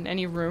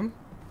any room.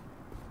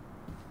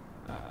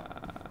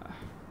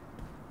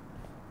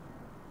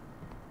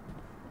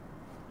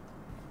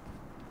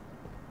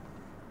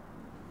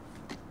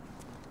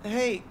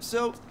 Hey,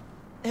 so,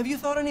 have you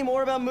thought any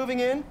more about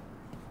moving in?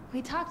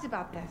 We talked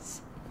about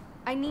this.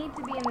 I need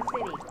to be in the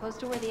city, close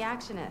to where the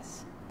action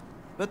is.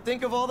 But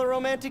think of all the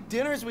romantic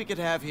dinners we could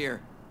have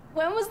here.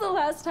 When was the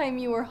last time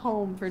you were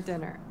home for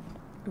dinner?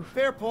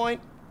 Fair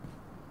point.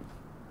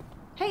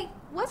 Hey,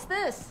 what's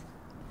this?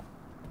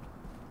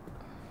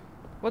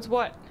 What's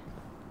what?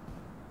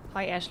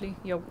 Hi, Ashley.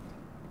 Yo.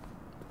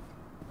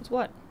 What's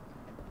what?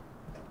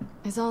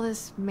 Is all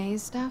this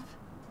maze stuff?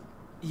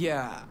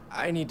 Yeah,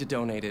 I need to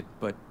donate it,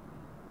 but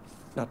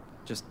not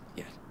just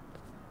yet.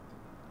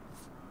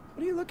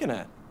 What are you looking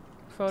at?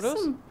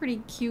 Photos? Some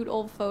pretty cute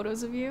old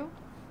photos of you.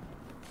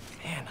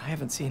 Man, I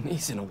haven't seen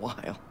these in a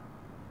while.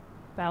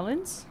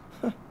 Balance?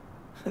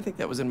 I think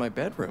that was in my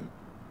bedroom.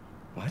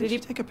 Why did you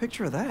take a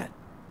picture of that?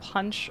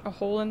 Punch a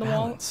hole in the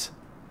Balance.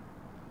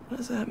 What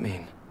does that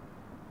mean?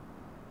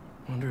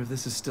 Wonder if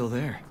this is still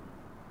there.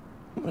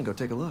 I'm gonna go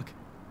take a look.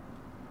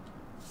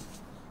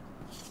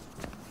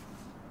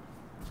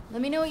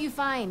 Let me know what you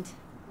find.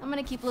 I'm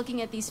gonna keep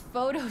looking at these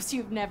photos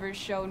you've never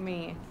shown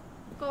me.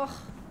 Ugh,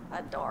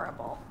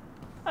 adorable.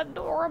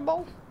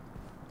 Adorable.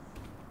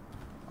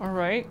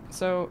 Alright,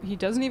 so he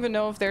doesn't even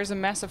know if there's a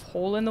massive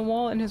hole in the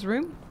wall in his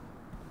room?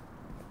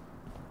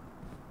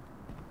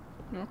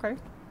 Okay.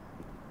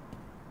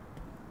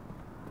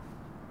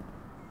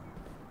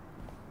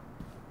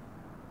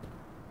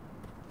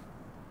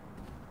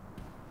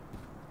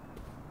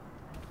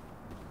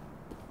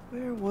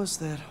 Where was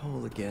that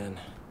hole again?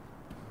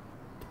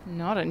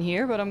 Not in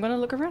here, but I'm gonna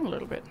look around a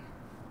little bit.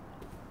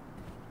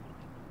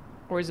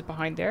 Or is it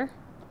behind there?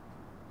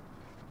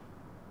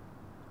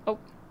 Oh,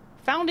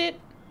 found it!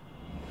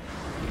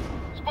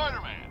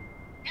 Spider-Man,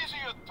 is he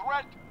a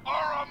threat or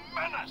a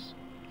menace?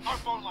 Our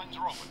phone lines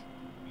are open.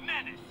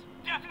 Menace.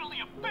 Definitely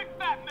a big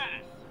fat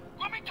menace.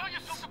 Let me tell you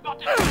something about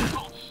this thing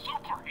called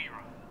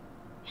superhero.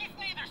 He's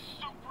neither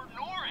super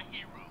nor a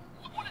hero.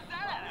 So what is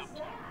that out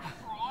to? A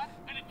fraud?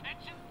 An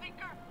attention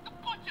seeker? A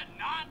bunch of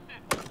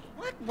nonsense.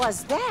 What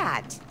was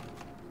that?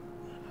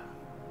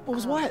 What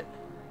was what?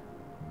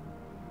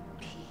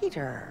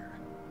 Peter.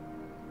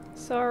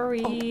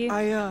 Sorry.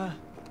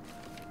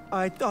 Oh,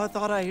 I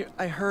thought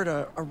I heard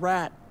a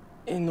rat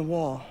in the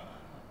wall.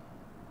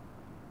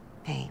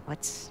 Hey,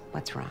 what's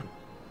wrong?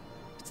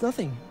 It's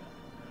nothing.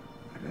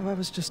 I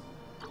was just...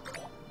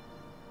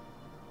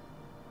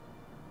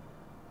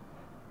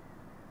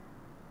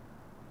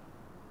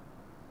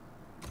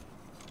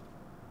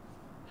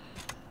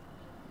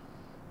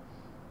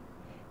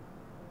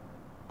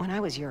 When I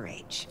was your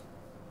age,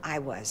 I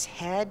was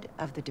head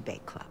of the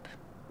debate club,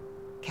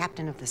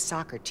 captain of the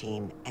soccer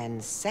team,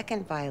 and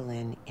second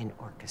violin in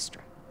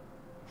orchestra.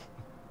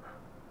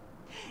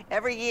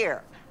 Every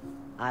year,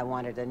 I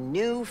wanted a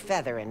new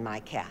feather in my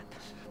cap.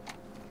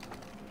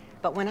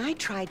 But when I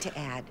tried to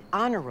add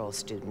honor roll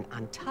student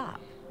on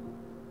top,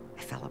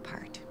 I fell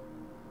apart.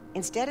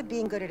 Instead of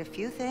being good at a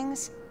few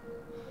things,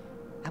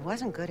 I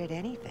wasn't good at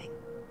anything.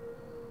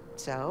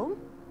 So,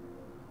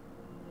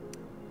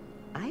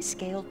 I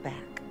scaled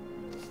back.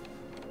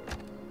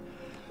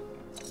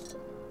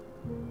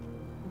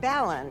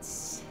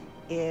 Balance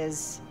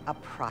is a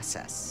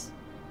process,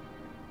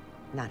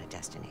 not a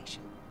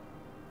destination.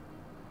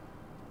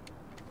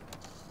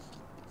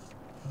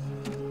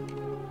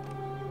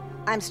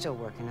 I'm still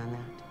working on that.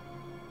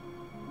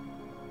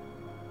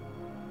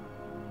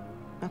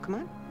 Oh, come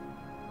on.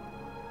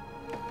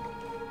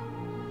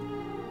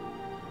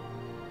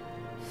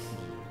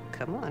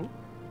 Come on.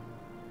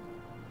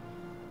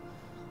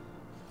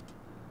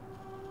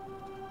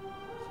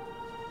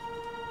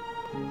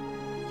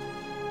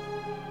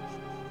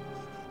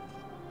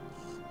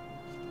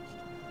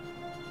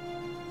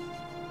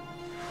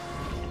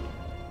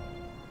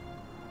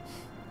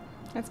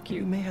 That's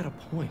cute. You may have a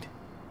point.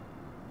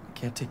 I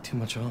can't take too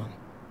much on.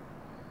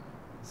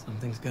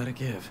 Something's gotta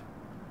give.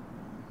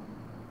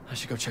 I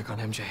should go check on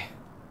MJ.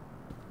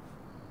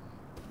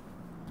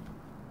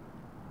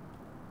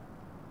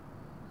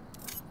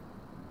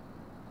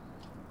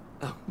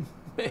 Oh,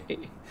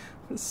 May.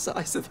 The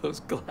size of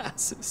those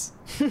glasses.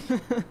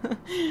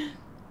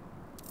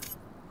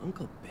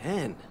 Uncle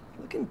Ben,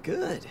 looking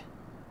good.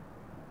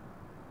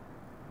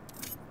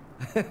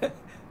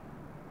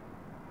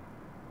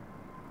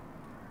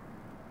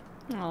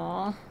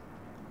 Aww.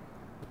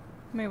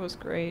 May was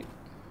great.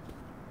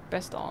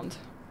 Best aunt.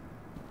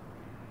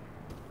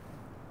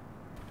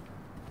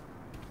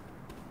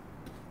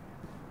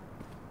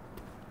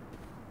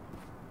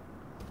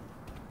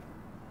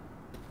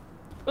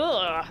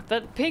 Ugh,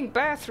 that pink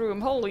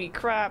bathroom, holy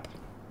crap.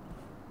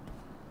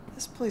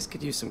 This place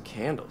could use some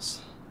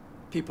candles.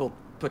 people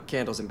put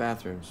candles in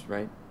bathrooms,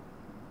 right?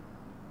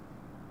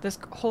 This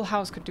whole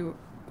house could do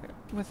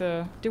with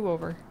a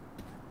do-over.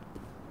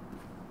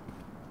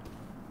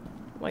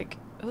 Like,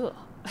 ugh.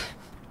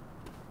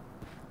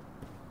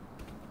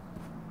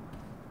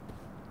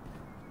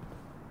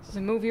 This is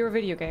a movie or a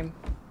video game?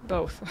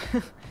 Both.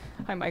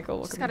 Hi, Michael.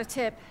 Just got a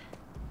tip.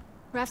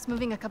 Raph's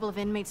moving a couple of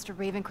inmates to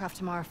Ravencroft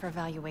tomorrow for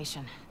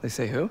evaluation. They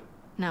say who?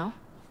 No?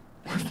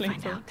 We'll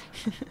find out.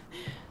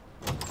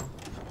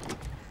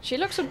 She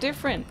looks so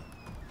different.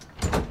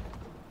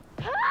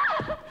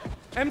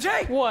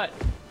 MJ! What?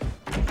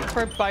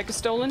 Her bike is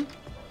stolen?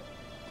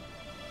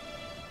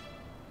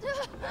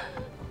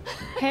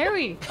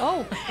 Harry!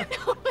 Oh!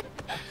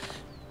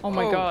 Oh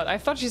my god, I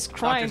thought she's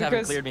crying Doctors because...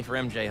 haven't cleared me for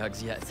MJ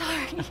hugs yet.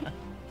 Sorry.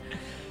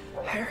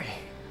 Harry.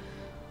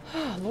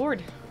 Oh,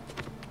 Lord.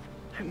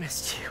 I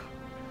missed you.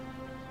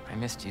 I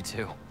missed you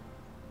too.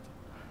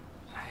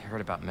 I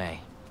heard about May.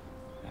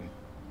 I'm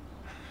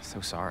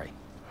so sorry.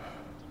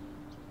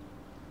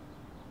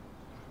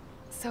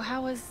 So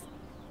how was...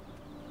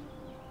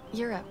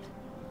 Europe?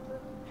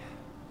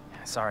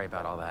 Sorry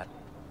about all that.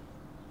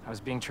 I was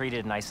being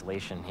treated in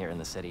isolation here in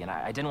the city, and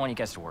I didn't want you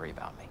guys to worry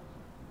about me.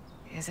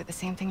 Is it the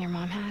same thing your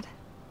mom had?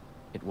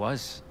 It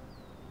was.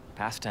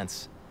 Past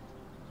tense.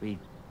 We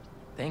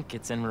think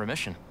it's in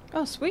remission.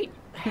 Oh, sweet.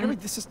 Harry,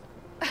 this is...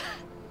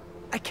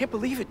 I can't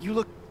believe it. You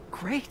look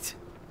great.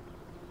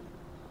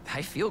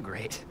 I feel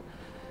great.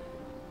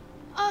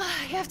 I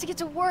have to get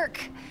to work.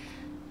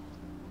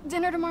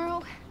 Dinner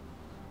tomorrow?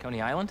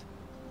 Coney Island?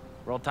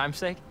 For old time's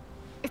sake?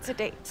 It's a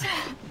date.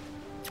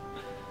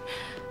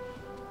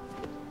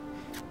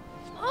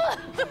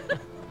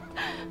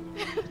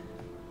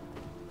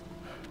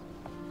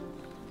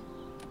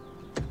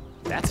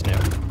 That's new.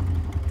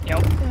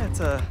 Yep. Yeah,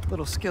 it's a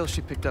little skill she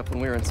picked up when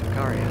we were in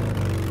Sakaria.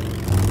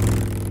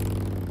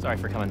 Sorry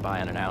for coming by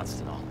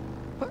unannounced and all.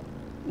 What?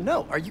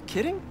 No, are you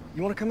kidding?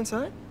 You want to come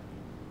inside?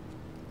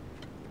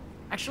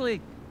 Actually,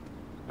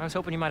 I was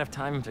hoping you might have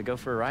time to go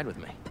for a ride with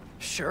me.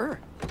 Sure.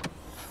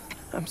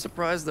 I'm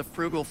surprised the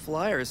frugal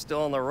flyer is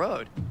still on the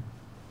road.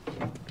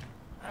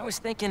 I was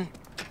thinking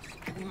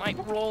we might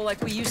roll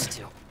like we used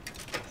to.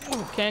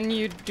 Can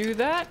you do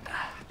that?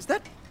 Is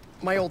that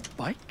my old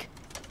bike?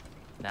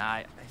 Nah,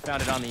 I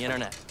found it on the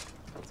internet.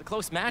 It's a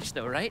close match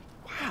though, right?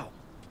 Wow.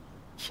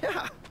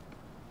 Yeah.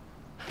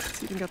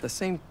 It's even got the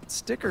same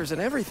stickers and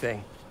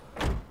everything.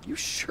 You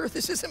sure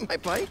this isn't my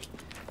bike?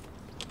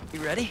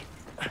 You ready?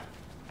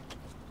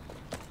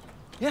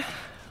 Yeah.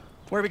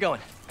 Where are we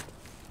going?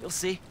 You'll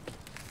see.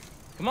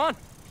 Come on.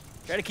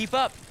 Try to keep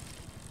up.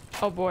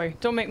 Oh boy,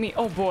 don't make me.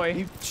 Oh boy.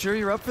 You sure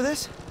you're up for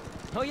this?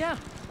 Oh yeah,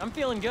 I'm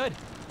feeling good.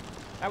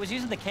 I was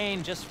using the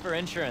cane just for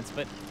insurance,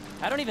 but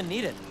I don't even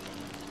need it.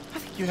 I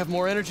think you have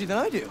more energy than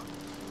I do.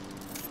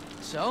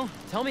 So,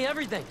 tell me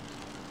everything.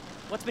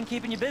 What's been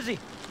keeping you busy?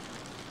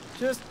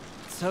 Just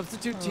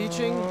substitute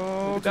teaching.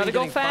 Oh, gotta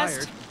go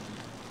fast.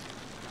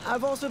 Fired.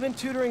 I've also been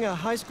tutoring a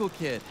high school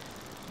kid.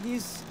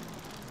 He's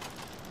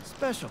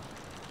special.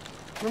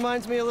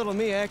 Reminds me a little of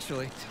me,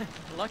 actually.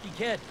 Lucky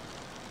kid.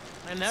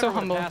 I never So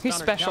humble. He's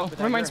special.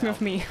 Reminds me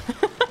of me.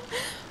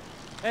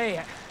 Hey,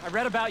 I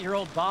read about your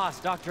old boss,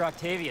 Dr.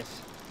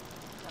 Octavius.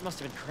 That must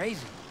have been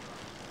crazy.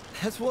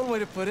 That's one way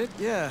to put it,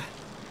 yeah.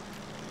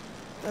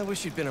 I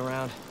wish you'd been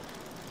around.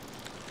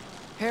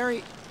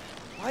 Harry,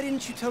 why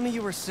didn't you tell me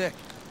you were sick?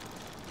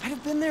 I'd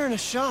have been there in a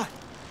shot.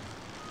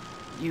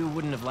 You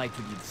wouldn't have liked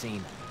what you'd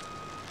seen.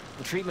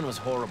 The treatment was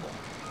horrible.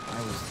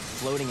 I was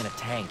floating in a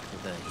tank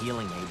with a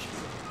healing agent.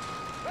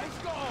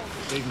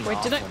 Gave me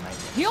Wait, did I?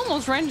 nightmares. He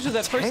almost ran into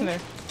that person there.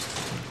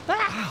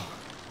 Wow.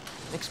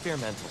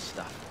 Experimental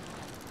stuff.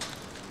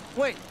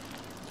 Wait,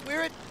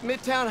 we're at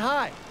Midtown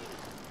High.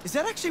 Is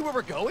that actually where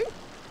we're going?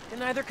 Can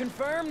neither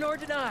confirm nor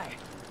deny.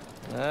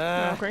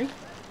 Okay.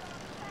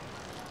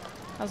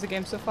 How's the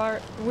game so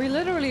far? We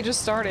literally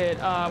just started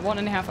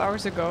 1.5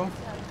 hours ago.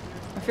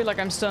 I feel like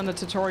I'm still in the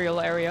tutorial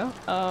area.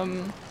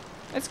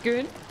 It's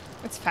good.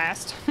 It's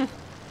fast.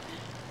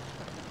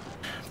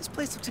 This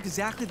place looks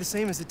exactly the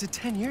same as it did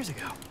 10 years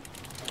ago.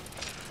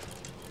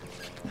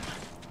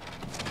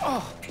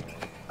 Oh.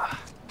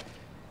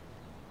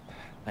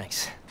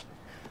 Thanks.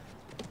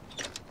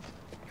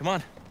 Come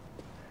on.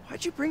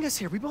 Why'd you bring us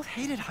here? We both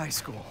hated high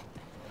school.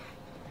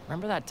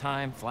 Remember that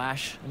time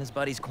Flash and his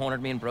buddies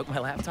cornered me and broke my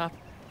laptop?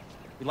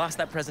 We lost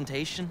that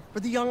presentation. For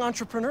the Young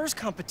Entrepreneurs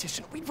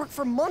competition. We'd worked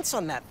for months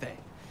on that thing.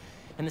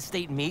 And the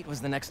state meet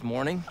was the next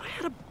morning. I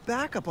had a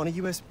backup on a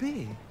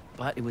USB.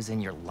 But it was in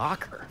your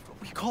locker.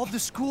 We called the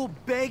school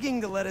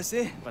begging to let us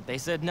in. But they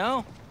said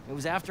no. It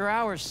was after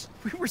hours.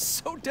 We were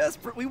so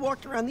desperate, we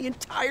walked around the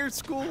entire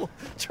school,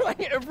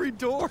 trying every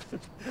door.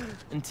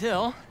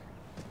 Until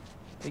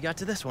we got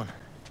to this one.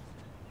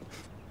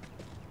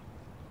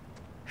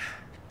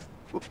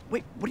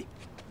 Wait, what do you...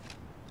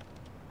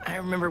 I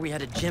remember we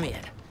had to jimmy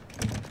it.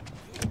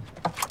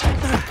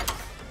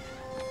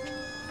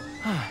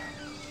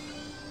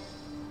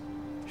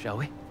 Shall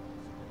we?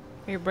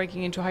 Are you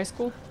breaking into high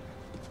school?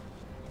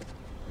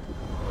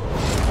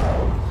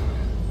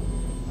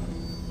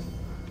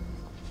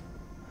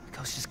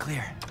 Coast is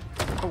clear.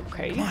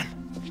 Okay. Come on.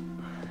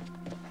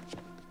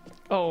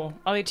 Oh,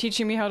 are they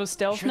teaching me how to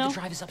stealth Sure now? the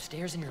drive is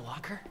upstairs in your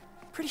locker?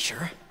 Pretty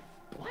sure.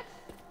 What?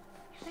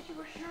 You said you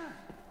were sure.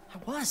 I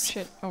was.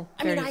 Shit. Oh,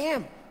 I mean, I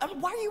am.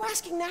 Why are you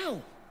asking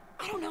now?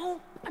 I don't know.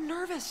 I'm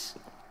nervous.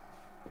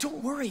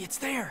 Don't worry, it's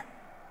there.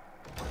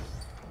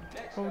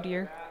 Oh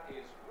dear.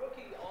 Is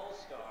rookie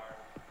all-star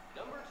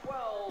number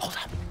 12. Hold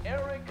up.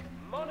 Eric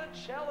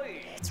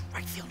Monticelli. It's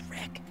right field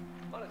Rick.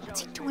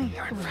 What's he doing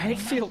here? Right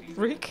field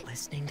Rick?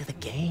 Listening to the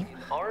game?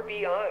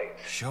 RBI.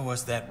 Show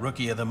us that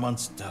Rookie of the Month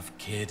stuff,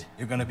 kid.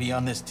 You're gonna be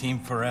on this team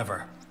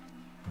forever.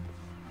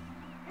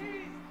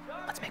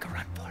 Let's make a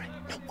run for it.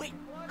 No, wait.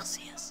 He'll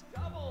see us.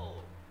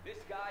 Double.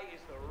 This guy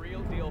is the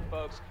real deal,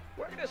 folks.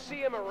 We're gonna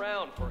see him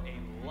around for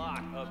a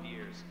lot of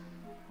years.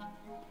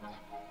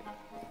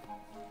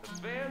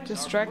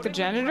 Distract the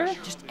janitor?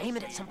 Just aim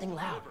it at something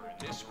loud.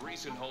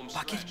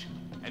 Bucket?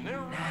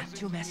 Nah,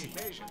 too messy.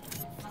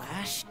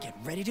 Flash, get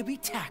ready to be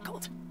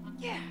tackled.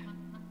 Yeah.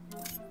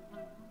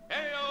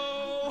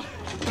 Heyo!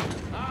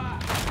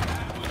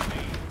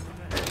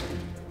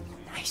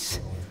 Nice.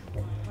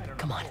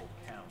 Come on.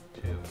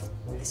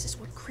 This is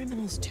what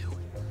criminals do.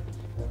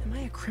 Am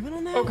I a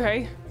criminal now?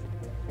 Okay.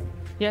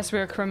 Yes,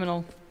 we're a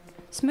criminal.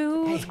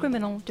 Smooth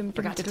criminal.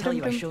 Forgot to tell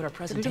you, I showed our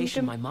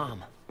presentation to my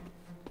mom.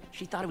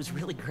 She thought it was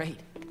really great.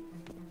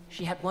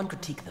 She had one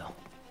critique, though.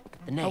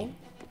 The name.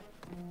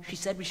 She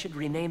said we should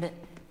rename it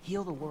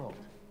Heal the World.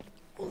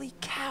 Holy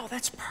cow,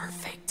 that's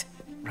perfect.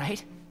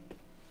 Right?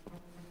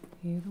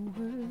 Heal the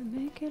world,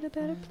 make it a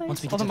better place.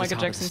 Once we get to the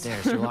top of the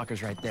stairs, your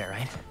locker's right there,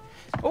 right?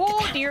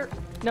 Oh dear.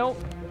 No.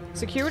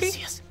 Security?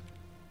 See us?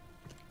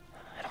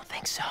 I don't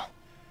think so.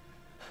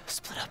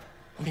 Split up.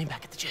 We'll meet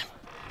back at the gym.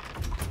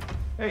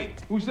 Hey,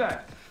 who's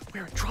that?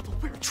 We're in trouble.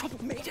 We're in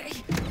trouble. Mayday.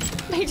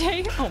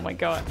 Mayday? Oh my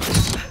god.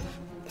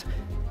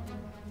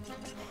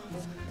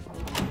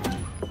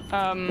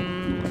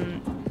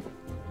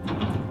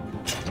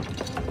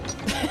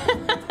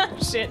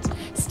 Shit.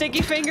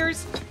 Sticky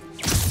fingers.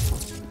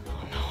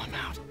 Oh no, I'm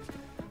out.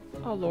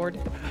 Oh lord.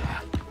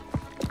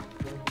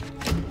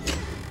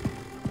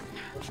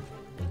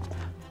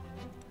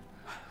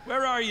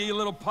 Where are you, you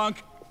little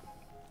punk?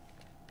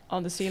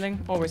 On the ceiling?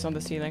 Always on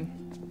the ceiling.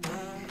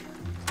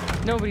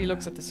 Nobody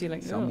looks at the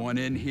ceiling. Someone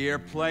in here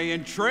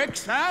playing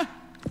tricks, huh?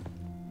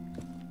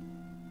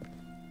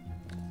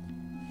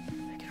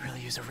 I could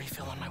really use a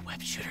refill on my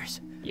web shooters.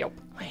 Yep.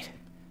 Wait,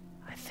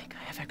 I think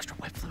I have extra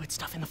web fluid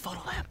stuff in the photo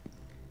lab.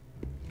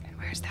 And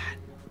where's that?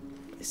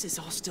 This is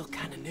all still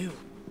kind of new.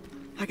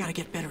 I gotta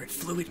get better at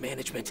fluid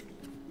management.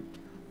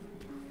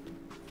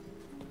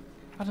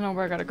 I don't know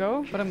where I gotta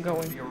go, but I'm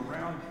going.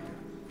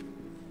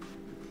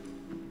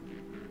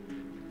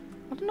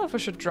 I don't know if I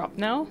should drop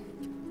now.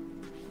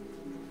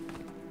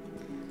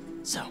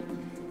 So,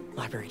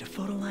 library to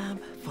photo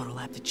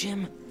lab to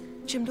gym,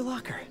 gym to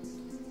locker.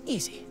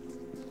 Easy.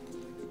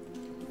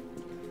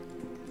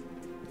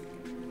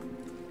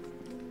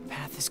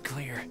 Path is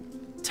clear.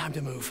 Time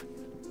to move.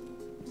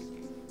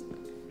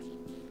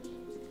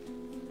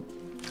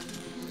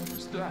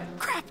 What's that?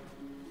 Crap!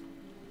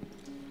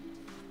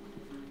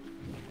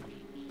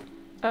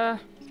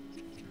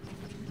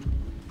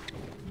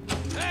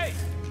 Hey!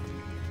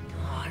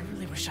 Oh, I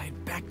really wish I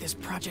had backed this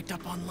project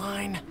up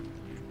online.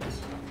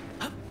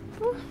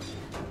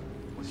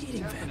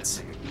 Heating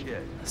vents.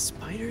 A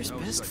spider's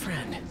best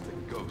friend.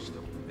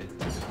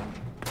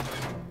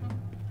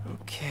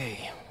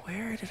 Okay,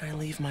 where did I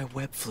leave my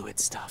web fluid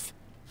stuff?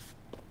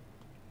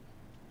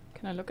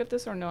 Can I look at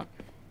this or not?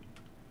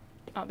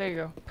 Oh, there you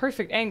go.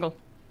 Perfect angle.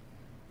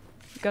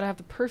 You gotta have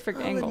the perfect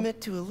angle. I'll admit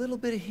to a little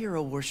bit of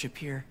hero worship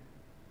here.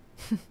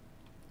 I'm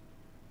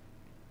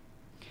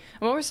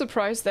always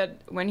surprised that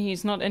when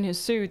he's not in his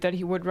suit that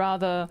he would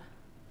rather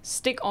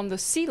stick on the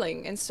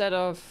ceiling instead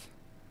of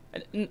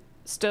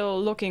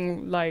still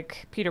looking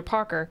like Peter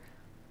Parker,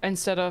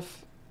 instead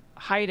of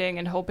hiding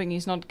and hoping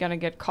he's not gonna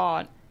get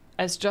caught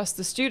as just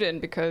the student,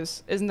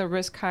 because isn't the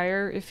risk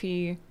higher if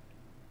he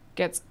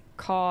gets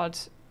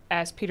caught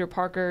as Peter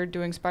Parker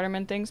doing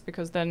Spider-Man things,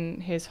 because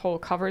then his whole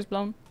cover is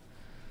blown?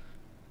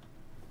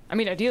 I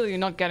mean, ideally you're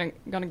not gonna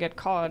get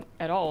caught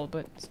at all,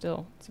 but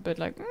still, it's a bit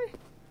like...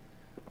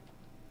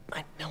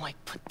 I know I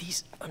put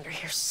these under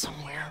here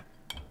somewhere.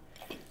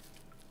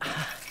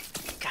 Ah,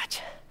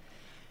 gotcha.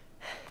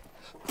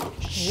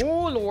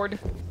 Oh, Lord.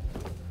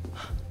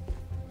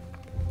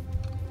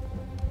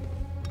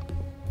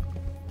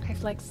 Hi,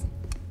 Flex.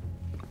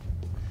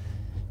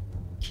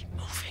 Keep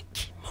moving,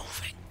 keep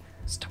moving.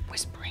 Stop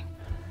whispering.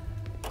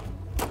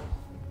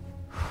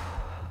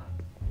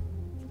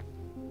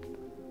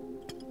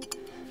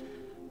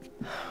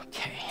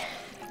 Okay.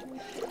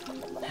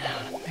 Now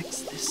to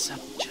mix this up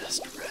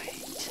just right.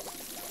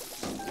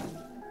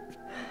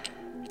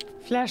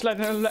 Flashlight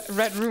in a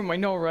red room, I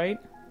know, right?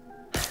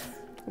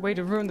 Way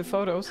to ruin the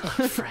photos.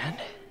 Friend.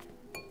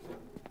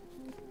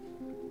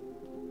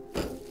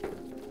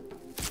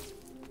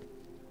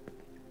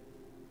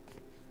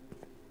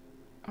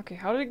 Okay,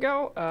 how did it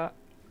go? I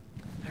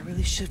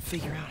really should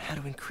figure out how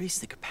to increase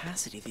the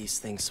capacity of these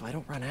things so I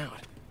don't run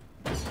out.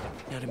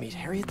 Now to meet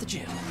Harry at the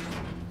gym.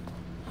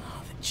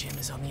 Gym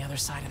is on the other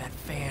side of that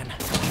fan.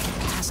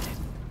 Past it.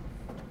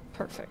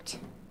 Perfect.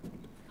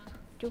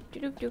 Doop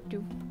doop doop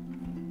doop.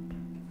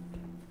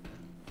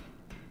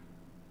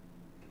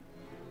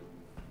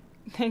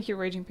 Thank you,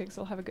 Raging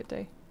Pixel. Have a good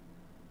day.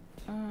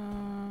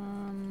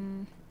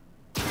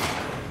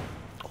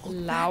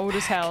 Loud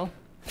as hell.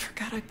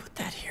 Forgot I put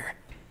that here.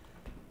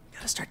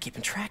 Gotta start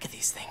keeping track of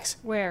these things.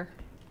 Where?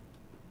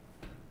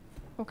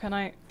 Oh, can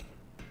I?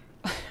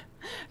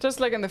 Just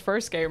like in the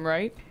first game,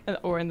 right?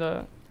 Or in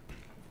the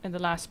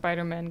last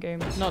Spider-Man game.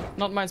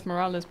 Not Miles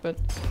Morales, but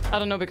I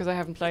don't know because I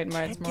haven't played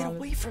Miles Morales. Get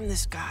away from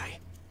this guy.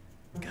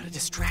 Gotta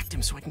distract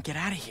him so I can get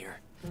out of here.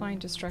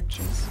 Find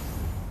distractions.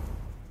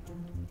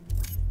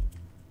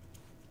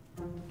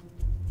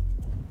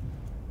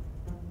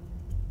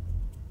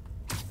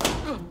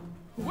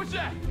 What's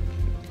that?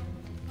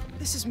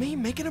 This is me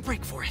making a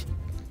break for it.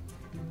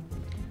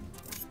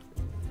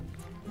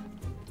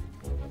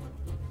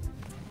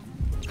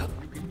 You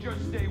can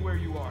just stay where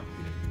you are.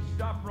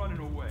 Stop running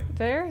away.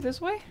 There?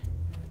 This way?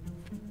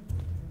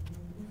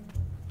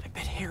 I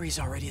bet Harry's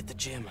already at the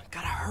gym.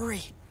 Gotta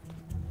hurry.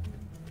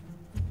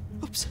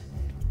 Oops.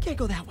 Can't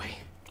go that way.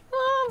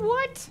 Oh,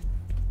 what?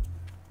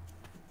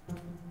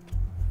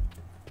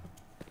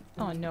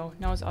 Oh no,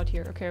 now it's out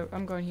here. Okay,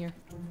 I'm going here.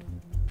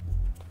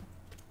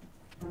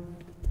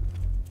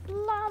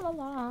 La la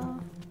la.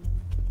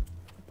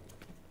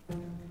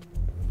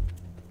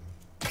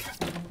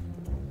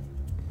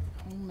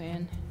 Oh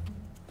man.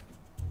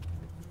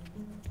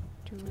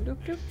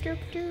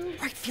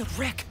 Right field,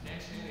 Rick.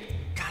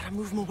 Gotta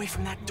move him away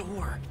from that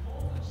door.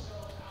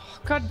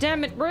 God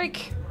damn it,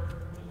 Rick!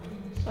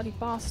 Bloody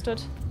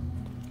bastard.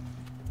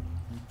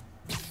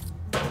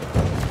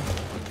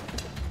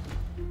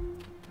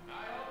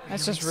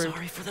 That's just rude.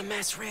 Sorry for the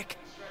mess, Rick.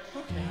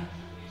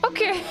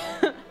 Okay.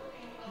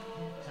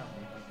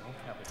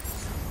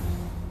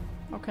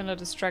 How can I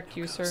distract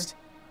you, sir?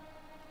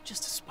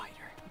 Just a spider.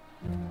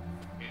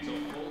 It's a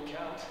full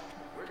count.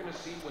 We're gonna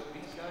see what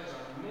these guys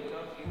are made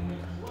of in the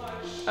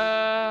flesh.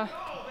 Oh,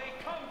 they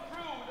come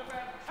through with a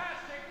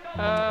fantastic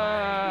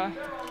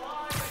They're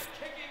alive and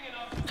kicking in a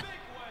big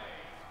way.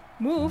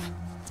 Move.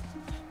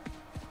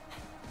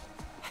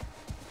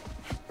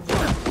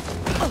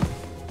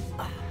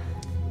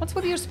 What's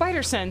with your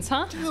spider sense,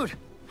 huh? Dude,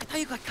 I thought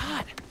you got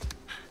caught.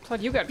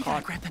 Thought you got We caught.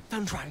 gotta grab that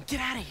thumb drive and get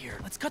out of here.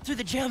 Let's cut through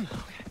the gym.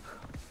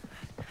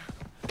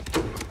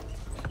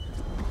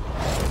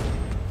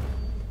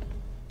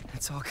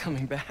 It's all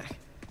coming back.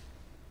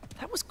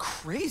 That was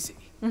crazy.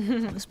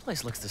 This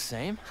place looks the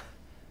same.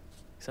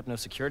 Except no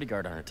security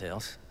guard on our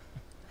tails.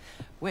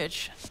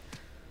 Which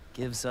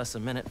gives us a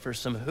minute for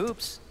some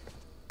hoops.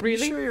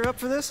 Really? You sure you're up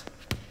for this?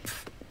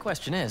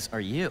 Question is, are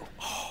you?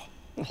 Oh,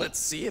 let's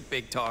see it,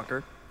 big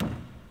talker.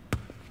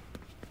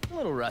 A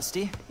little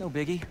rusty, no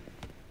biggie.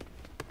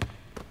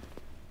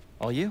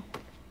 All you?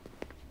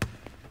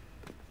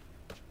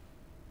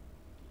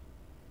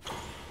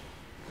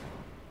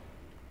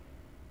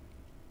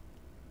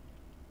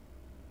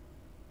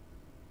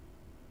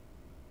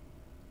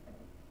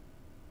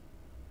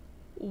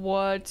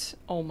 What?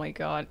 Oh my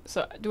god.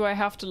 So do I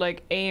have to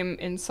like aim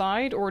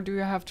inside or do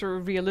you have to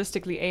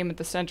realistically aim at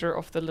the center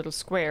of the little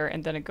square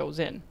and then it goes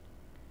in?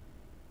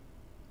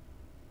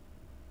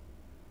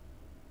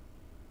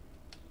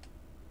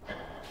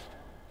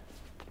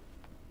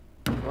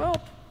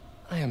 Well,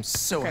 I am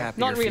so happy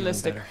not you're feeling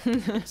realistic.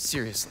 better.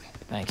 Seriously.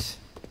 Thanks.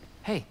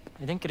 Hey,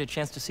 I didn't get a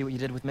chance to see what you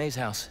did with May's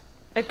house.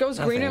 It goes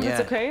greener if it's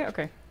yet. okay?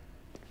 Okay.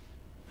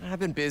 I've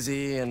been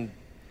busy and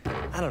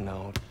I don't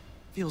know. It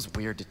feels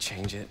weird to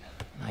change it.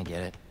 I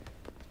get it.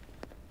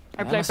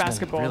 I play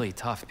basketball. Really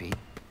tough, Pete.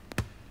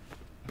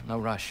 No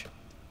rush.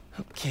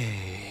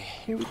 Okay,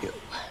 here we go.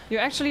 You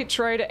actually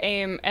try to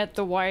aim at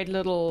the white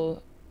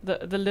little,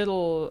 the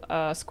little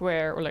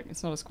square, or like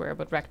it's not a square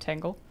but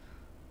rectangle.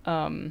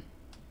 There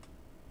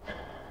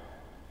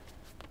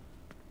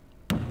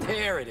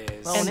it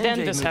is. And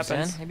then this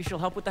happens. Maybe she'll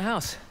help with the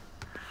house.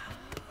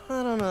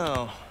 I don't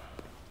know.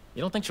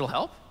 You don't think she'll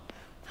help?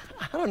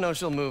 I don't know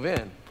she'll move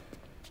in.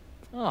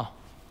 Oh.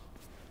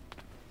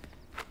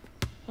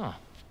 Huh.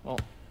 Well,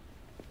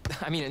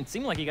 I mean, it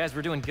seemed like you guys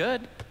were doing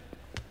good.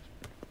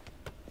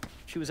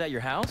 She was at your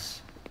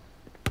house?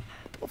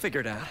 We'll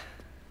figure it out.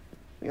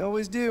 We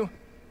always do.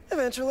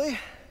 Eventually.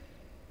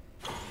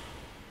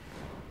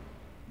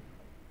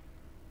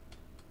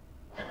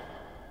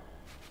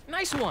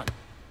 Nice one.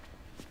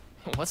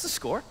 What's the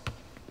score?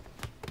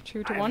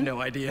 2-1? I have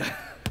no idea.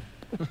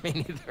 Me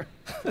neither.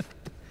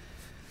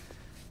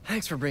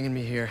 Thanks for bringing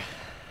me here.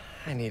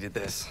 I needed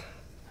this.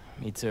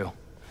 Me too.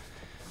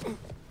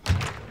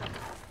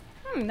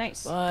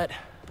 Nice. But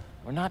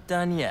we're not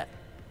done yet.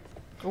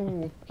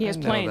 Ooh, he has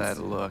I planes. know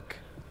that look.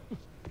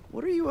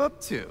 What are you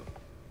up to?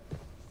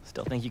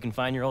 Still think you can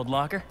find your old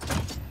locker?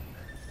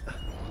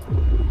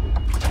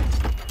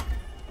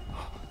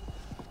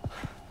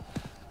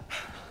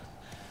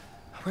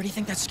 Where do you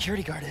think that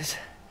security guard is?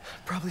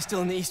 Probably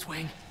still in the East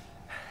Wing.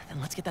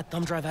 Then let's get that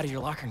thumb drive out of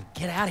your locker and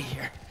get out of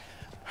here.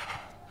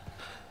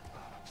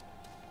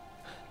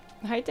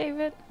 Hi,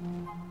 David.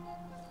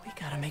 We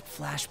Gotta make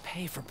Flash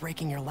pay for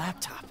breaking your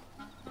laptop.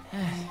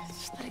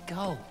 Just let it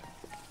go.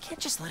 Can't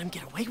just let him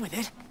get away with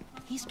it.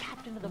 He's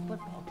captain of the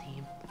football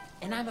team,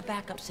 and I'm a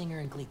backup singer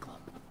in Glee Club.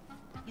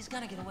 He's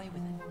gonna get away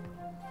with it.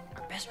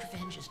 Our best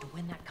revenge is to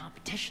win that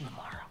competition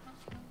tomorrow.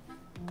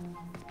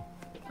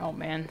 Oh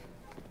man.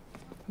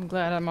 I'm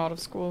glad I'm out of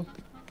school.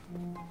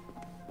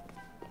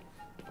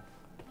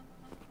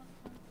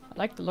 I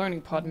like the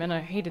learning pod, man. I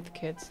hated the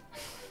kids.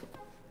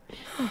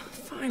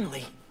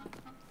 Finally.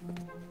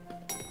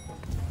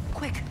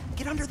 Quick,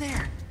 get under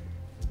there.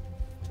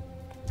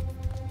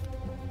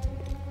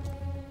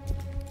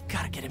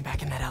 Gotta get him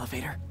back in that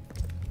elevator.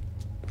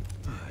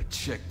 I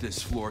checked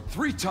this floor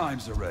 3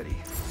 times already.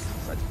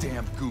 It's a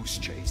damn goose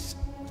chase.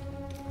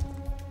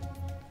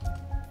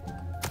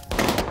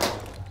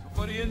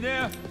 Somebody in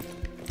there?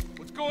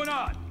 What's going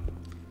on?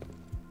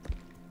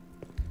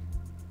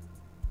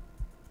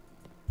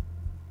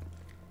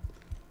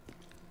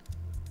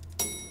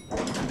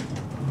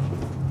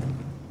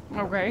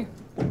 Okay.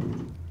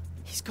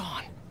 He's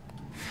gone.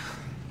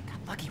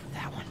 Got lucky with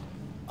that one.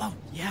 Oh,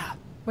 yeah.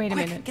 Wait a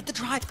Quick, minute. Get the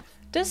drive.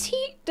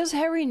 Does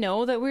Harry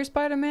know that we're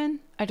Spider-Man?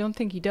 I don't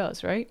think he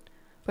does, right?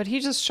 But he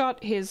just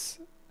shot his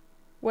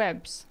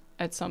webs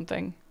at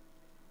something.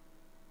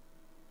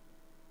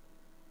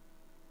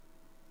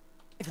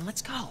 Then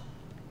let's go.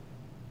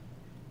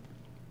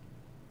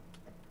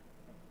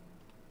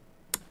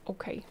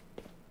 Okay.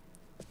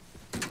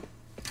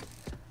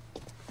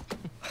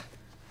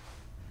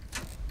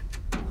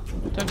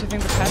 Don't you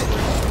think the password?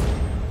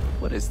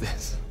 What is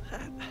this?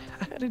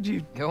 How did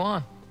you... Go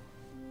on.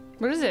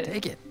 What is it?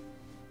 Take it.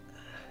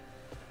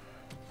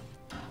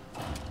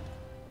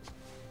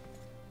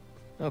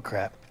 Oh,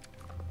 crap.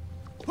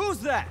 Who's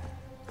that?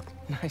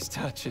 Nice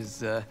touch. Is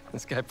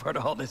this guy part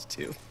of all this,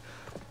 too?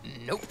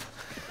 Nope.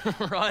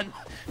 Run.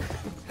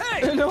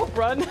 Hey! Nope,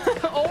 run.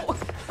 Oh.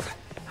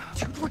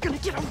 Dude, we're gonna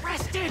get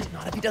arrested!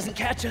 Not if he doesn't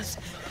catch us.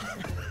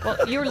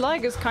 Well, your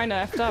leg is kind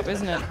of effed up,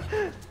 isn't it?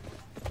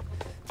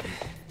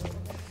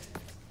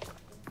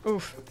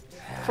 Oof.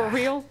 For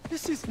real?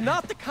 This is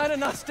not the kind of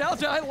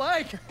nostalgia I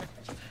like.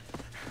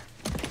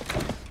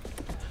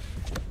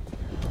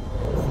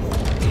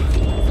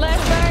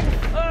 Flashback!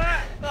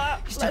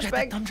 You still got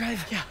that thumb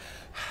drive? Yeah.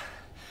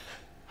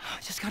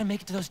 Just gotta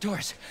make it to those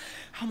doors.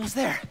 Almost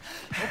there.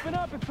 Open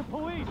up, it's the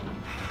police.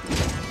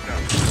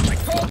 I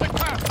called the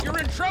cops. You're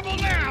in trouble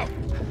now.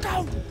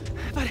 Go!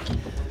 But...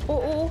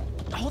 Oh.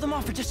 Hold them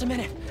off for just a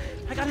minute.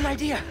 I got an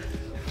idea.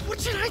 What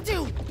should I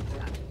do?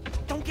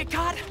 Don't get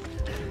caught.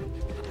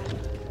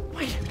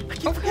 Wait, I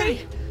keep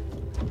forgetting.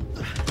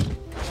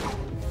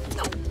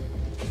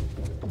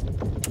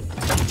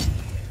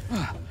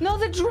 No,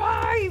 the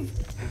drive!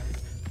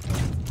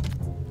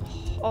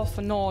 Oh,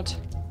 for naught.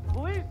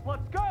 Police,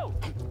 let's go!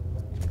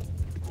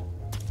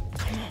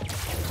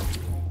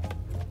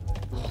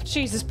 Oh,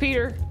 Jesus,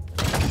 Peter.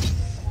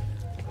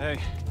 Hey,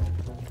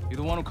 you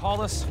the one who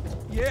called us?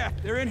 Yeah,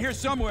 they're in here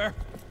somewhere.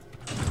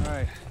 All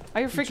right.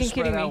 Are you freaking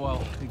kidding me?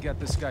 Well, you get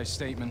this guy's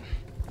statement.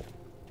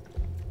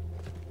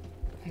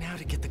 Now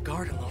to get the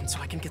guard alone so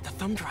I can get the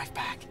thumb drive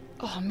back.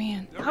 Oh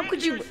man, how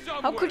could you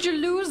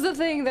lose the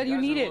thing that you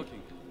needed?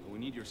 We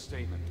need your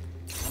statement.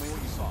 Tell me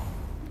what you saw.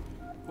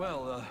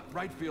 Well,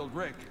 right field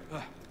Rick,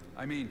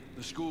 I mean,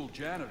 the school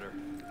janitor,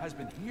 has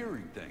been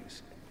hearing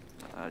things.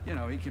 You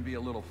know, he can be a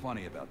little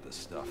funny about this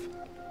stuff.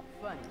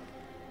 Funny?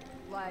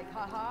 Like,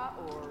 haha,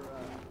 or,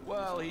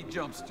 Well, he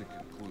jumps to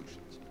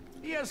conclusions.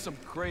 He has some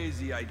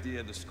crazy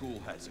idea the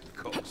school has a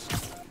ghost.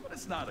 But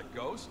it's not a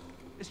ghost.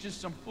 It's just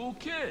some fool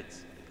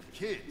kids.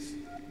 Kids?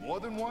 More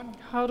than one?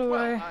 How do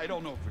I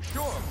don't know for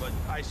sure, but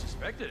I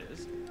suspect it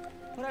is.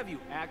 What have you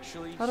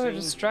actually How do I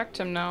distract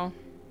him now?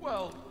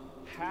 Well,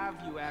 have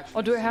you actually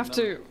Or do I have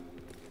to...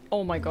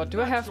 Oh my god,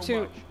 do I have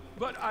to...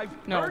 But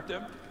I've No. heard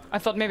them. I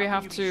thought maybe I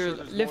have to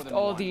lift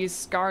all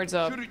these guards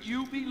up. Shouldn't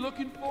you be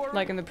looking for them?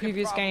 Like in the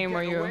previous game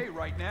where you...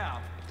 Right now.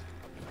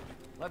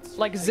 Let's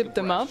like zip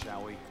them up?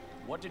 Shall we?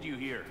 What did you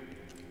hear?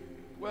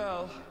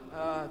 Well,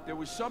 there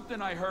was something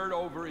I heard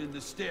over in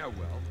the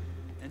stairwell,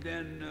 and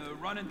then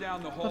running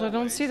down the hallway. But I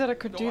don't see that I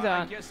could do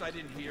that. I guess I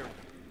didn't hear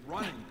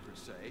running per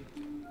se.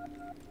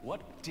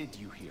 What did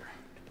you hear?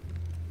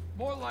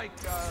 More like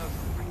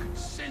I could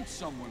sense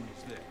someone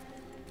was there.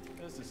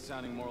 This is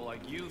sounding more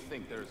like you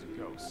think there's a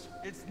ghost.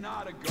 It's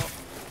not a ghost.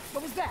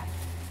 What was that?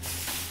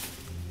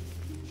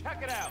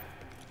 Check it out.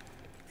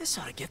 This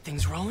ought to get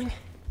things rolling.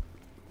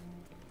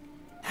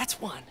 That's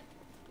one.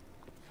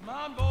 Come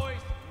on,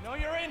 boys. You know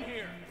you're in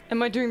here.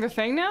 Am I doing the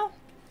thing now?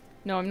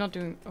 No, I'm not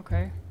doing...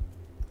 Okay.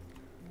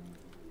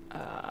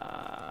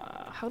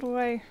 How do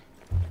I...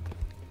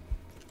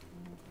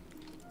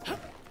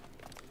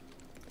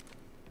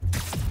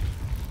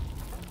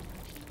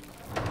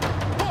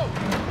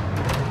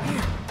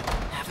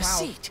 Have a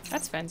seat.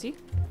 That's fancy.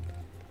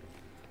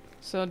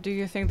 So do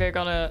you think they're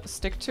gonna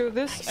stick to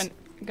this and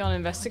gonna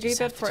investigate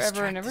that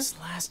forever and ever? This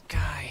last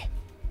guy.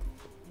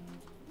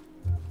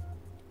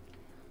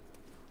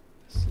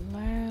 This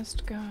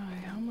last guy.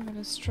 How am I gonna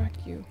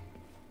distract you?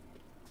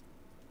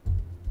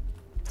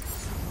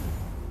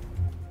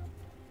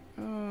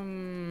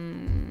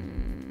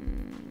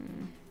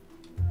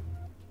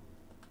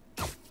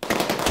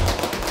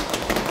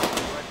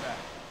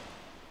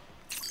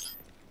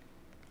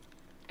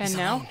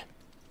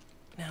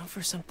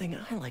 for something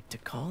I like to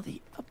call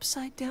the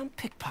upside-down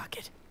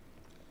pickpocket.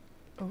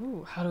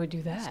 Oh, how do we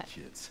do that?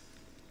 These kids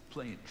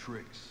playing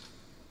tricks.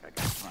 I got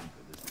time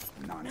for this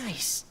nonsense.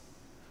 Nice.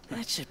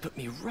 That should put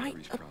me right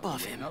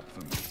above him. Up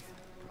for me.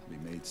 Probably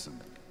made some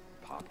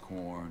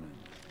popcorn and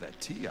that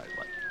tea I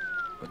like.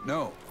 But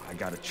no, I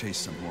gotta chase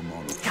some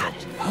hormonal trouble.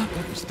 Huh?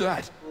 What was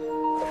that?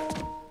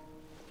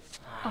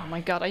 Oh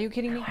my god, are you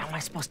kidding me? How am I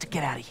supposed to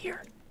get out of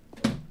here?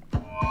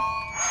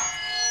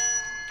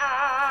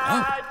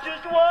 I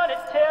just want to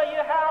tell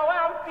you how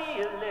I'm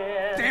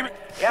feeling. Damn it!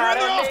 Gotta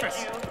You're in the make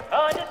office! you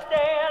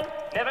understand.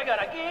 Never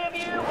gonna give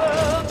you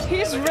up.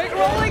 He's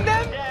rickrolling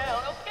them?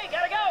 Okay,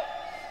 gotta go.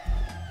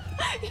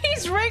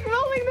 He's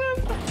rickrolling them!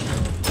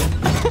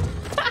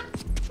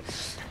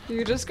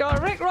 You just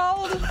got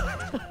rickrolled!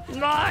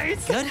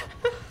 Nice! Good?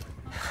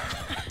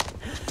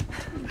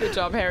 Good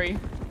job, Harry.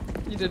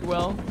 You did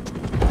well.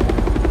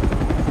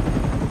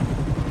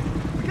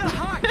 We gotta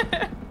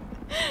hide!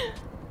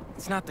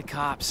 It's not the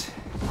cops.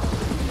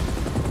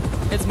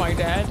 It's my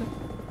dad.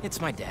 It's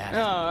my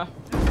dad.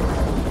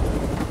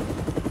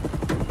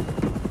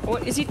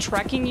 What, is he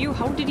tracking you?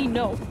 How did he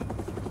know?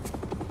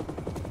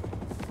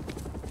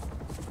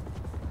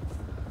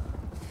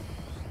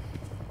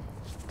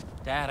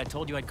 Dad, I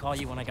told you I'd call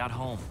you when I got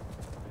home.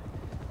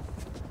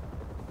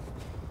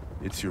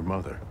 It's your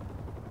mother.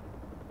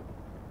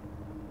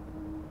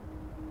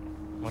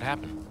 What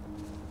happened?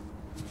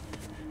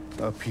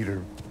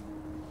 Peter,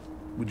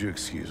 would you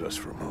excuse us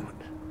for a moment?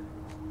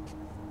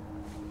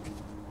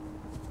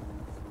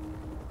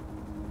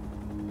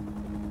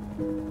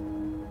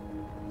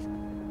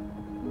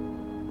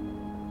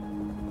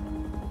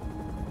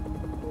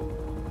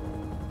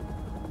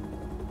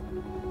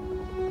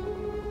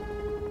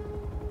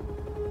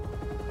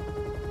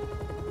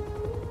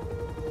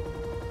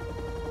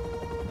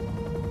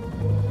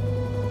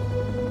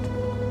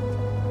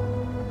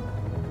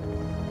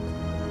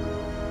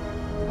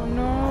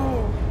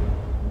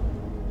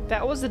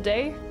 That was the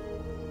day?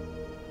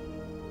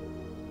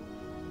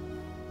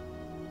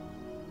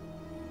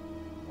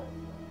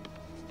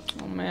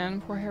 Oh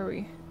man, poor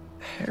Harry.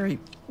 Harry,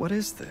 what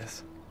is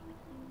this?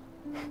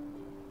 You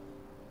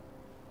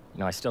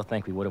know, I still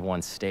think we would have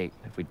won state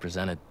if we'd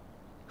presented.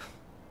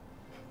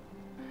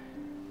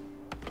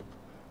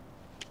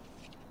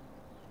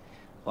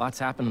 Lots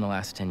happened in the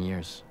last 10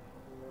 years.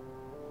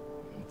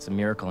 It's a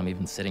miracle I'm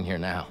even sitting here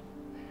now.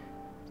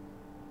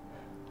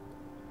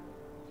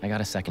 I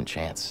got a second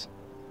chance.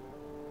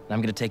 And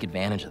I'm gonna take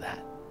advantage of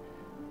that.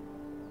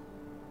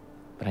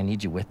 But I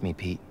need you with me,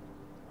 Pete.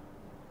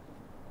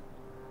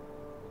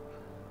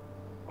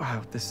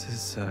 Wow, this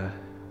is, a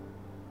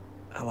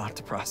lot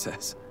to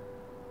process.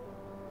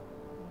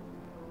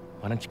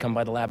 Why don't you come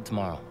by the lab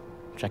tomorrow?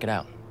 Check it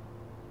out.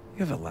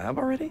 You have a lab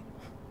already?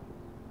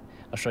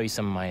 I'll show you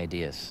some of my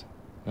ideas.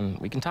 And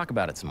we can talk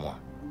about it some more.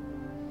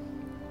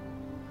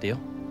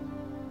 Deal?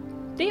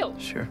 Deal.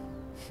 Sure.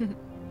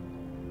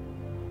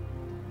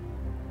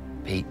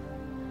 Pete,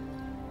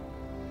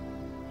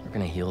 we're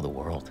gonna heal the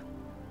world.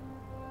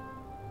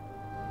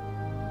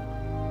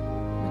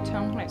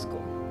 Midtown High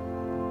School.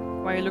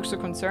 Why you look so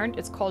concerned?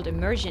 It's called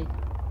immersion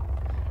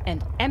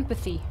and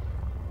empathy.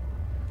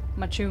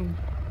 Machoom.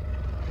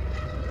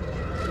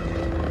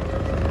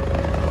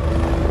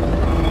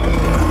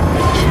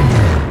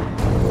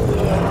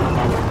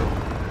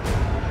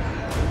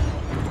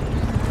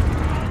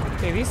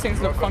 Okay, these things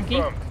look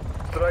funky.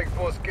 Strike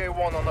Force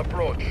K1 on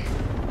approach.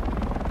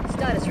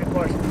 Status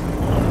report.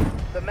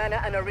 The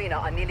Mana and Arena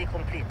are nearly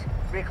complete.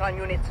 Recon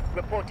units,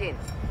 report in.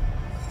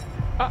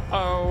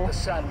 Uh-oh. The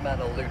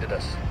Sandman eluded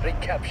us.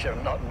 Recapture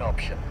not an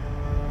option.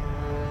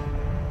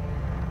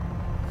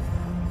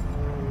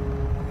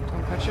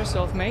 Don't cut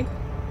yourself, mate.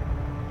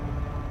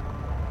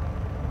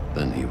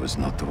 Then he was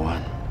not the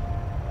one.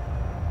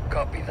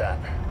 Copy that.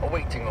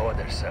 Awaiting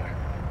orders, sir.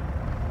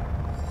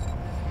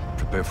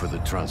 Prepare for the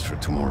transfer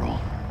tomorrow.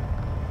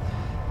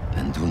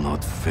 And do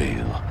not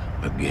fail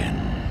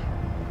again.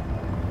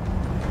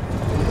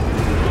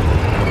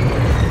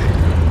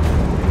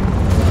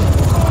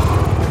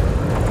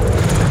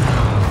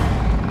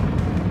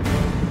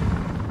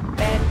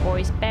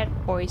 Bad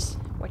boys.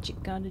 What you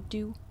gonna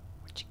do?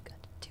 What you gonna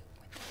do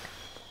with the good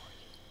boy?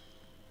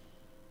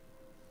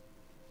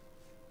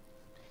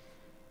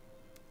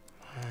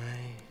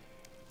 My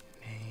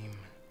name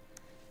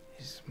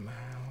is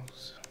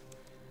Miles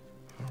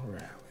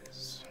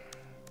Morales.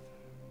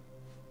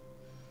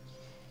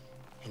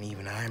 And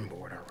even I'm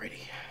bored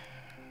already.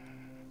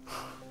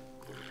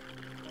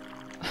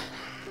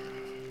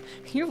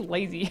 You're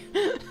lazy.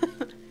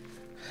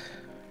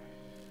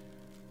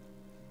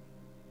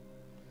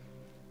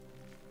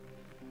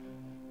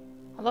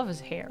 I love his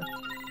hair.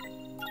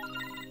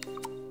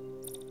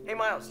 Hey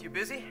Miles, you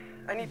busy?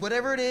 I need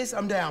whatever it is,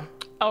 I'm down.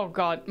 Oh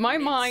god, my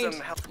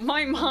mind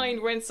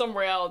went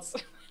somewhere else.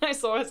 I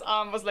saw his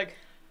arm, was like,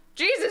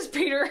 Jesus,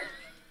 Peter.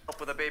 Help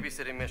with a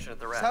babysitting mission at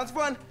the Rat. Sounds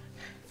fun.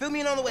 Fill me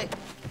in on the way.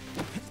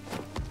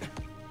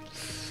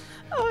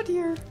 Oh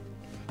dear.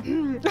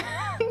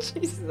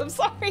 Jesus, I'm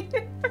sorry.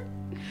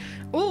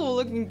 Ooh,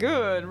 looking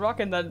good.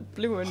 Rocking that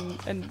blue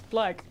and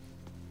black.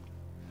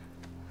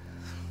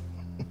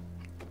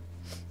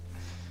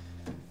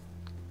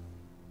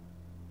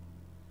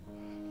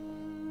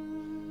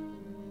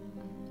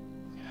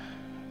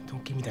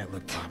 Don't give me that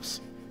look,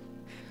 Pops.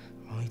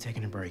 I'm only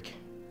taking a break.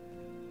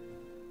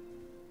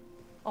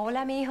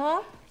 Hola,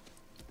 mijo.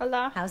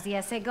 Hola. How's the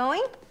essay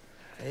going?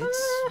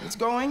 It's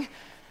going.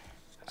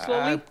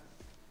 Slowly. I'm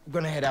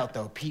gonna head out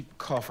though. Pete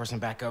called for some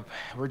backup.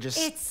 We're just...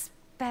 It's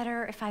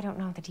better if I don't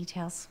know the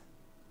details.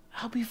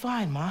 I'll be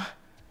fine, Ma.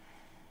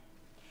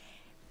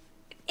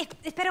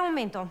 Espera un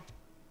momento.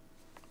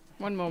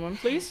 One moment,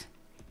 please.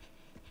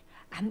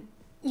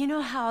 You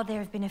know how there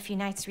have been a few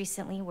nights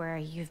recently where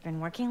you've been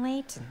working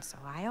late, and so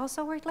I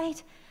also worked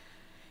late?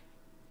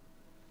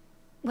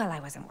 Well, I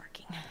wasn't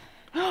working.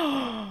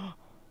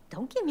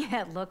 Don't give me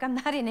that look. I'm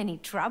not in any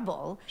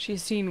trouble.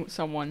 She's seen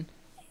someone.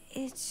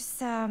 It's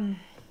just,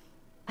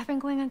 I've been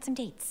going on some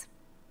dates.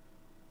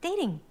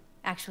 Dating,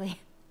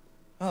 actually.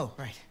 Oh,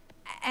 right.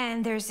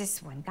 And there's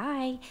this one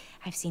guy.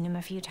 I've seen him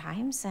a few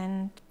times,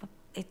 and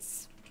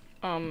it's...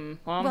 Mom?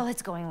 Well,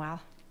 it's going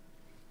well.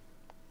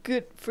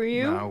 Good for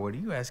you. Now, what are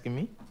you asking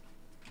me?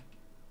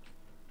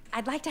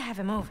 I'd like to have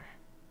him over.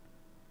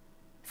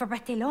 For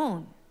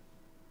Barthelone.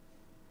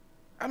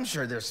 I'm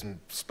sure there's some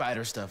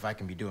spider stuff I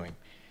can be doing.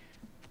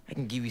 I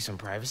can give you some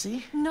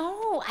privacy.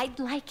 No, I'd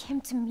like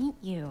him to meet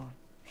you.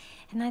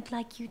 And I'd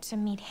like you to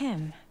meet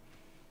him.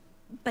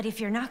 But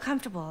if you're not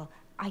comfortable,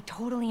 I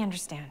totally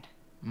understand.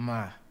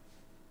 Ma.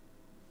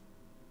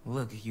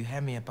 Look, you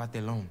had me at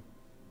Barthelone.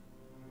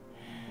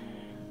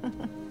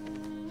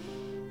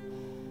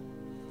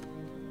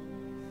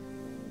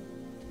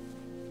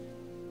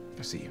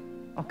 I'll see you.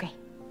 Okay.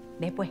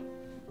 Después.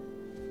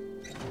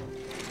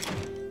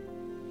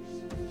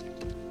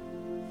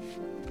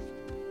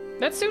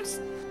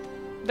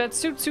 That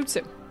suit suits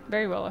him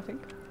very well, I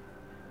think.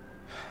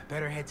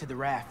 Better head to the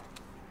raft.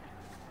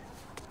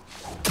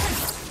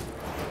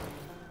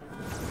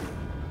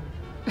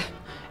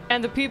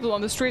 And the people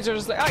on the streets are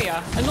just like, oh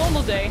yeah, a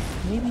normal day.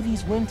 Maybe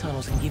these wind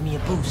tunnels can give me a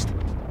boost.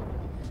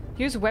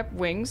 Use webbed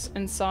wings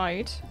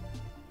inside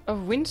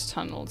of wind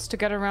tunnels to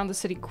get around the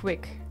city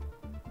quick.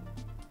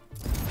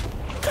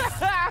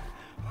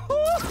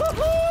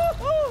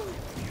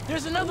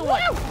 There's another one!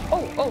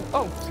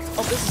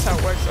 Oh, this is how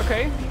it works,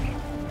 okay.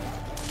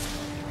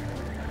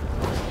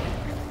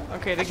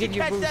 Okay, they give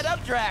you a boost. Catch that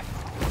updraft!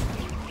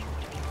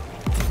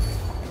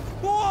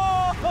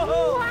 Whoa!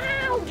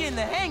 Wow! I'm getting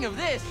the hang of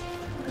this!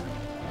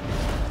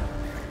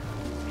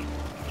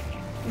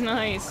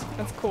 Nice,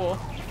 that's cool.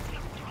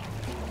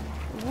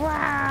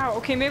 Wow,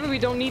 okay, maybe we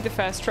don't need the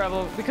fast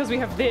travel because we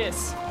have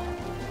this.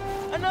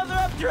 Another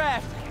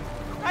updraft!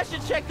 I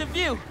should check the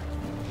view.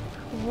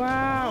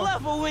 Wow.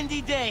 Love a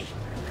windy day.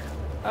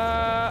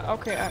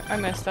 Okay, I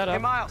messed that up.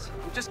 Hey, Miles,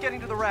 I'm just getting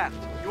to the raft.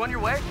 You on your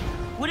way?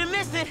 Wouldn't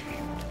miss it.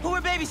 Who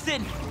are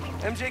babysitting?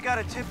 MJ got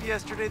a tip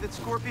yesterday that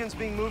Scorpion's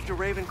being moved to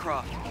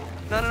Ravencroft.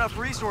 Not enough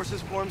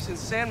resources for him since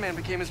Sandman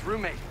became his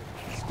roommate.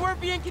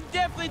 Scorpion can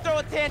definitely throw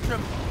a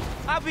tantrum.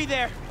 I'll be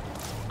there.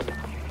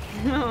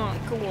 Oh,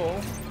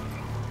 cool.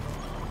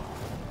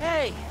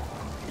 Hey,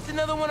 it's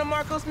another one of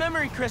Marco's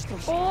memory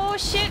crystals. Oh,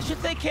 shit.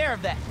 Should take care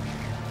of that.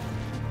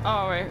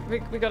 Oh,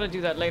 wait, we gotta do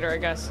that later, I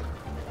guess.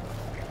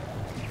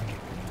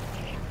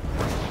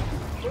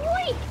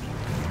 Wait!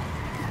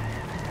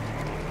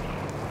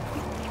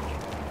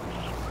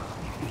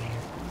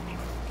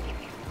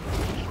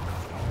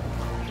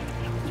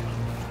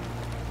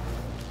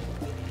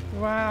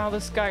 Wow,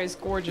 this guy is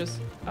gorgeous.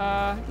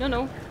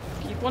 No.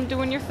 Keep on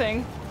doing your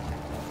thing.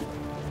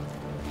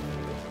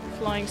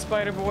 Flying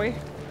spider boy.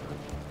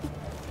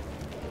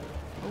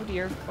 Oh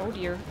dear, oh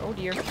dear, oh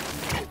dear.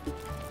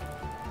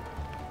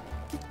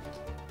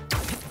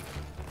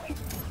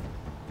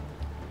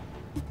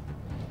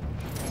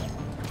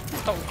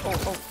 Oh.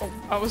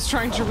 I was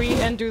trying to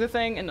re-undo the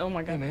thing and oh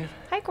my god. Hey, man.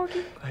 Hi,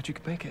 Corky. Glad you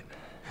could make it.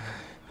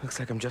 Looks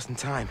like I'm just in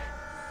time.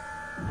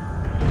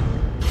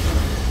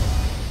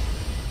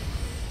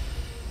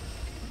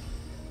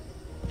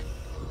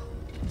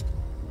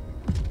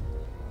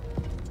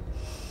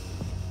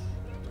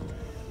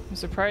 I'm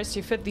surprised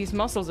you fit these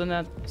muscles in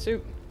that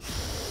suit.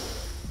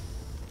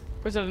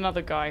 Where's that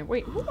another guy?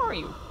 Wait, who are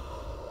you?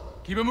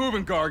 Keep it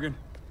moving, Gargan.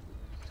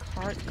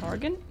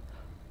 Gargan?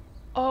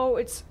 Oh,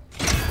 it's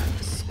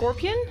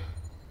Scorpion?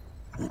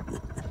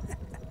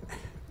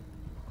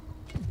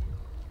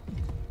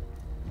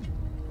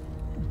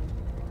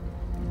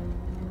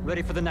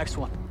 Ready for the next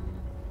one.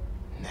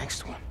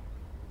 Next one?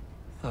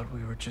 Thought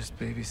we were just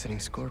babysitting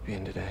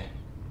Scorpion today.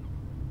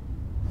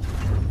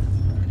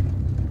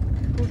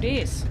 Who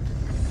this?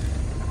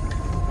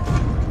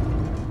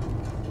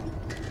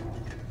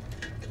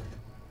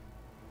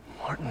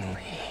 Martin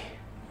Lee.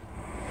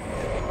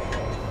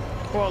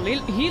 Well,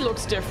 he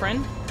looks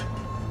different.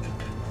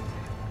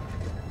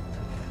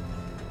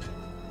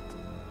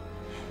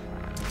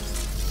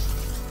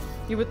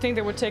 You would think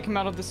they would take him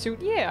out of the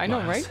suit. Yeah, I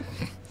know, right?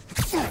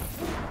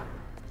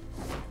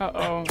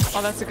 Uh-oh.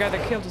 Oh, that's the guy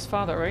that killed his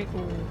father, right?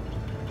 Ooh.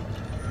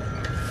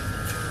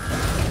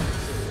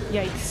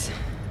 Yikes.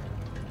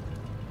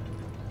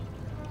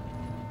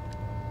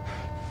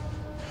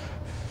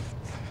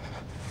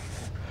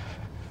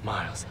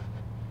 Miles.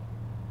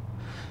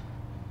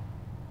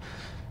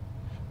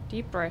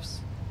 Deep breaths.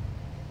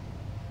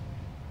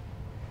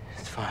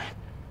 It's fine.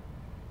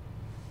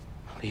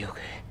 I'll be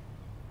okay.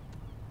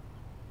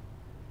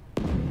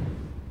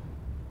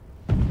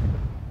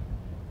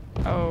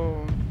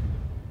 Oh.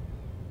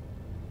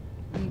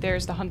 And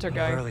there's the hunter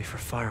guy. Early for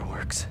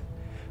fireworks.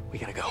 We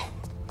gotta go.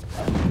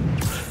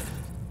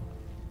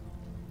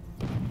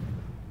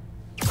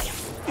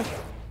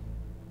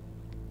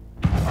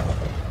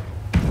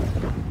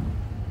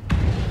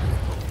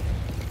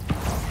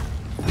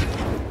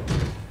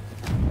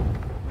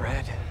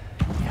 Red,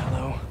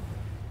 yellow.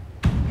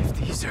 If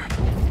these are...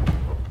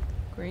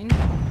 Green.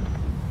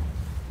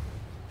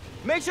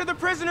 Make sure the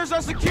prisoners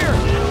are secure!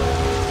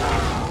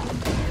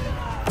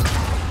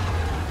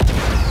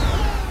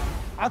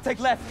 I'll take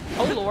left.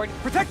 Oh, Lord.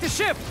 Protect the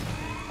ship!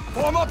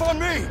 Form up on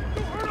me!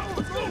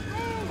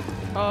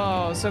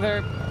 Oh, so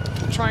they're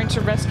trying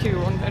to rescue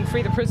and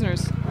free the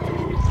prisoners.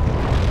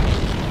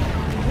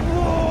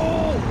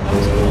 Whoa! That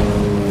was cool.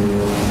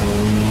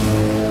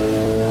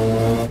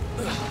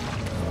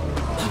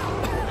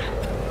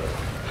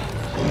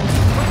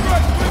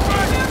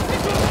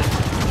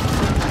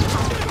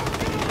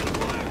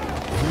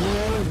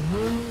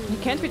 He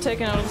can't be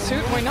taken out of the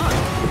suit. Why not?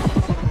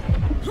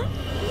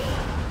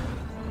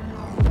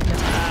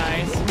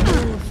 Nice.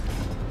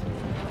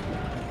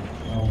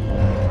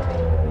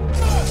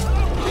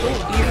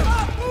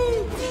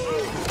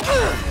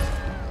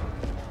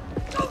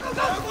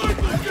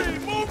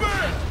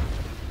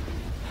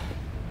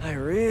 I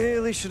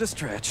really should have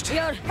stretched.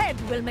 Your head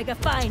will make a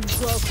fine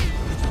trophy.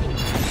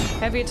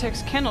 Heavy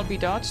attacks cannot be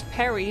dodged.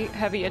 Parry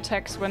heavy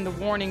attacks when the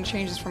warning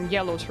changes from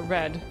yellow to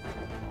red.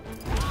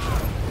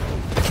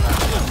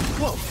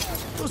 Whoa!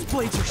 Those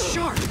blades are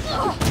sharp!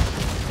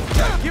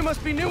 You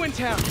must be new in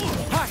town.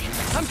 Hi,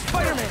 I'm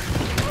Spider-Man.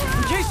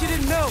 In case you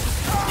didn't know,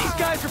 these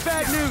guys are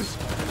bad news.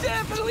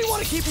 Definitely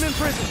want to keep them in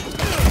prison.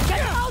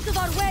 Get out of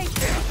our way!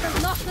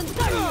 They're lost and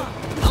done.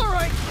 All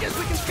right, guess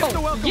we can skip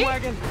the welcome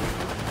wagon.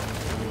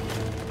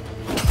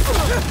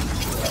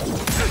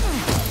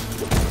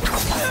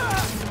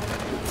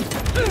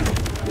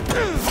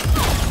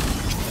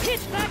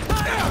 Hit back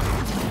hard!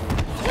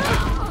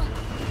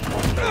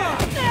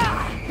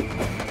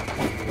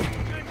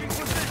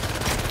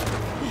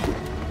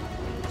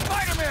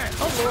 Spider-Man!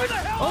 Oh, Lord.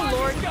 Oh,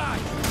 Lord.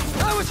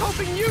 I was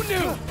hoping you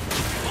knew!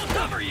 We'll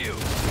cover you!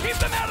 Keep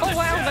them out of the Oh,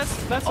 wow,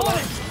 that's a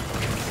lot.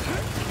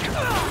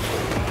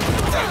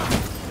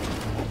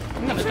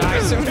 I'm gonna die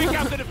soon. Take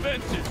out the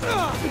defenses!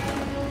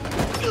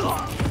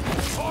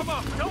 Form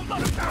up! Don't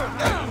let them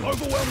through!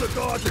 Overwhelm the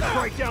guards and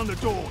break down the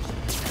doors!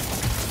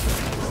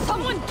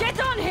 Someone get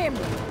on him!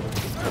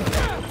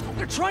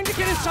 They're trying to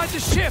get inside the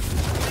ship!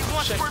 They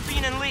want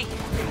Scorpion and Lee.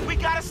 We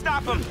gotta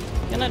stop them!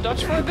 Can I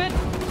dodge for a bit?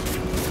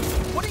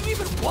 What do you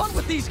even want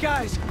with these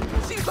guys?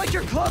 Seems like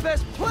your club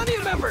has plenty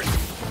of members!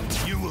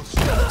 You will see.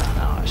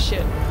 Oh,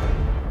 shit.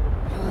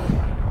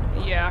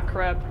 Yeah,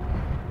 crap.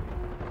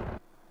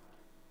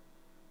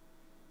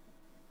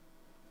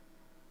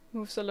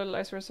 Moves a little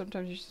ice, where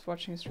sometimes you're just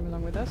watching a stream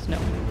along with us? No.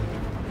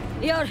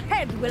 Your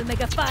head will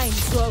make a fine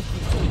trophy.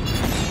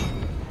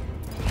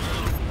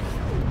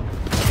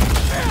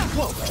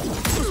 Whoa!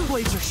 Those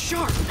blades are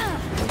sharp!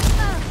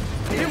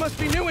 You must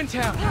be new in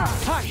town.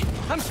 Hi,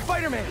 I'm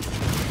Spider-Man.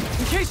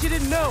 In case you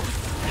didn't know,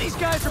 these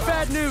guys are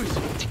bad news.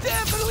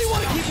 Definitely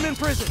want to keep them in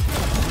prison.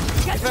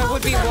 If I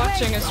would be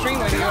watching a stream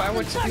with you, I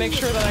would make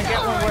sure that I get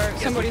one where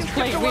somebody's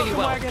playing really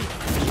well.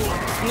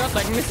 Not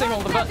like missing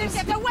all the buttons.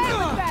 Get away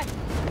with that!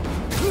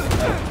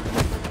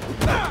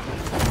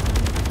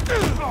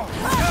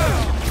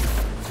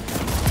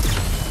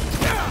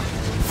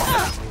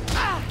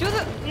 Do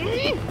the...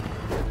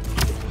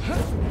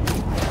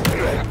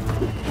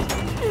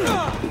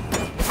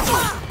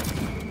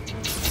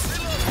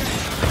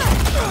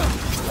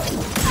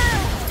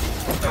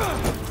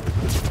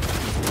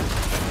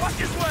 Watch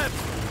his web!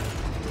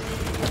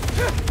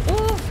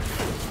 Ooh.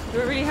 Do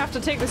I really have to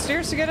take the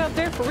stairs to get out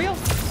there? For real?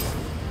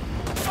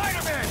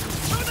 Spider-Man!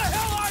 Who the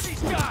hell are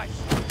these guys?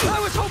 I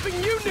was hoping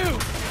you knew!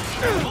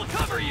 We'll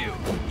cover you!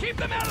 Keep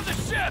them out of the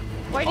ship!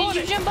 Why did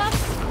you jump up?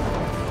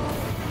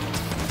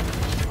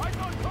 Eyes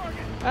on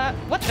target!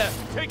 What the?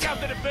 Take out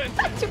the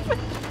defenses!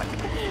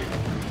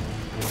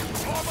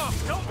 Form up!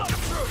 Don't let them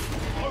through!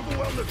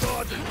 Overwhelm the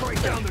guards and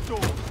break down the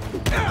doors!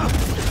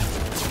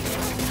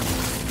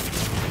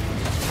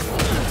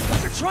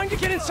 They're trying to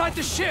get inside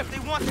the ship! They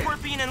want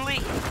Scorpion and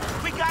Lee.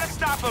 We gotta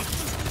stop them!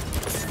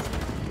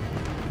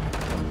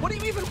 What do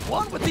you even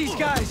want with these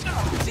guys?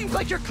 Seems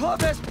like your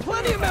club has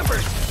plenty of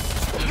members!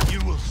 You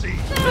will see,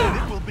 and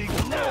it will be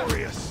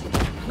glorious!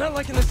 Not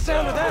liking the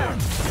sound of that!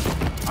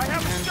 I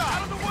have a shot!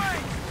 Out of the way!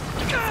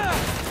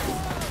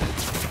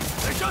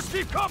 They just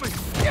keep coming!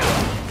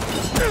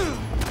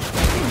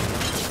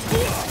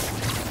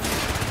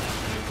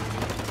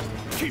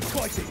 Keep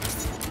fighting!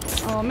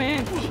 Oh,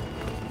 man.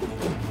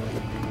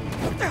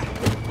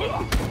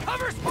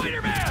 Cover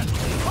Spider-Man!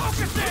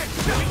 Focus in!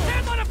 We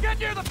can't let him get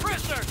near the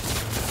prisoners!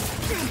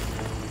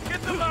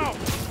 Get them out!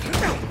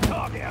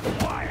 Dog ass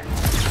fire!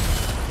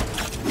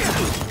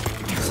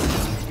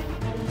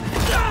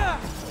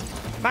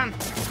 Bam!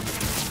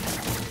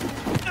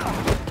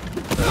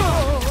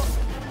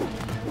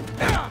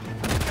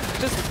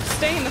 Just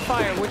stay in the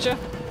fire, would you?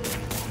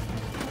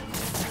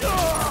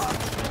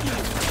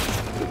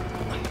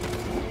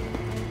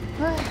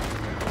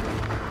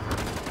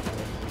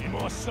 Need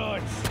more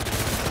sons.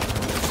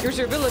 Here's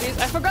your abilities.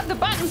 I forgot the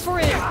buttons for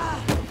it!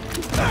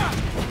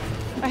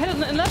 I had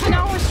an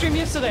 11-hour stream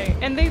yesterday,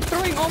 and they're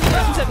throwing all the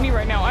buttons at me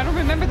right now. I don't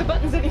remember the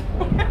buttons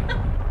anymore.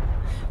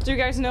 Do you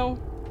guys know?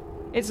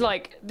 It's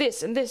like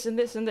this and this and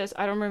this and this.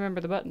 I don't remember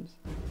the buttons.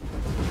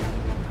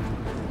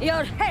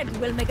 Your head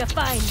will make a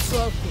fine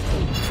trophy.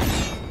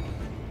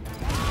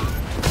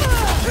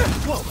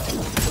 Whoa!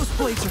 Those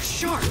blades are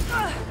sharp!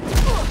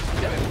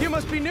 You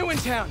must be new in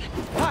town.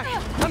 Hi,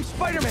 I'm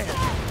Spider-Man.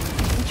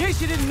 In case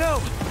you didn't know,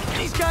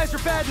 these guys are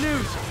bad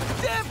news.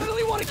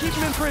 Definitely want to keep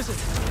them in prison.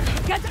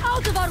 Get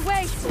out of our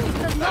way! It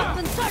does not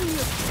concern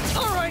you!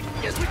 Alright,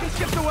 guess we can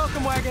skip the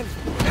welcome wagon.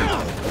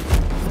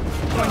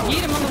 Come on,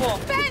 yeet him on the wall.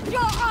 Defend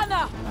your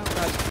honor!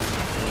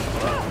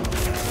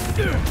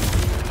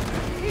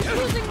 He's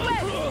losing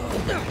weight!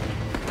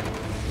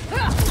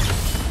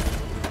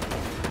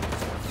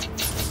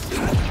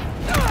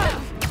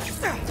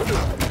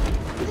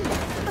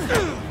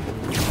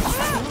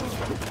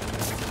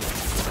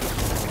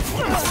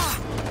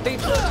 They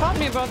taught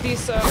me about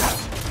these,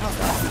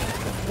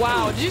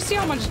 Wow, did you see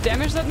how much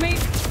damage that made?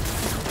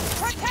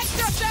 Protect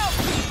yourself!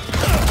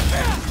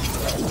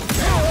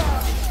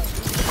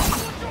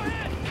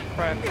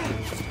 Crap.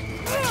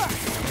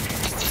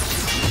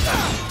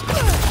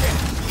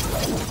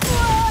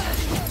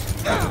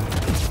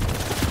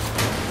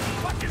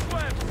 Watch his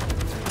web!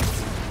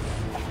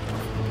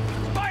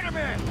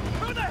 Spider-Man!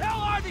 Who the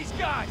hell are these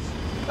guys?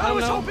 I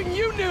was hoping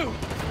you knew!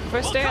 If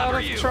I stay out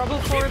of trouble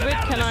for a bit,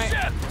 can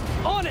I...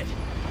 On it!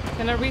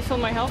 Can I refill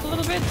my health a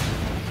little bit?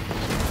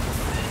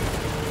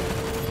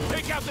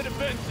 Take out the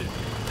defenses!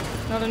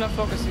 Not enough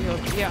focus to heal.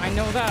 Yeah, I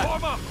know that.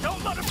 Form up!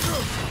 Don't let them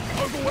through!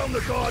 Overwhelm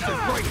the guards and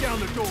break down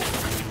the door!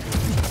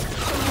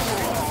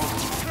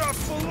 Not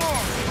for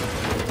long!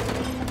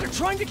 They're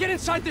trying to get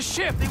inside the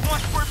ship! They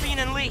want Scorpion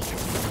and Lee.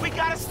 We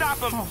gotta stop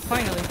them! Oh,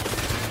 finally.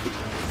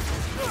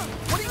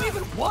 What do you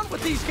even want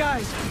with these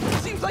guys?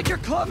 Seems like your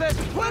club has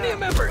plenty of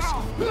members!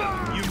 You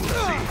will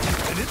see,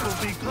 and it will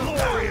be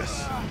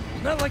glorious!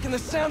 Not liking the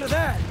sound of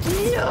that!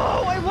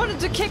 No! I wanted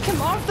to kick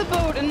him off the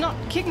boat and not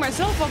kick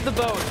myself off the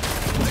boat!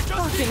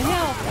 Fucking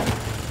hell!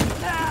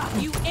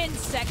 You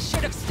insects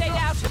should have stayed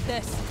out of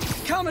this!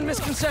 Common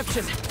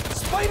misconception.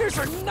 Spiders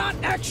are not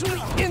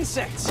actually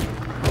insects.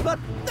 But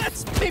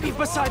that's maybe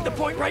beside the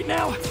point right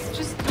now.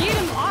 Just get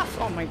him off!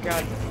 Oh my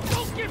god.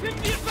 Don't give him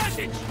the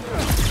advantage!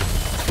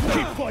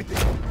 Keep fighting!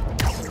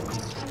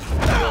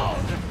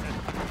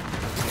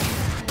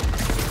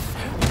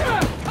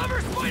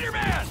 Cover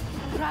Spider-Man!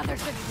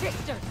 Brothers and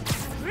sisters,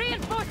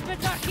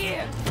 reinforcements are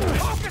here!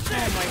 Focus in!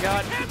 Oh my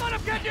god. Can't let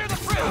him get near the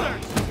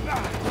prisoners!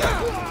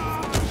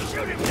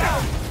 Shoot him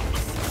down!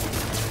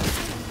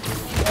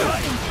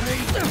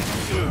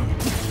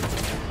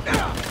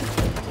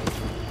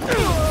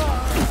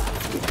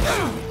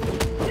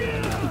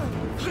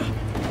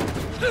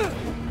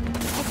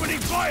 Opening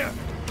fire!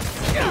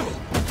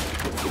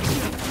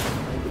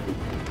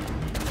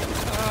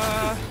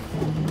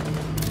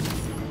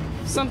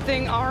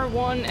 Something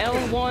R1,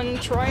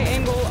 L1,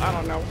 triangle, I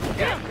don't know.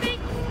 Yeah.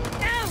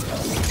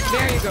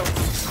 There you go.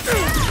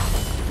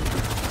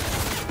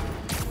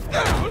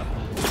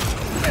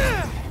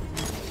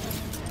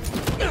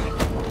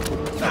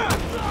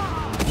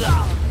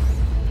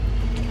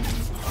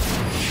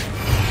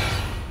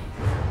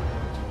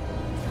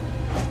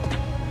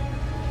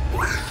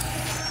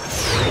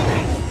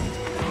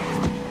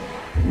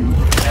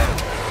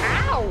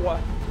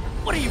 Ow!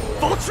 What are you,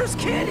 Vulture's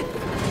kid?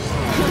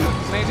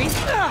 Maybe.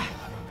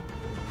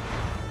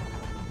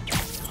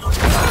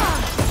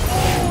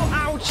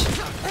 Ouch!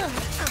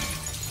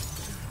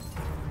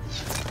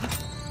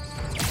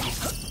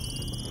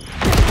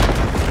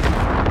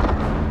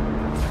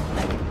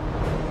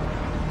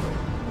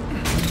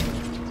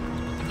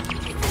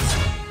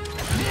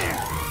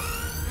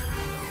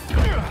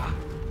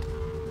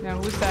 Now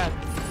who's that?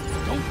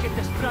 Don't get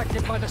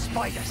distracted by the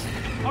spiders.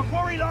 Our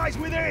quarry lies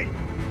within!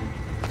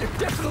 They're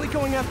definitely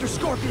going after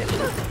Scorpion.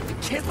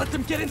 Can't let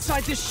them get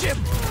inside this ship.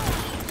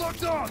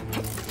 Locked on!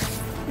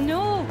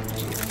 No!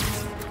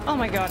 Oh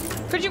my god.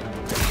 Would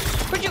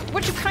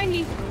you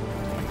kindly...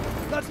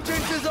 Let's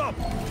change this up!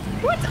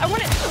 What? I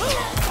want it...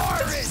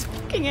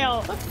 Fucking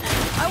hell.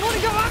 I want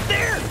to go up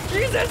there!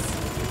 Jesus!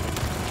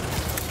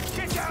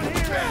 Get down here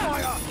and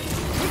fire!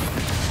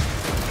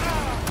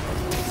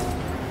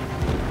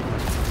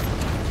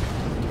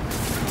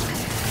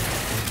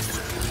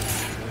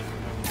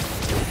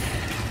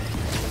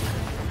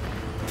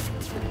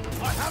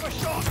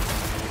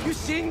 You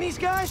seeing these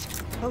guys?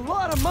 A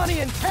lot of money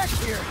and tech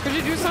here. Could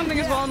you do something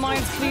as well in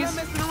mine, please? I'm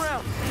messing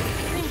around.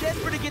 Seems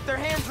desperate to get their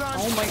hands on.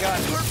 Oh my god.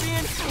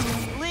 Scorpion,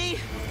 Lee,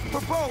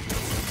 or both.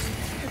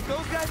 If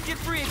those guys get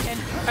free again,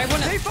 I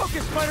wanna... Stay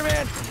focused,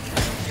 Spider-Man!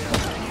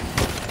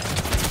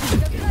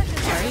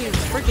 Are you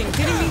freaking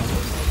kidding me?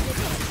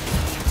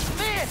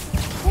 Man,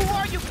 who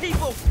are you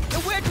people?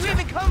 And where'd you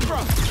even come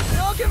from?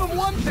 I'll give them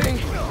one thing.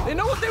 They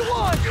know what they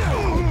want!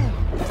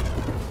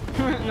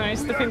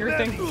 Nice, the finger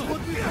thing.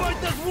 What we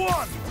fight as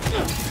one!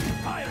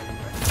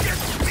 Get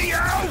me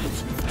out!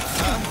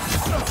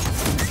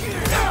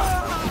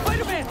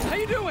 Spider-Man, how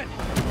you doing?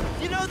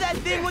 You know that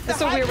thing with It's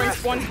the so weird when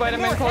one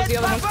Spider-Man calls the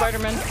other one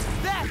Spider-Man.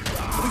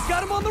 We've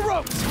got him on the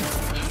ropes!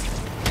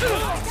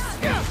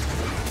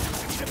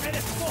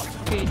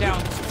 Okay,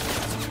 down.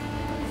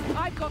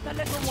 I got the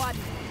little one.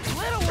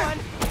 Little one?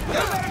 You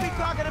better be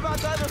talking about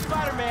the other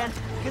Spider-Man,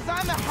 because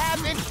I'm a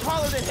half-inch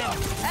taller than him.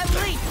 At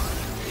least!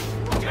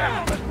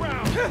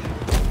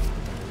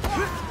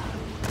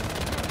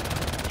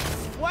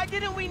 Why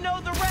didn't we know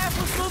the raft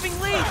was moving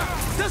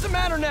leads? Doesn't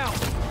matter now.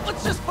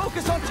 Let's just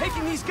focus on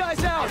taking these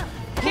guys out.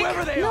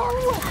 Whoever they are.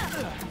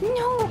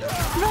 No!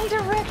 Wrong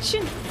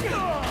direction!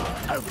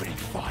 Opening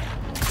fire.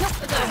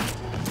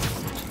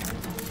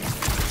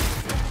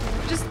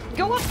 Just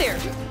go up there.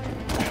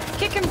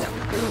 Kick him.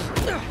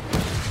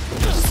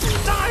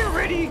 Just die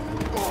already!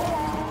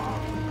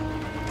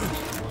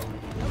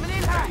 Coming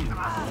in high.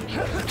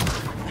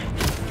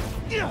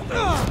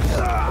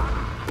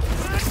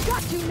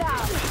 Got you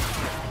now.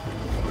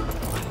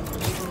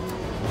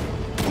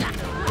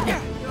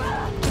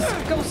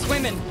 Just go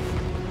swimming.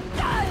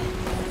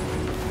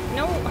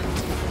 No.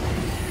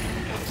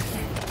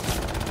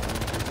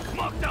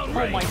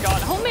 Oh my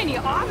god, how many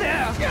are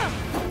there?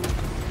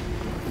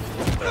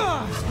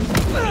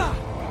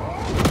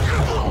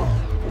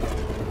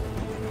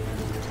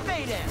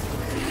 Stay there.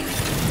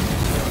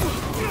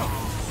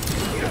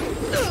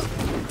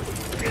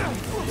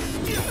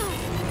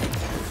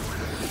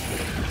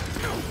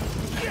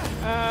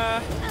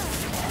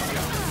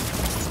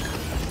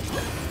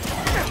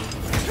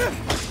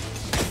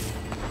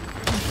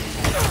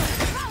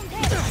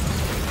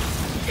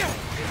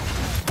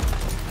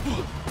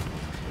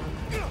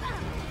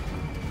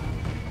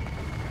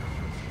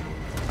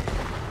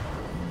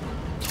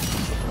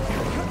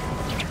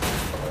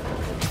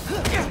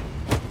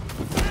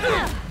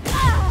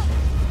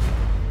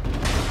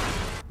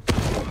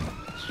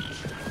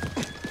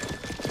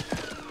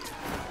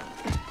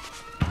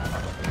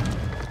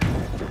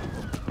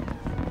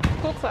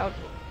 Cool cloud.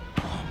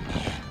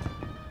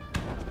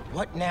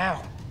 What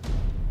now?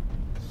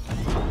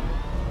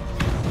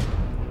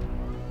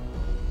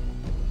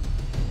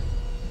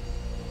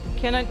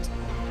 Can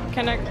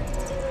I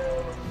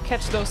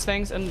catch those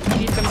things and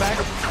eat them back?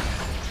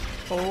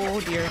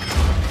 Oh dear.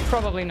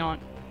 Probably not.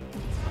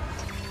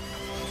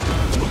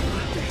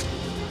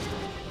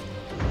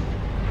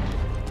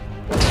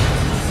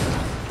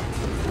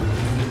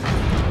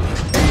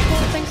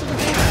 Thanks for the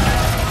game.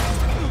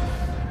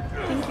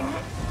 Thank you.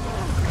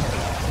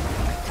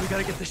 We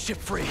gotta get the ship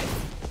free.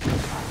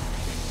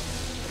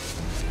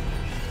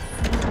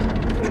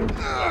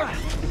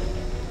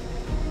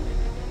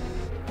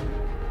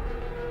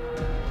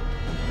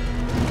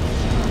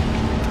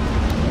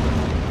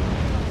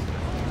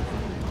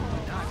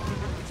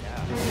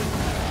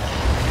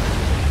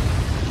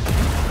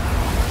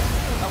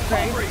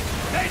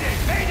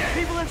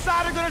 People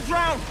inside are gonna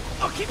drown!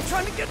 I'll keep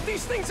trying to get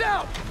these things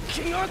out!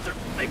 King Arthur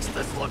makes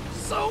this look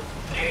so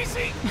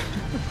easy!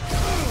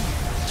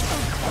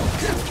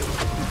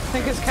 I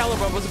think his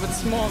caliber was a bit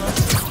smaller.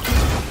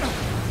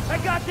 I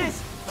got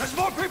this! There's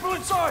more people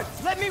inside!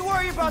 Let me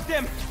worry about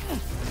them!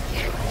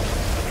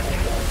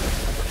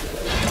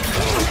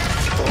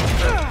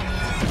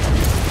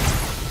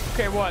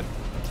 Okay, what?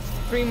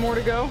 3 more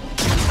to go?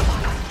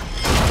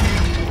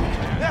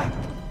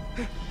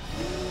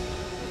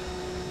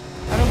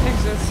 I don't think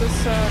this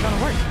is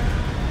gonna work.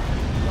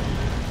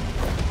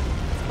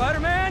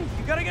 Spider-Man,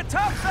 you gotta get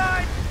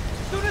topside!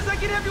 As soon as I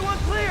get everyone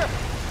clear!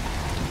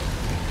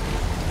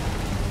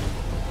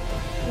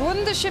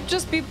 Wouldn't the ship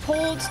just be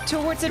pulled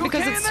towards it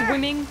because it's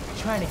swimming?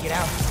 Trying to get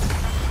out.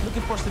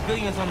 Looking for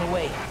civilians on the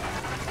way.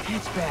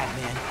 It's bad,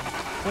 man.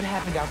 What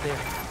happened out there?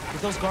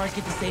 Did those guards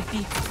get to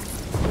safety?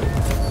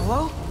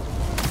 Hello?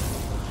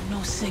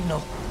 No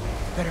signal.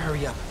 Better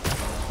hurry up.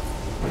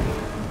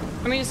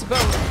 I mean, it's a boat.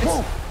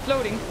 It's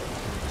floating.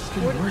 It's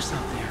getting worse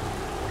out there.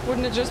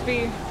 Wouldn't it just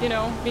be, you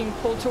know, being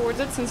pulled towards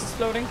it since it's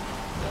floating?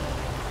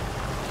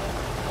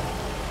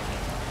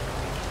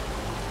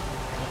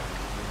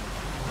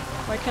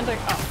 Why can't I?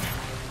 Oh.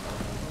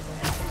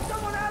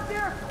 Someone out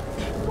there!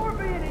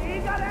 Scorpion! He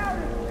got out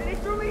and he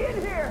threw me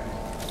in here!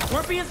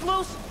 Scorpion's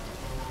loose?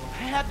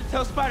 I have to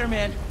tell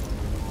Spider-Man.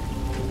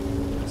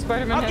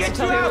 Spider-Man has to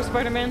tell the other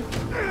Spider-Man.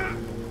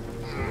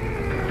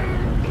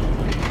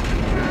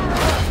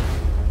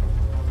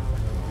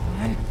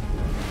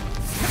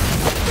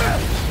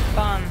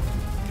 Bam.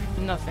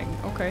 Nothing.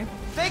 Okay.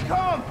 Stay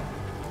calm!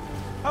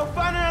 I'll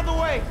find another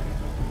way!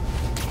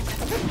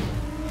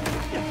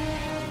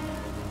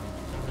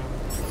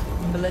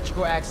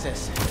 Electrical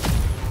access.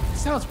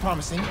 Sounds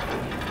promising.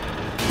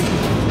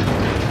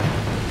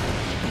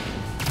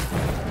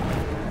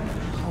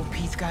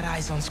 got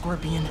eyes on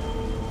Scorpion.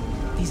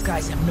 These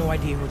guys have no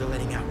idea who they're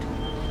letting out.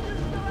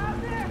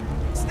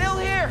 Still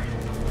here!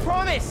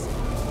 Promise!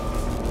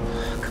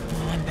 Come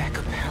on,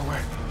 backup power.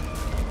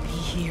 Be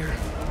here.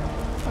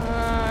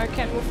 I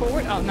can't move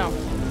forward? Oh, no.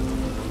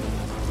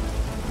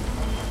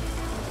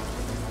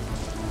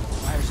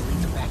 Wires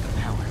lead to backup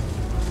power.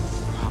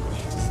 Oh,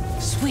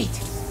 sweet!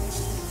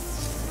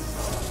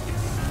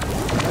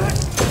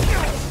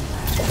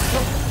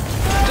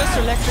 Just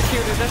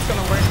electrocuted, that's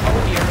gonna work.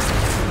 Oh dear.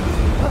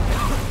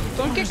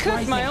 Don't get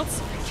cooked,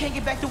 Miles. I can't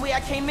get back the way I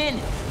came in.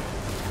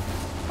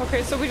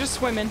 Okay, so we just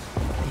swim in.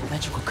 The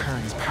electrical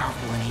current is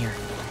powerful in here.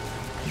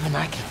 Even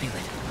I can feel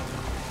it.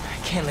 I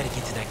can't let it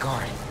get to that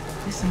guard.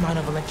 This amount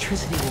of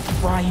electricity will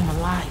fry him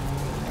alive.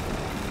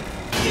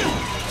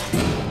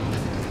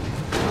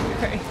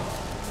 Okay.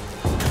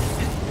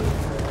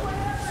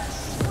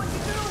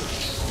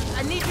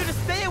 I need you to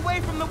stay away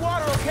from the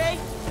water, okay?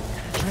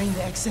 Drain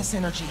the excess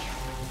energy.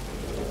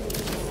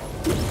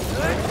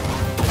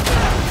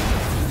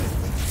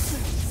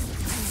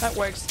 That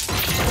works.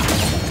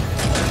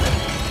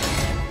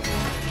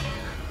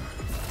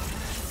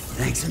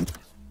 Thanks a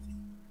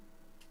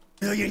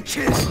million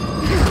kids.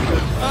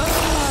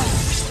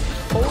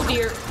 Oh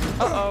dear.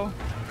 Uh-oh.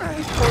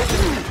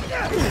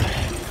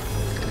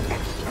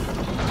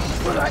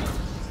 But I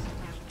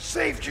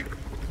saved you.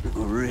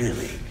 Oh,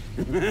 really?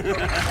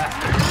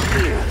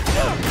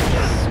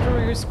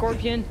 Screw you,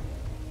 Scorpion.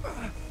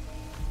 Oh,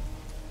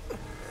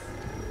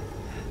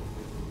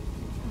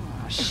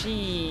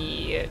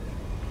 shit.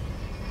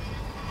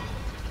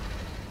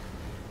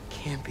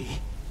 Can't be.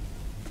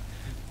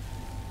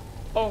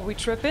 Oh, we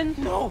tripping?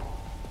 No.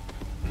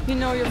 You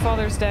know your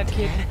father's dead,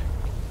 kid.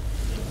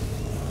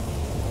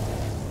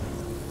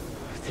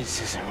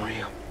 This isn't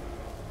real.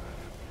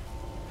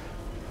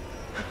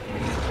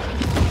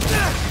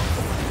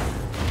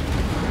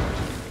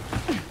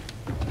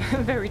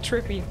 Very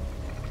trippy.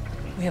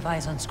 We have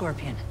eyes on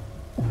Scorpion.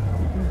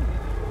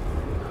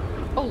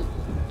 Oh.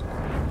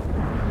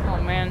 Oh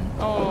man.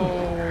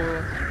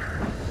 Oh.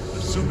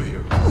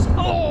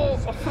 Oh,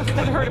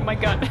 that hurt my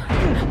gut.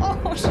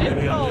 Oh shit.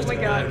 Oh my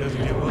god.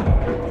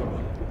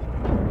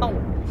 Oh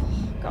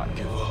god.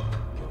 Give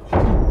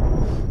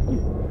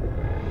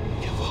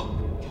up.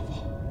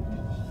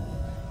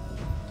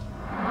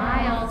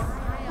 Miles.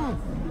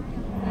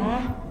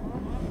 Huh?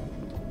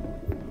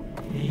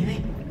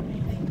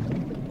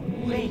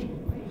 Wait.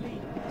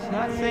 It's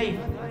not safe.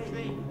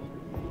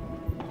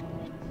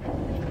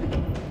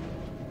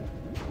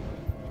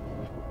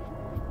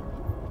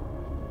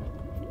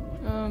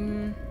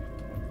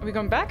 Are we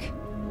going back?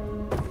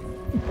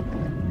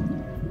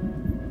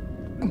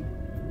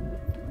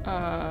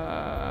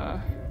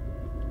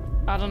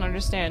 I don't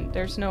understand.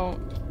 There's no...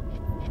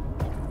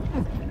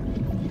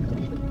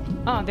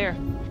 Ah, there.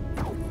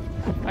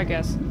 I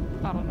guess.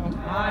 I don't know.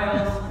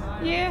 Miles.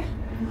 Yeah.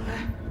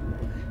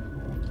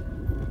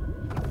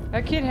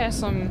 That kid has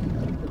some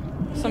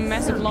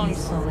massive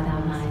lungs.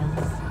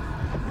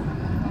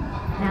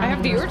 I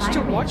have the urge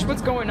to watch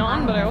what's going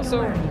on, but I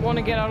also want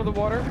to get out of the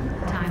water.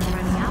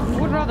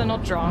 Would rather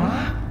not drown.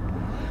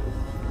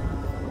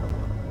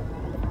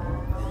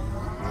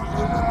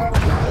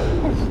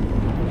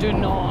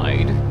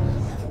 Denied.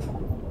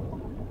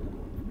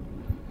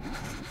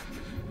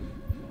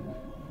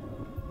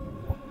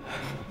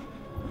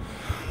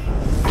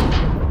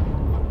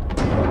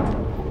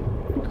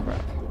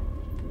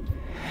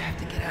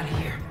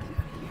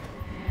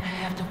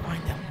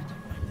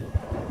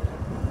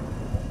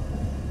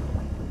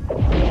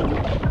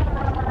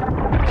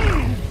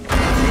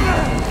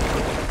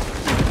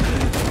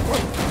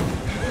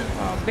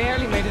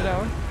 Barely made it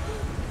out.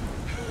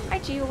 Hi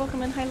Gio,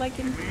 welcome in. Hi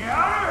Lycan.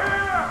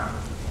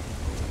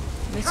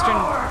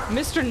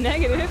 Mr.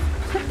 Negative.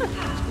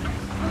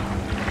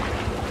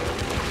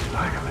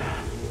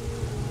 Spider-Man.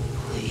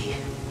 Lee.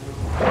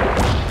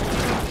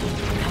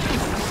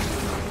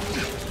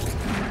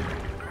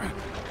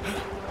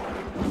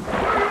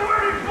 What are you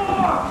waiting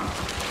for?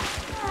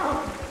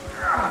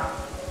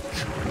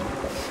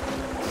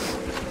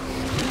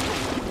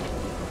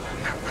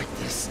 Not like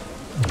this.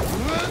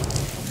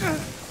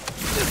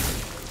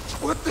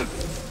 What the?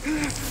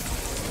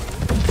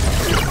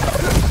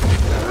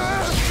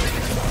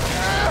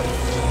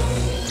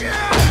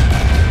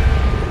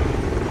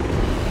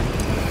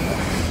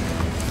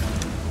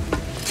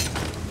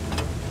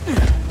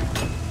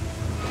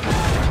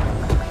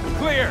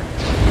 Clear.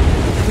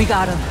 We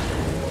got him.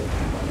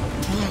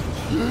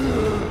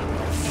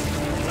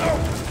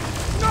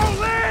 No,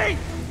 Lee!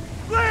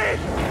 Lee!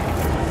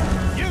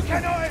 You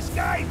cannot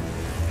escape!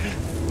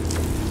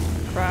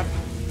 Crap.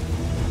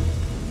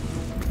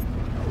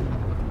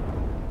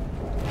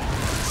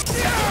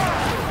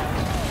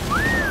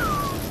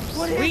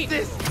 What is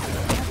this?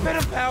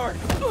 Venom power! I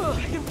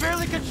can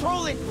barely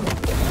control it!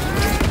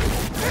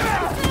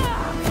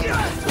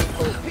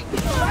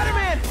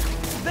 Spider-Man!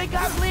 They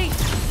got Lee!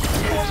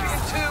 Scorpion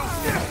 2!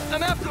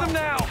 I'm after them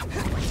now!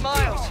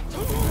 Miles,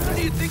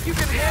 do you think you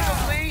can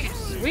handle Lee?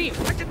 Sweet.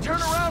 I can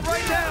turn around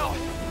right now!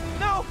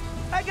 No!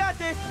 I got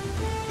this!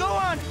 Go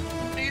on!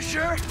 Are you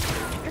sure?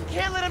 I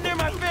can't let him near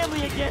my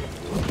family again.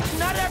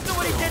 Not after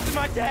what he did to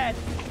my dad.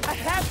 I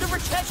have to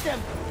protect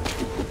them.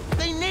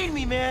 They need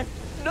me, man.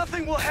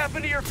 Nothing will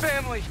happen to your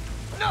family.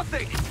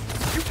 Nothing.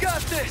 You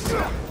got this.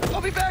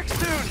 I'll be back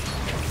soon.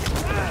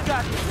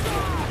 Got this.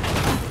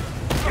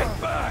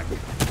 Get back.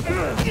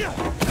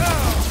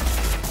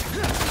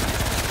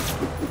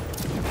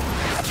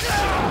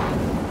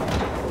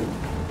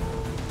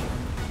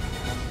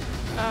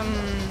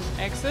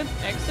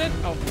 Exit.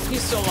 Oh,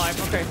 he's still alive.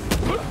 Okay.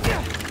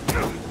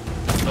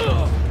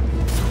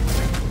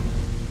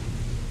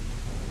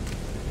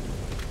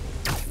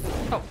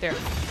 Oh, there.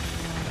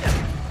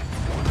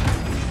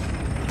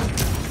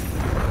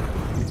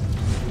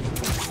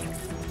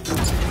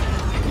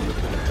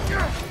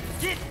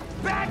 Get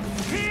back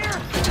here!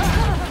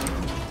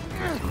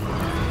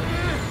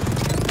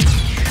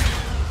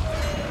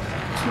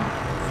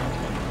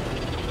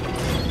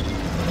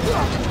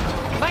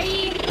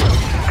 Bye!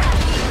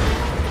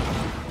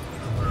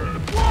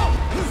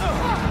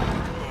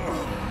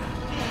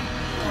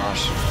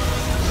 Gosh,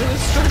 the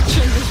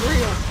destruction is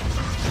real.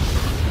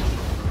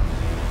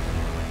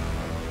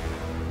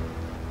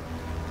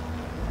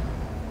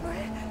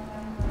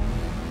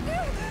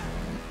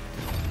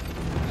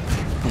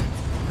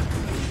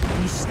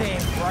 He's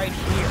staying right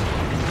here.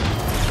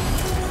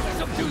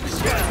 Subdue this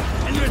guy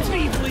and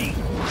retrieve Lee.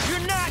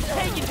 You're not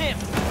taking him.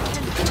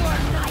 You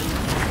are not.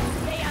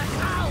 They are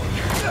out.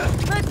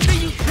 Let's see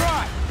you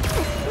try.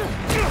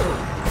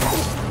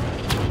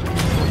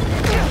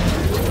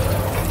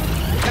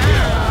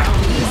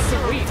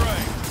 Sweet.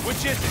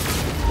 Which is it?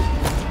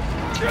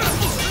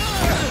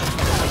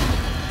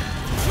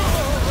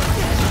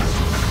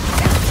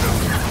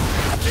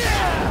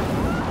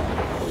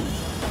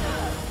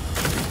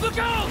 Look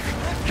out!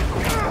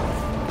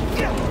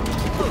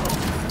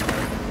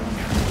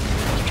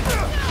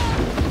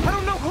 I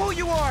don't know who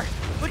you are,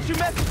 but you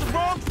messed with the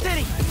wrong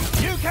city.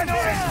 You can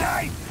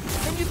escape!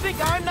 And you think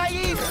I'm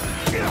naive?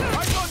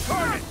 I'm on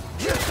target!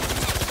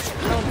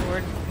 Oh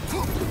lord.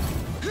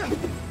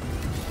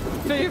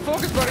 No, your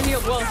focus brought a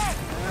heal well.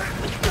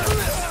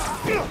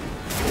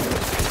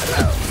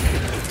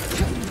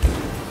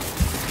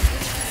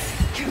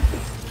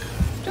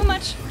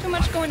 Too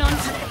much going on.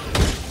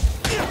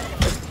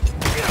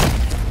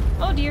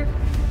 Oh dear.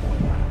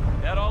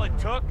 That all it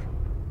took?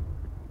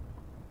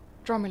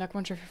 Draw me like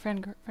one of your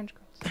French girls.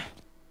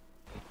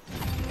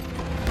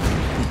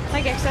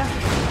 Hi, Gexa.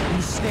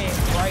 He's staying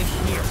right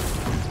here.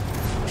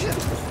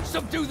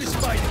 Subdue the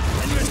spider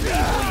and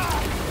retrieve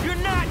Lee.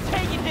 You're not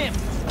taking him.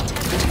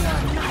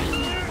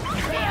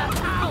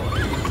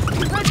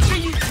 Let's see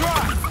you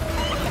try.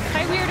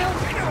 Hi, weirdo.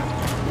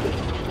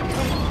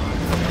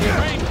 You're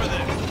ready for this.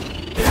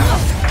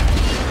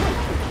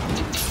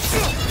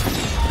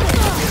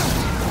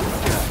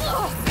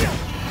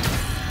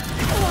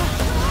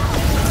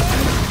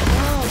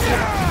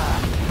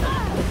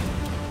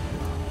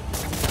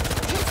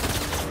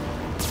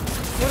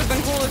 Would have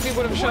been cool if he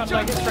would have shot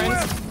like his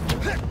friends.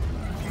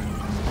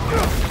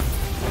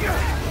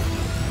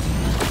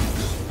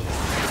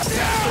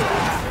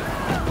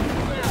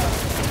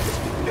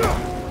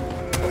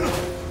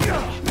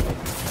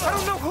 I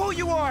don't know who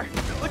you are,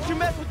 but you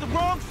messed with the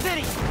wrong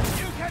city.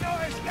 You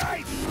cannot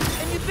escape.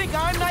 And you think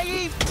I'm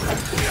naive?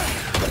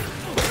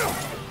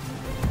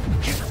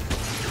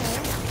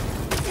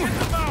 Get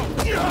them out.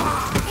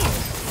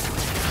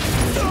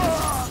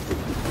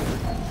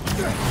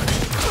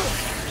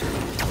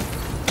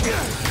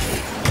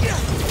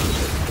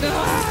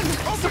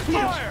 Open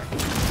fire!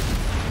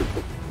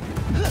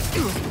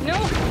 No!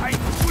 I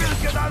will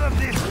get out of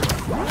this!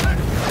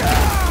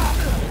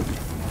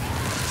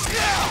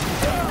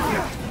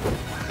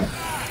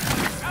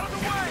 Out of the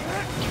way!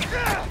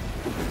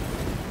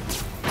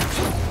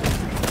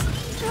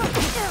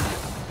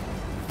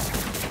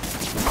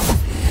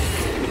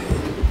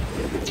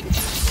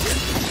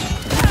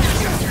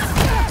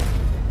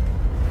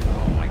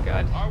 Oh my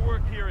god. Our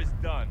work here is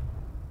done.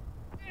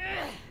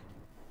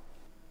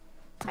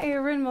 Hi,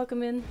 Aaron.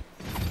 Welcome in.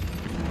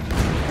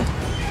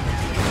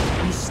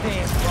 He's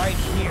staying right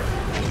here.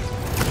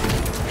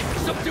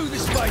 Subdue the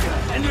spider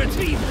and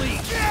retrieve Lee.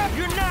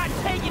 You're not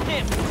taking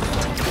him.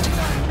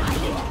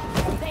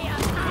 They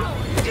are out.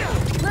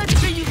 Let's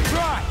see you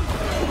try.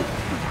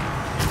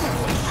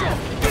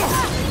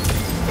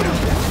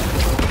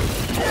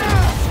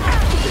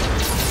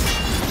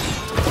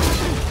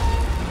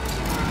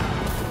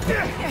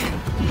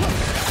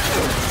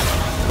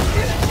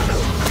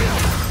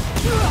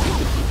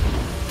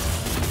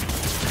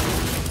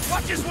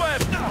 Watch his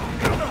web!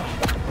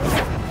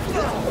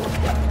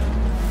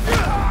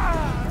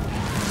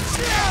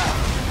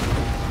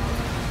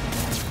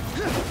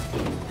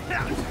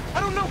 I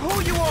don't know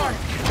who you are,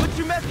 but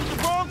you messed with the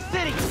wrong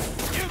city.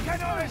 You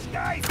cannot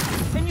escape!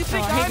 And you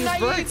think I'm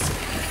naive?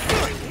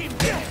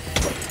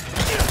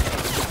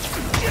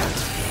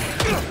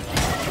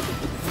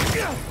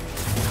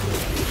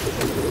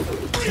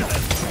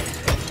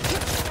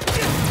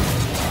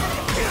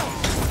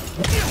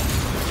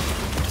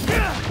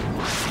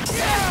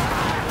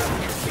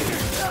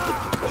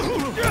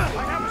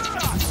 I have a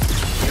shot!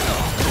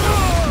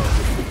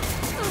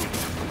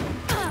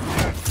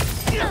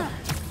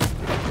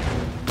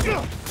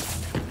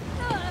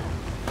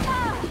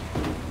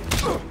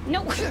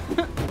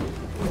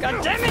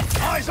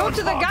 Go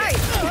to the guy!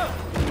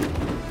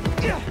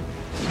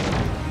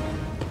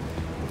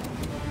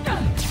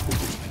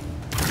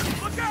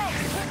 Look out!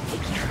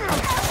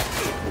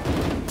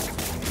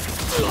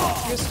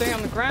 You stay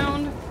on the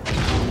ground.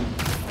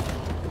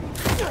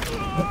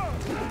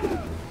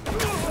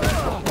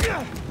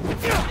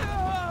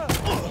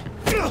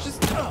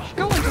 Just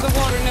go into the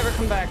water and never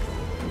come back.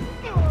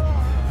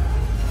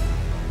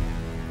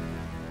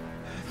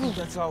 Oh,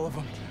 that's all of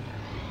them.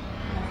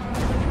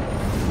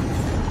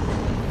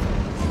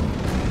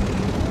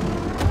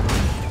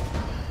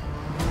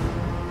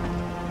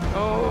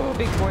 Oh,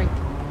 big boy.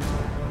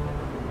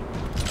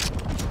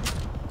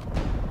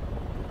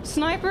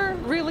 Sniper?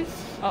 Really?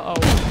 Uh-oh.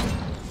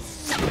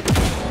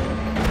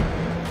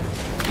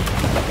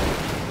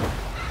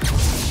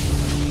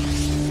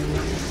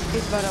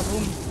 Big bada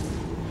boom.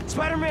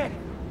 Spider-Man!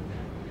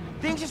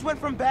 Things just went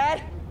from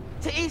bad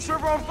to East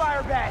River on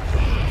fire bad.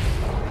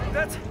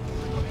 That's...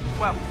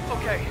 well,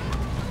 okay.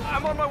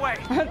 I'm on my way.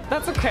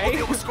 That's okay. I'll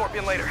deal with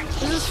Scorpion later.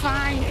 This is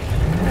fine.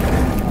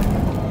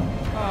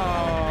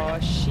 Oh,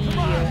 shit.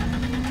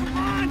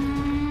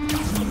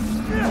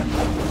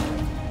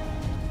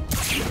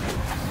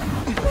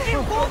 It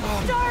won't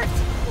start!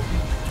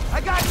 I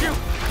got you!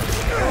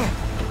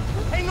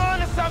 Hang on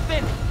to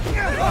something!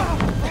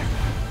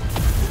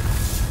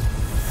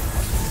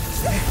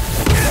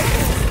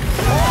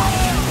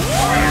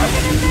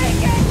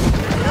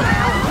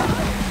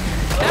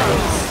 That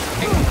was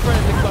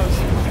incredibly close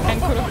and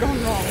could have gone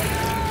wrong.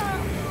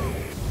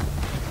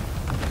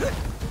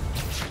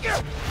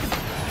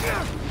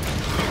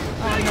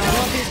 Oh no, I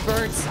love these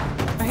birds.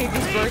 I hate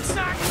these birds. It's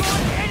not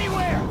going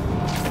anywhere!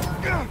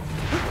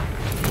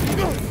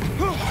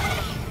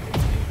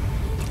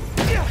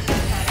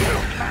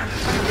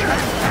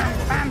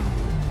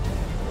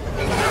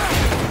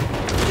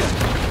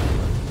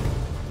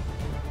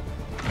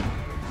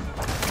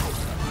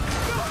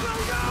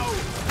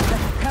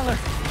 Heller!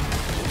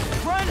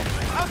 Run!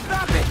 I'll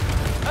stop it!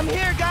 I'm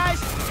here, guys!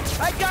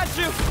 I got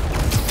you!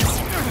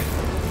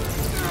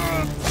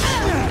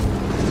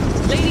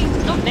 Lady,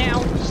 not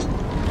now!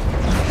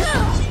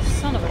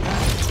 Son of a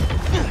gun.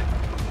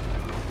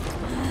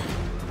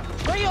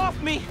 Lay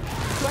off me!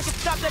 So I can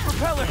stop that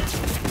propeller!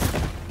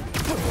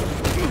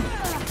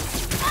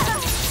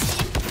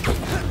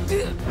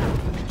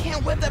 I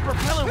can't whip that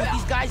propeller with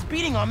these guys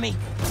beating on me!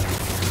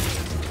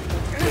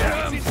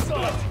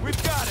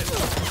 We've got it!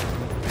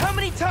 How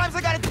many times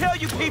I gotta tell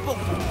you people?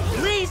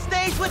 LIZZ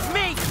stays with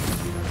me!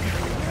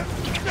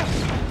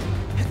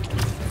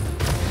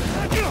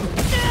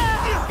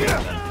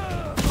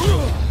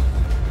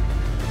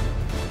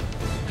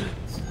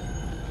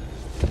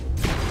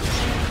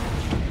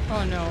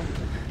 Oh no.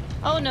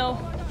 Oh no.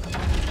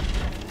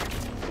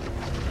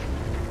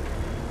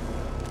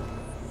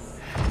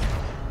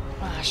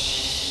 Ah,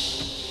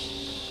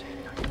 shh.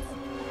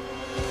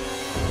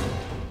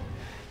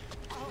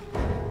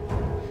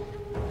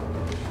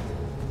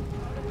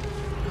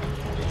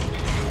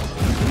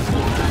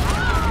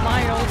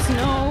 Miles,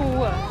 no!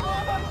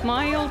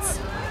 Miles!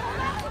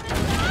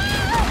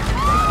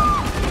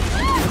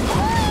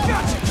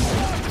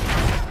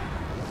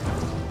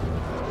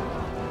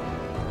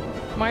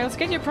 Miles,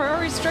 get your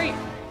priorities straight!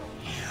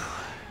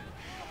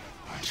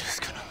 You're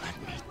just gonna let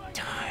me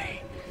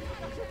die.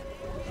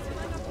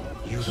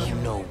 You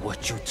don't know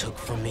what you took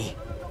from me.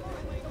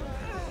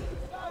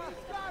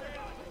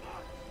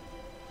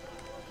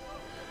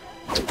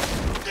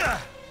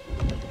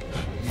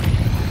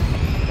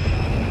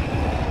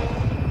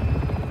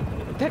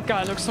 That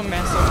guy looks so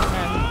massive,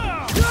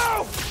 man.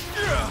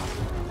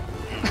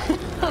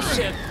 Oh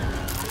shit.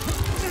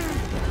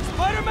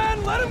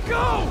 Spider-Man, let him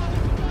go!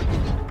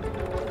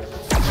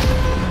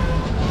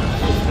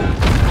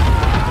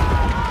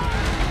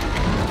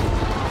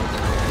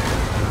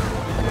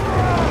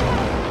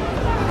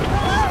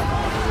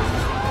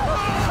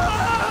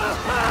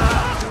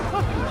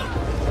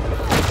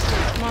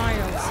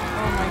 Miles,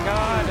 oh my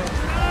god.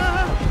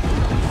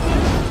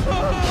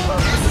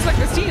 This is like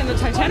the scene in the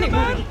Titanic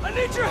movie. I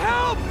need your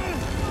help!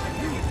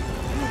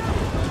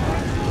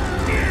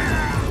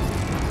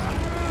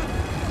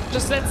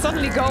 Just let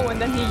suddenly go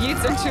and then he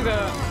yeets into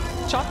the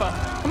chopper.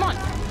 Come on.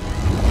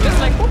 Just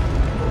like whoop.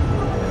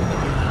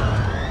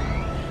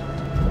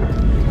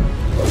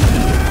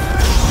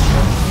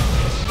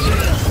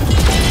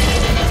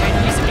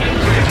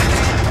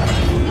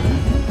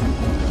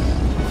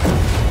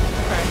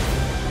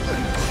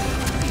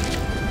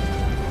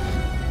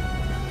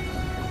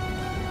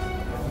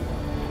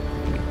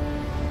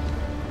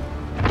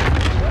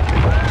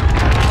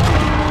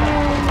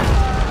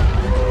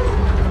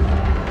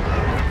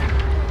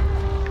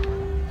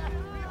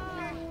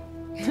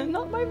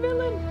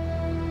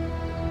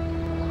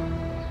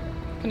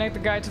 Connect the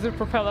guy to the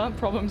propeller,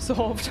 problem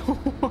solved.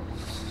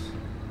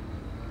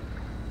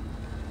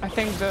 I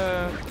think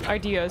the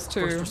idea is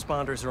to... First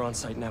responders are on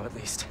site now, at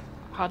least.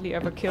 Hardly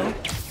ever kill.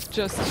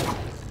 Just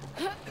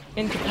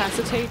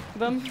incapacitate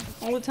them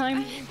all the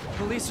time.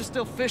 Police are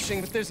still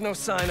fishing, but there's no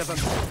sign of them.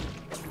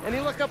 Any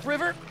luck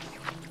upriver?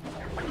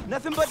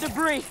 Nothing but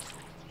debris.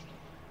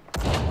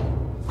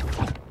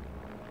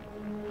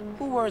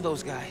 were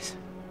those guys?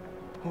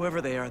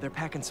 Whoever they are, they're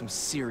packing some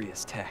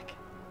serious tech.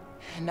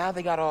 And now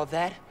they got all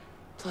that,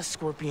 plus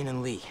Scorpion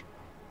and Lee.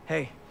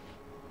 Hey,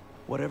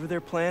 whatever they're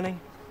planning,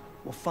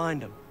 we'll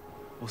find them.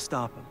 We'll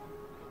stop them.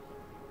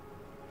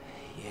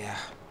 Yeah.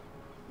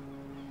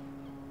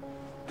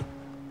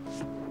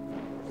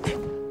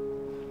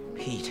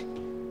 Pete.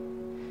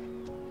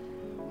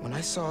 When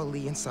I saw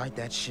Lee inside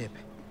that ship,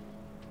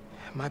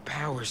 my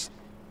powers,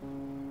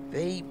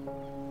 they...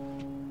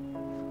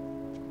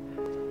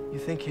 You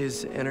think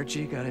his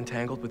energy got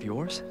entangled with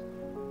yours?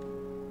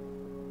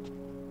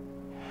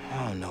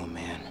 I don't know,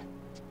 man.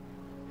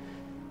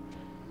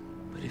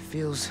 But it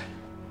feels...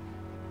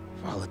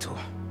 volatile.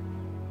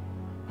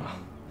 Well,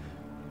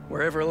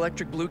 wherever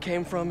Electric Blue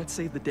came from, it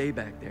saved the day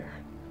back there.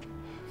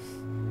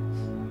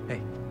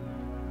 Hey.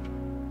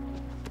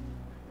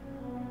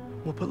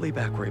 We'll put Lee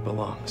back where he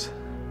belongs.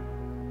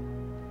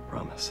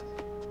 Promise.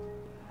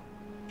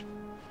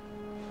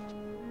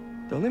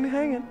 Don't leave me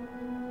hanging.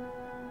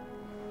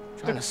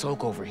 Trying to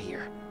soak over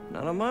here.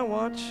 Not on my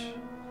watch.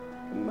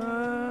 Come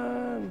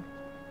on.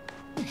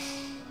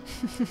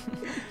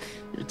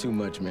 You're too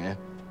much, man.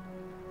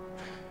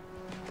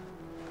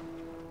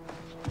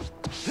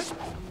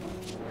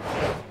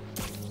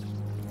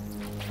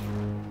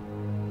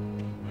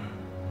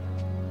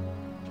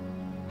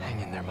 Hang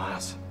in there,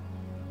 Miles.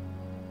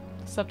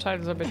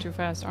 Subtitles are a bit too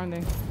fast, aren't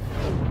they?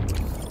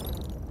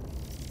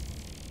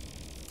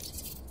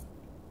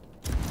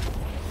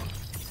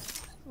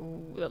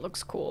 Ooh, that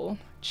looks cool.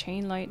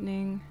 Chain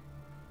lightning.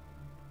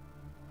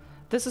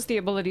 This is the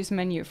abilities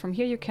menu. From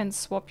here you can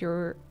swap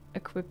your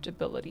equipped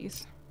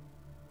abilities.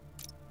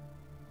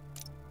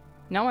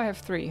 Now I have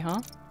 3,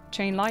 huh?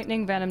 Chain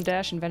lightning, Venom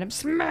dash, and Venom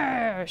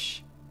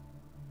smash!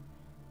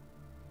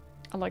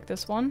 I like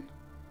this one.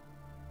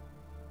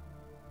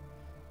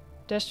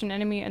 Dash to an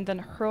enemy and then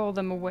hurl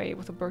them away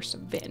with a burst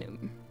of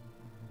venom.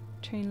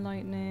 Chain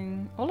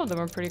lightning. All of them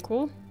are pretty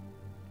cool.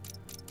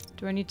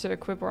 Do I need to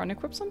equip or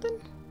unequip something?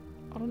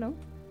 I don't know.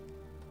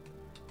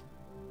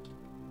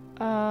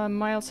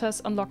 Miles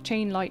has unlocked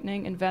Chain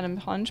Lightning and Venom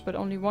Punch, but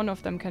only one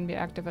of them can be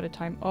active at a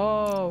time.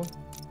 Oh.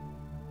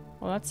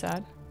 Well, that's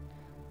sad.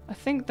 I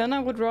think then I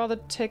would rather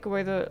take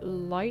away the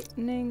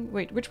lightning.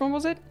 Wait, which one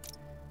was it?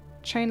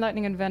 Chain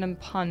Lightning and Venom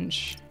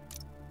Punch.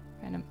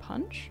 Venom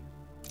Punch?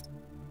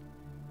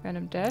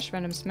 Venom Dash,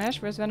 Venom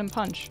Smash, where's Venom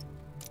Punch?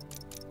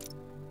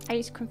 I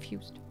is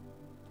confused.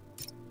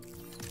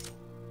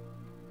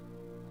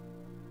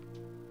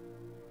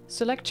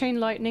 Select Chain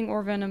Lightning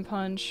or Venom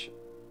Punch.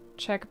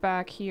 Check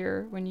back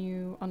here when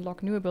you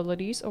unlock new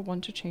abilities or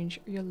want to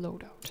change your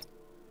loadout.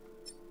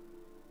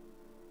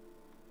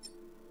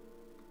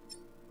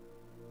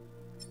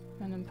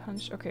 Venom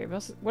Punch. Okay,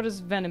 what is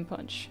Venom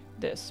Punch?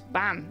 This.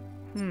 Bam!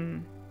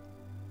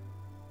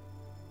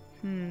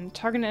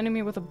 Target an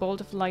enemy with a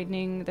bolt of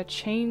lightning that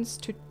chains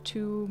to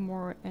 2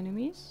 more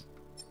enemies.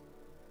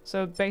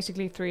 So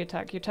basically 3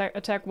 attack. You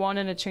attack 1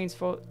 and it chains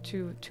for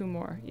 2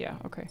 more. Yeah,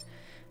 okay.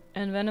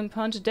 And Venom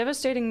Punch.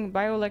 Devastating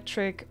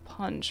bioelectric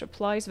punch.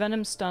 Applies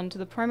Venom stun to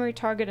the primary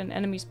target and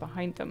enemies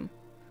behind them.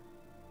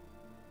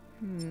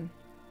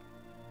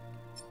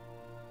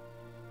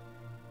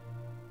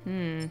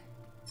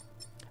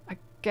 I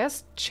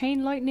guess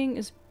Chain Lightning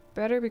is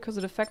better because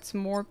it affects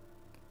more,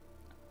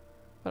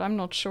 but I'm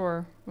not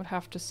sure. We'll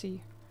have to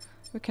see.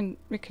 We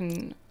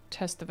can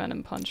test the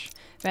Venom Punch.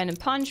 Venom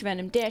Punch,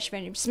 Venom Dash,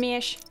 Venom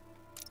Smash.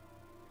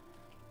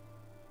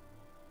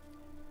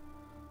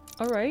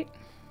 Alright.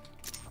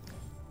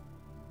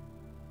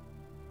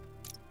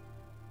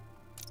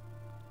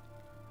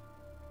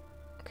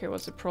 Okay,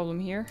 what's the problem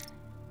here?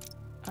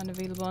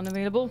 Unavailable,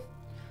 unavailable.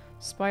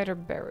 Spider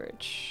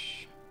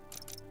Barrage.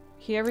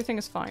 Here everything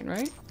is fine,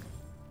 right?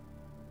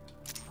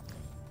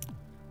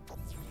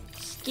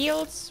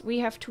 Skills. We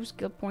have 2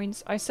 skill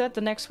points. I said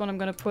the next one I'm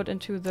gonna put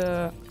into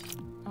the...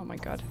 Oh my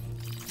god.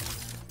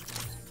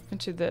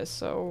 Into this,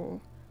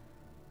 so...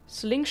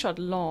 Slingshot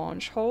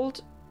launch.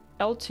 Hold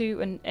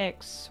L2 and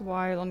X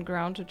while on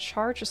ground to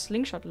charge a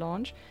slingshot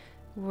launch.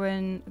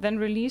 Then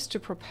release to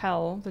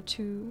propel the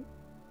 2...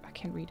 I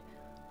can't read.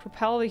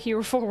 Propel the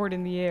hero forward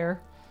in the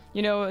air.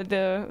 You know,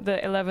 the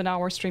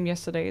 11-hour stream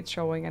yesterday it's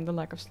showing and the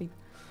lack of sleep.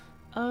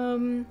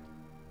 I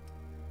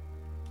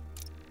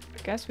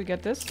guess we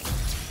get this.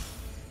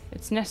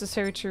 It's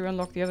necessary to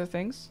unlock the other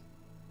things.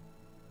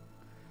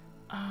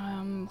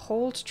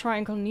 Hold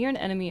triangle near an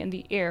enemy in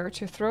the air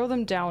to throw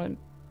them down and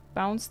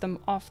bounce them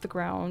off the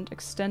ground,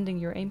 extending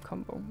your aim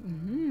combo.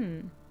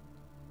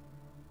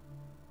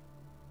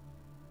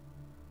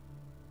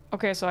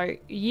 Okay, so I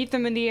yeet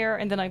them in the air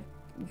and then I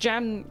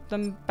jam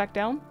them back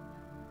down.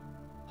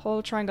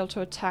 Hold triangle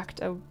to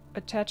attach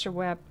a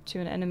web to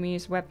an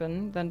enemy's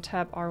weapon, then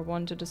tap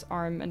R1 to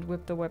disarm and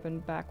whip the weapon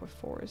back with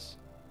force.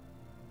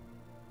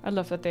 I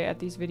love that they add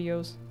these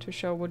videos to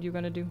show what you're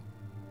gonna do.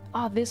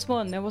 Ah, this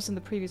one! That was in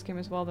the previous game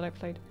as well that I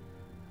played.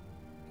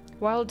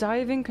 While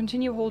diving,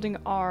 continue holding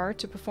R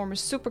to perform a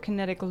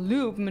superkinetic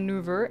loop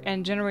maneuver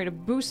and generate a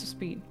boost of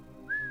speed.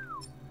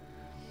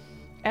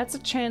 Adds a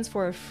chance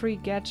for a free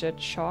gadget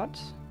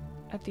shot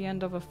at the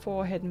end of a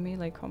 4-hit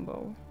melee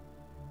combo.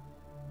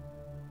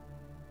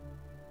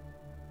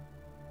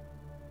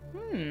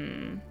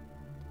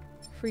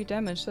 Free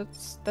damage,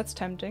 that's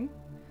tempting.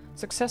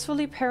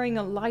 Successfully parrying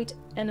a light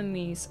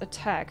enemy's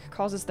attack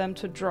causes them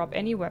to drop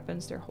any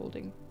weapons they're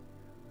holding.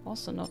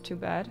 Also not too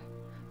bad.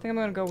 I think I'm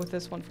gonna go with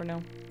this one for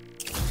now.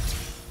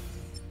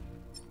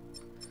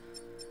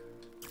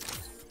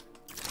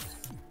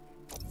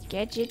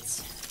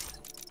 Gadgets.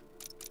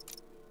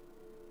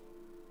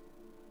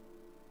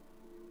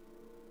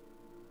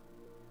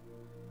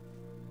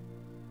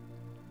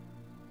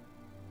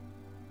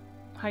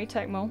 High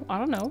tech mo? I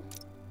don't know.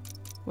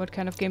 What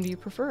kind of game do you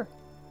prefer?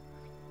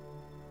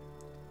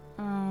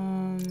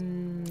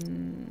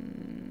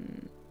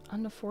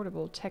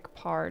 Unaffordable tech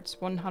parts,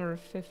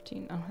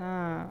 115.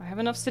 I have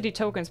enough city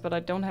tokens, but I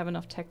don't have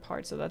enough tech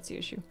parts, so that's the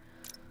issue.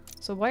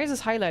 So why is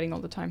this highlighting all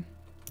the time?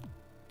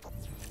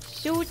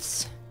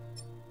 Suits.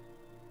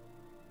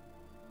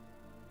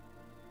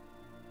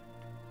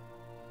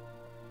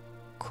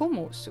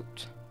 Kumo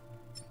suit.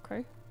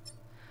 Okay.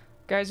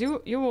 Guys,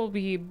 you will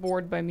be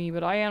bored by me,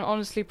 but I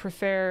honestly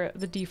prefer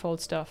the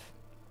default stuff.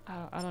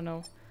 I don't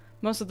know.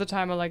 Most of the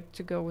time I like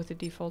to go with the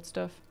default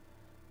stuff.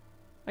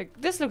 Like,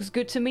 this looks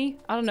good to me.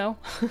 I don't know.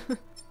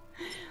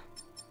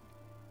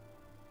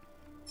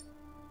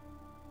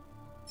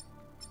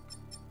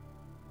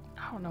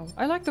 I don't know.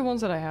 I like the ones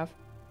that I have.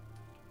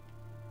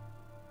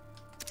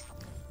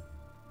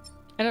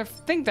 And I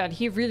think that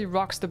he really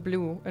rocks the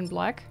blue and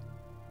black.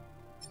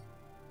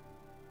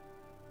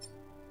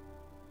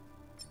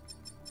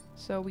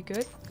 So we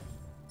good?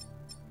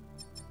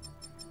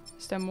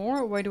 Is there more?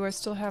 Or why do I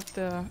still have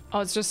the...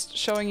 Oh, it's just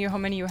showing you how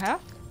many you have?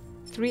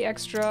 3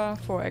 extra,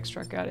 4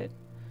 extra, got it.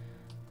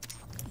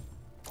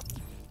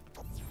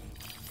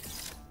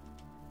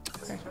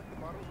 Okay.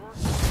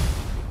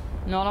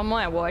 Not on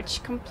my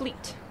watch,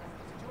 complete.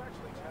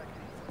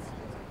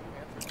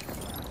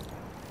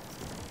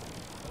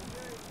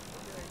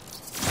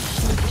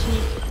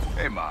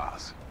 Hey,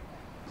 Miles.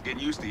 I was getting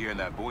used to hearing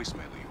that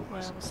voicemail of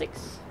yours. Level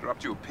 6.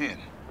 Dropped you a pin.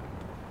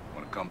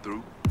 Wanna come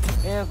through?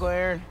 Yeah, Uncle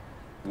Aaron.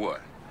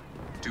 What?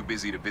 Too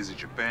busy to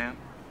visit your fam?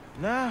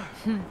 Nah,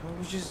 I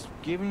was just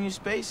giving you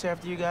space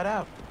after you got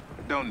out.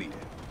 Don't need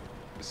it.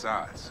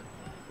 Besides,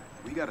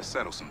 we gotta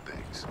settle some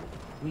things.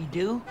 We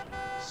do?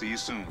 See you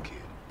soon, kid.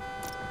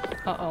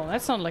 Uh-oh,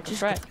 that sounded like a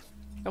threat.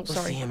 Oh, Go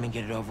sorry. see him and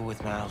get it over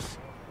with, Miles.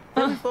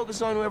 Really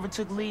focus on whoever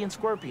took Lee and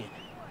Scorpion.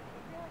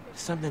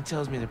 Something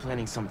tells me they're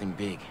planning something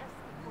big.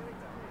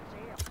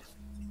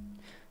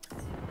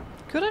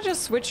 Could I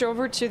just switch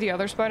over to the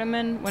other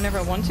Spider-Man whenever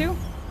I want to?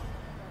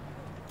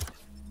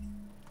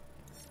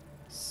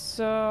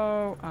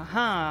 So,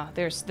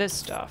 there's this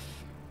stuff.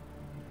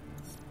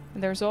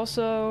 And there's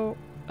also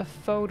a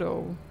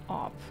photo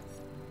op.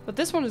 But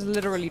this one is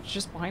literally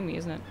just behind me,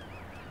 isn't it?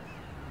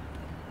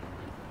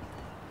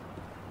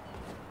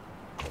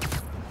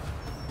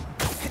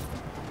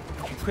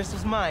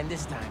 Crystal's mine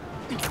this time.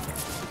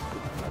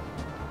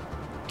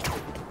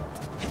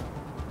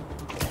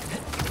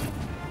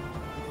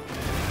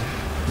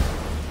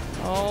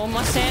 Oh,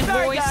 my sand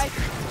Sorry, boys. Guys.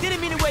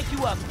 Didn't mean to wake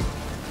you up.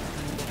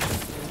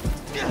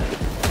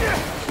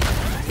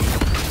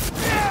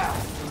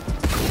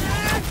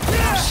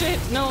 Oh shit,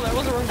 no, that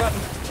was the wrong button.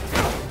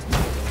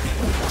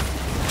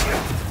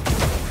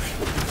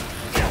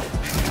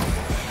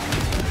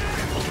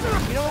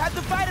 We don't have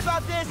to fight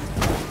about this.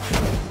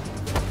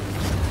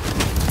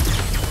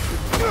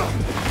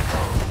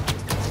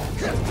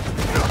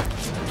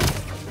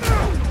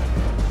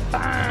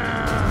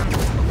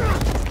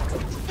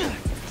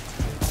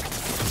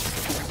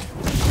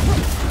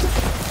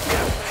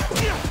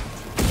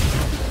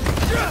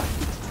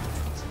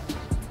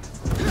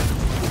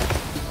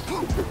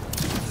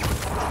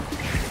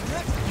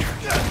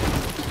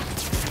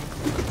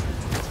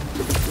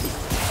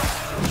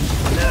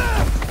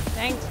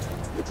 Thanks.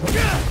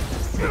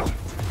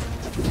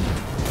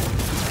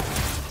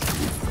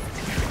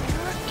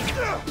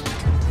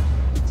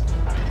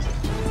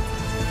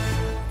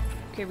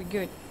 Okay, we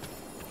good.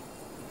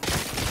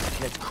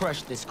 Let's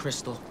crush this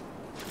crystal.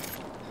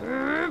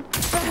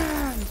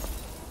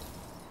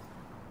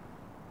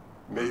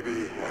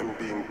 Maybe I'm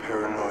being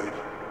paranoid,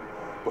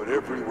 but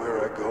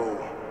everywhere I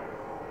go,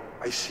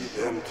 I see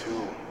them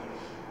too.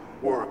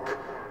 Work,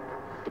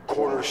 the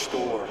corner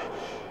store,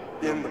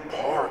 in the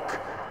park.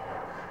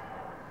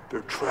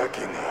 They're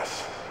tracking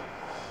us.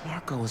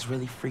 Marco was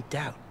really freaked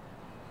out.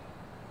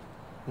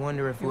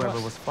 Wonder if whoever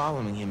was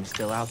following him is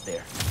still out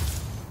there.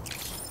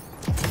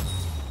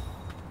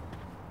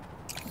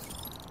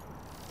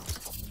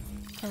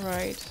 All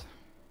right.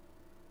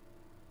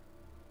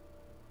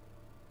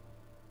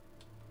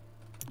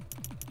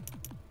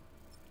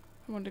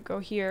 I want to go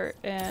here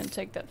and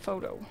take that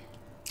photo.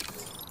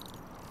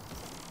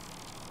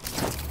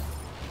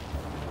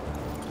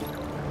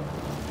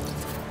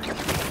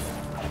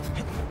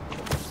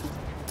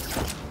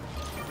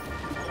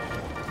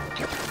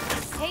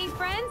 Hey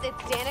friends,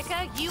 it's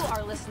Danica. You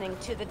are listening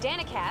to the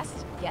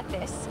Danicast. Get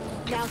this.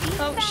 Now the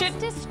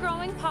fastest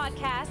growing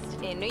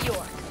podcast in New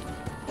York.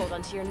 Hold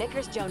on to your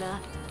knickers, Jonah.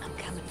 I'm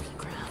coming for the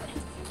crown.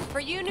 For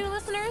you new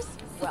listeners,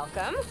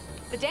 welcome.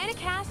 The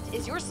DanaCast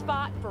is your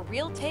spot for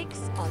real takes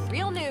on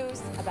real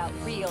news about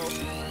real.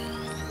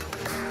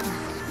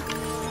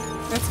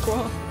 That's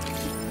cool.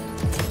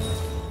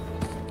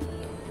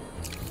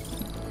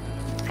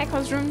 Hi,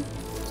 classroom.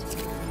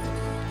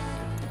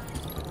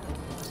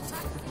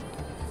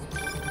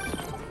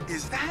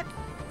 Is that?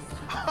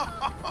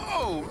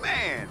 Oh,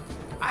 man!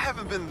 I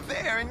haven't been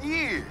there in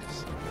years.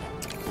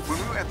 When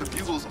we were at the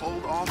Bugle's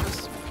old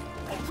office,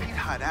 we'd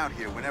hide out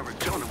here whenever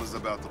Jonah was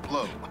about to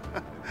blow.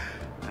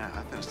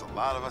 I finished a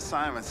lot of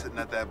assignments sitting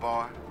at that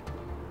bar.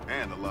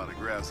 And a lot of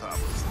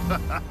grasshoppers.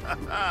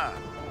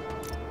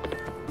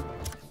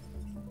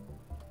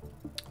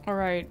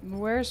 Alright,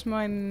 where's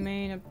my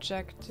main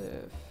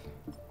objective?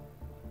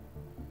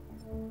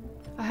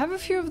 I have a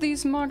few of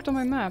these marked on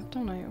my map,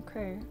 don't I?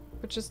 Okay.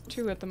 But just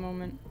 2 at the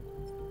moment.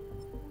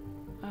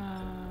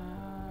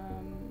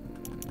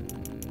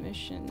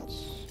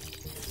 Missions.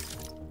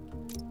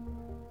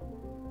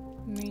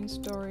 Main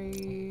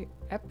story.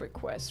 App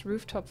request.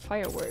 Rooftop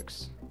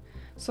fireworks.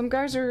 Some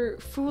guys are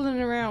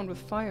fooling around with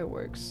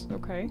fireworks.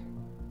 Okay.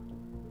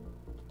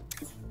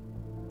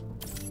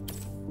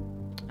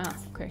 Ah,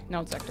 okay.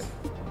 Now it's active.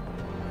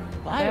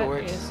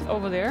 Fireworks? That is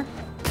over there.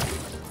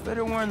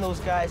 Better warn those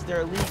guys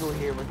they're illegal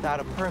here without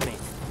a permit.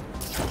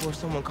 Before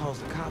someone calls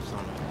the cops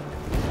on them.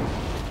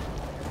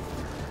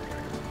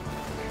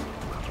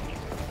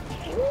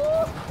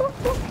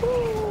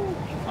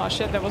 Oh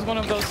shit, that was one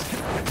of those.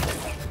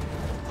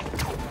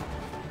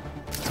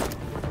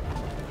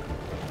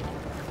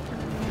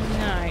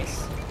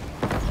 Nice.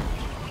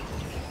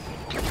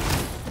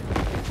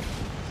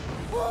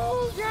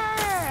 Oh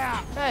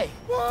yeah! Hey,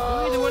 do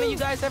either one of you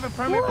guys have a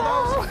permit for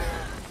those?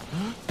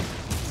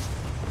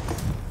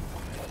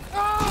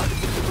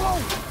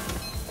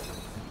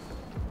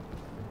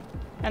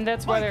 And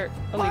that's why they're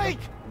illegal. Mike!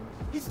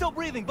 He's still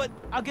breathing, but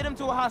I'll get him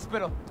to a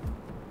hospital.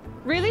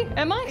 Really?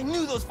 Am I? I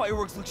knew those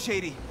fireworks looked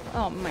shady.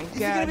 Oh my god. Is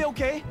he gonna be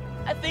okay?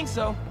 I think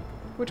so.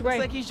 Which way?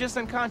 Looks like he's just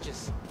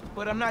unconscious,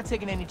 but I'm not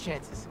taking any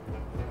chances.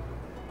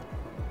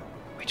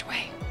 Which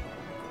way?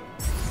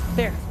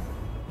 There.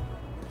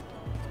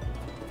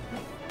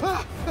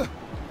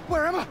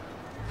 Where am I?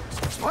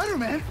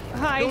 Spider-Man?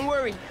 Hi. Don't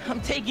worry,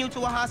 I'm taking you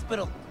to a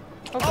hospital.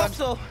 Oh,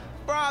 also,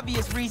 for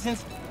obvious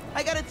reasons,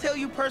 I gotta tell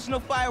you personal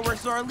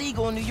fireworks are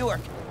illegal in New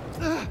York.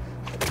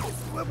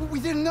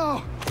 We didn't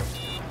know.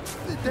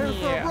 They're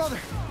for our brother,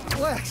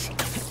 Lex.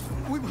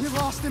 We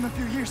lost him a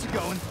few years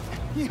ago, and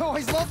he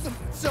always loved them.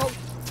 So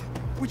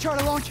we try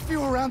to launch a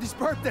few around his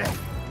birthday.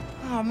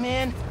 Oh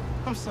man,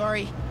 I'm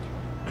sorry.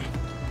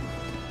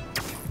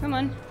 Come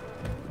on.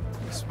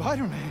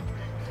 Spider-Man?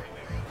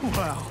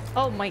 Wow.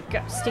 Oh my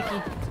god,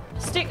 sticky.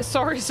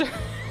 Sorry, sir.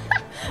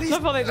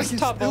 Look how they just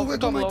topple over.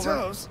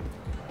 Toes.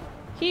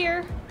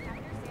 Here.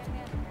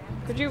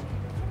 Could you?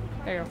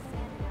 There you go.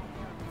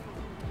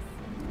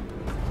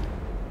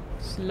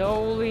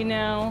 Slowly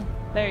now.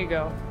 There you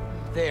go.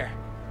 There.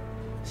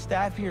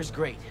 Staff here is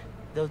great.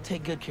 They'll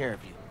take good care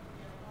of you.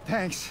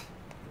 Thanks.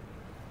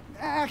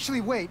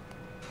 Actually, wait.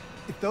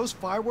 If those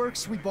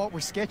fireworks we bought were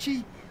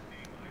sketchy,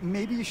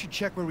 maybe you should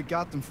check where we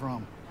got them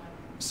from.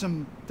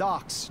 Some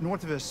docks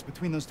north of us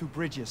between those 2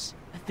 bridges.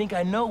 I think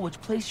I know which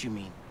place you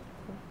mean.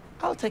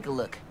 I'll take a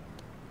look.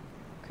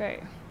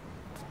 Okay.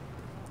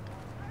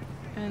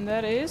 And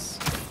that is?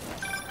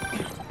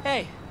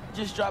 Hey,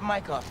 just dropped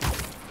Mike off.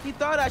 He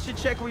thought I should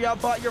check where y'all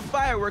bought your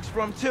fireworks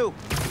from, too.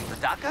 The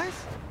dock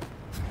guys?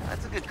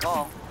 That's a good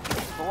call.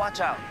 But watch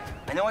out.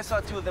 I know I saw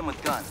 2 of them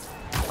with guns.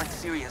 Like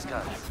serious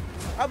guns.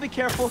 I'll be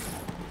careful.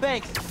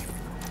 Thanks.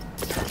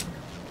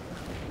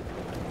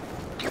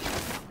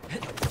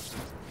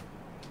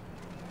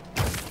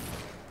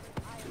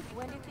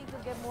 When do you think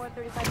you'll get more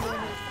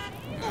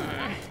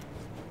 35mm?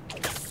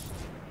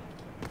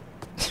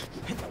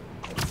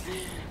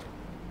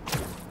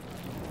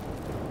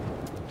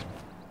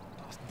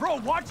 Bro,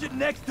 watch it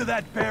next to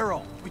that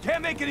barrel. We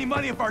can't make any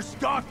money if our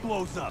stock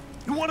blows up.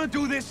 You want to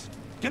do this?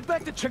 Get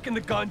back to checking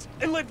the guns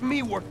and let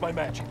me work my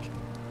magic.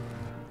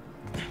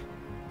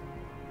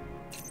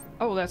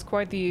 Oh, that's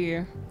quite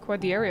the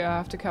area I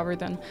have to cover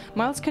then.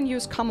 Miles can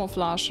use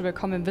camouflage to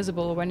become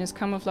invisible when his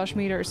camouflage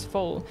meter is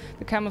full.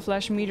 The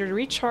camouflage meter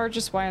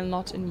recharges while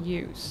not in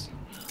use.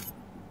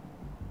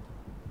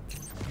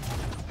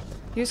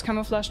 Use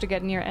camouflage to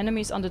get near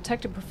enemies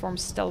undetected, perform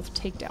stealth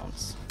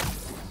takedowns. 2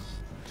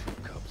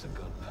 cups of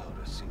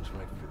gunpowder seems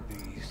right for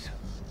these.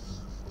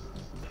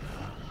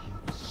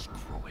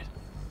 Screw it.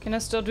 Can I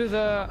still do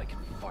the... Making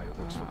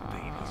fireworks for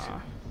babies.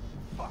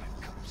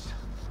 5 cups.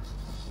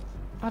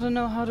 I don't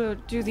know how to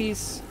do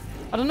these.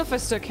 I don't know if I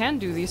still can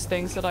do these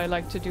things that I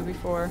liked to do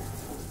before.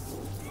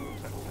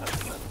 Look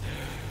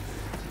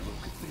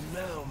at me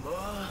now,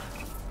 Ma.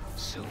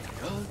 Silk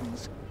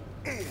guns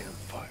and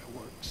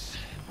fireworks.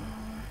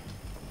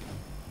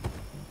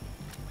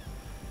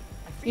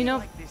 You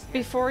know,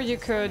 before you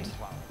could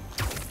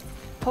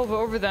hover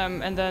over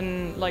them and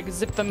then like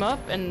zip them up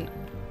and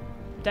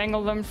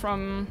dangle them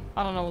from,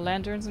 I don't know,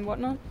 lanterns and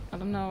whatnot. I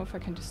don't know if I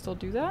can still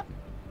do that.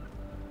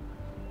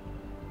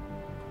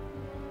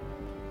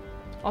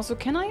 Also,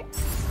 can I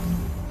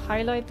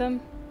highlight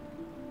them?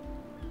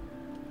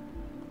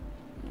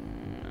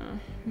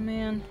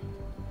 Man.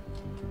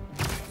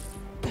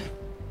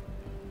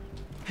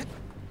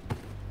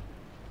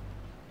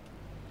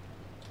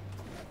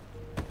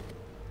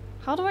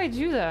 How do I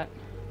do that?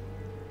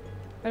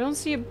 I don't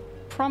see a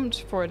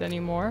prompt for it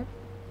anymore.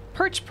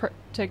 Perch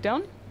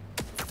takedown?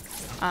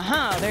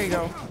 Aha, there you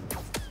go.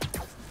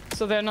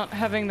 So they're not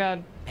having that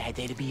bad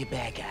day to be a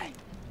bad guy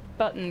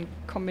button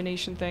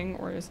combination thing,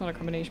 or it's not a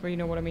combination, but you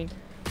know what I mean,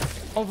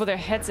 over their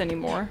heads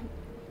anymore.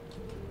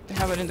 They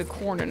have it in the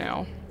corner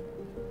now.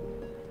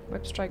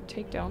 Web strike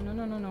takedown. No,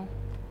 no, no, no.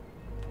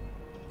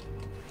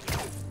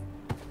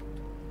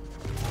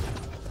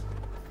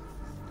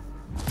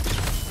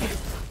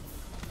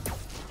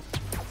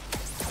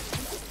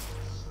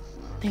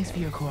 Thanks for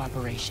your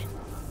cooperation.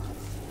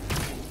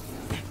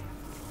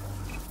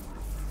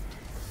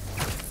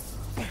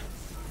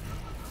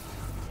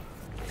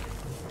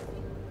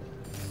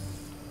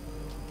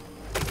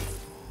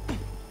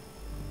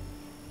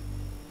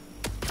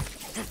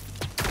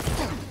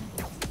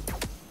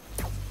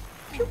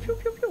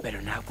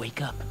 Better not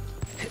wake up.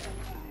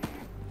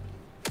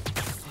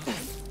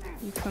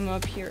 You come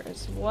up here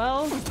as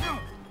well.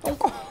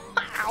 Oh,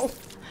 ow!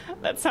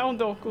 That sound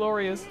though,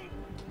 glorious.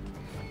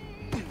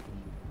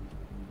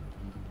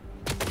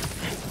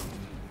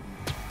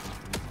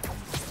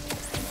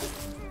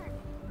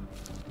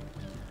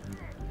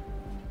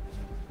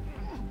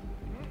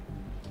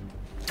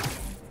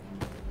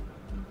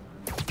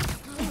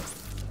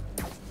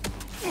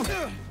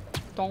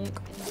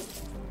 Donk.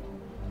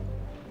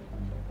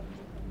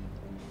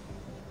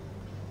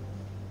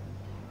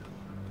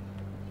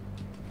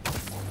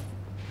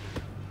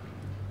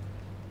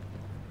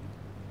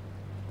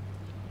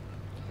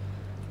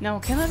 Now,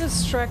 can I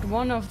distract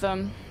one of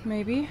them,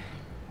 maybe?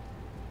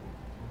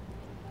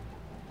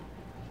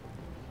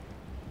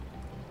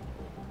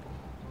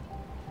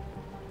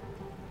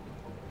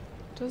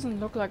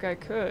 Doesn't look like I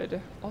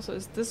could. Also,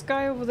 is this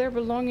guy over there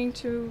belonging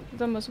to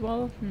them as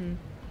well?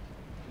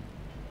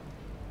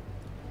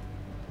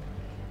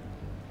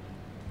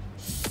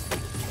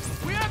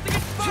 We have to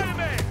get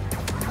Spider-Man!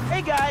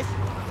 Hey guys,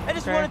 I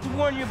just wanted to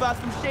warn you about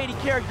some shady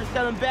characters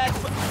selling bags,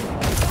 but...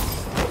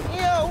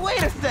 Yo,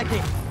 wait a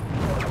second!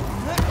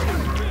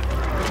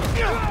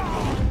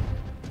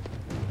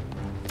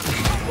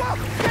 Whoa,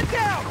 get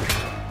down!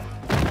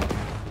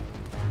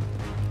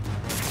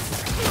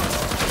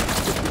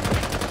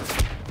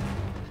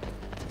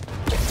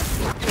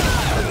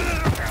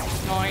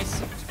 Nice.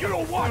 You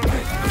don't want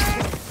this!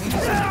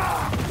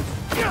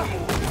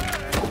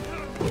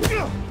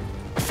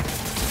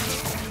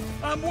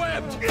 I'm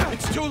webbed!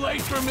 It's too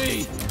late for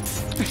me!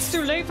 It's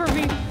too late for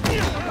me!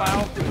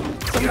 Wow.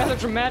 So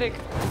melodramatic.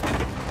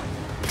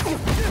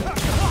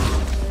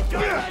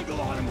 Got an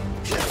angle on him!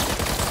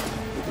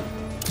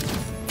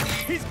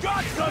 He's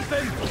got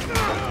something!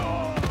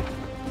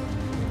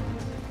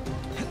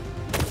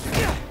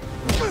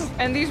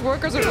 And these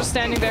workers are just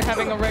standing there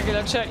having a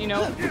regular chat, you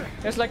know?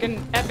 There's like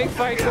an epic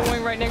fight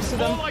going right next to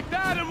them. All like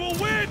that and we'll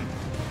win!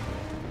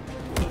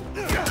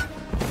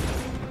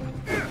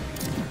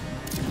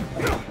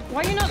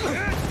 Why are you not?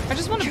 I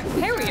just want to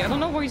parry. I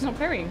don't know why he's not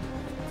parrying.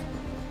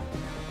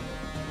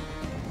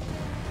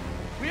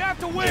 We have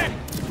to win!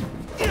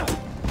 Yeah.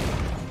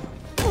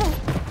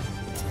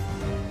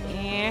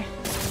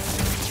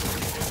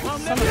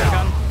 Son of a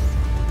gun.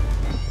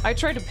 I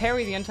tried to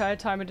parry the entire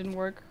time, it didn't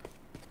work.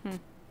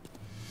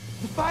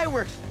 The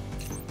fireworks!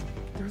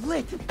 They're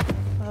lit!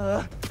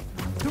 The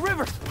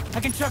river! I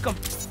can chuck them!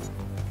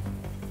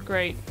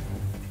 Great.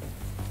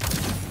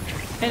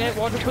 And add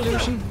water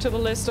pollution to the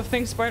list of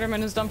things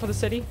Spider-Man has done for the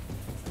city.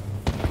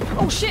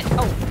 Oh shit!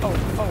 Oh,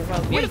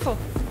 well, beautiful!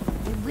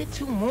 We lit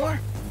two more?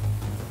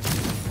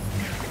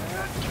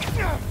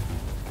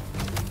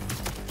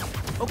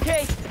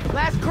 Okay,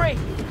 last crate!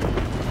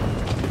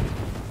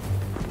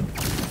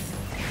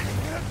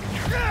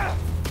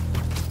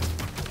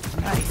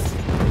 Nice.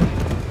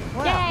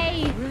 Wow,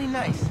 yay! Really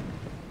nice.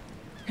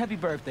 Happy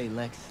birthday,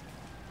 Lex.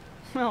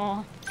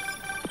 Aw.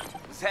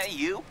 Was that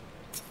you?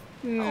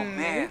 Oh,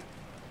 man.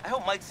 I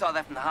hope Mike saw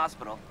that from the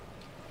hospital.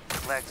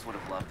 Lex would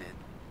have loved it.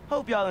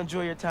 Hope y'all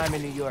enjoy your time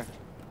in New York.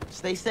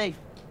 Stay safe.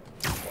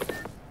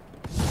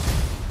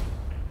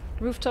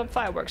 Rooftop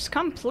fireworks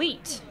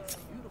complete.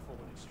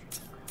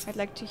 I'd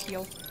like to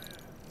heal.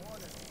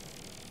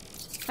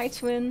 Hi,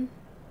 twin.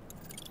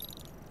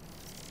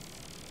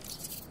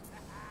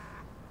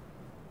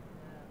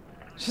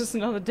 Just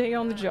another day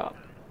on the job.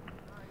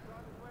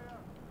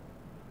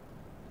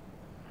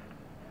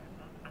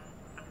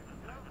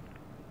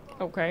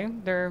 Okay,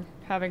 they're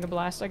having a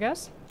blast, I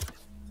guess.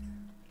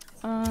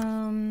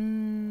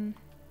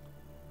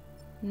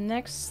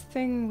 Next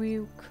thing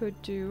we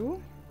could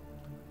do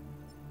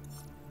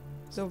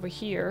is over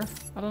here.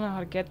 I don't know how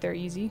to get there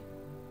easy.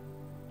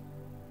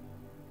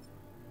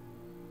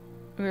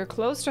 We're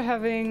close to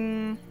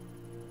having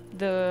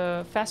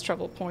the fast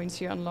travel points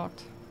here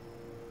unlocked.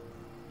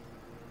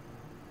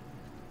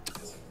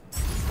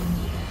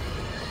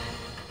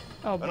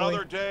 Oh boy.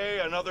 Another day,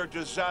 another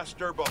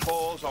disaster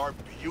befalls our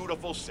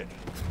beautiful city.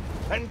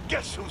 And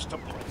guess who's to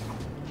blame?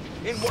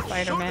 In what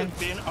should have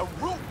been a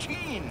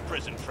routine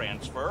prison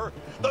transfer,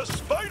 the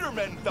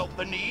Spider-Men felt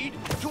the need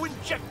to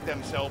inject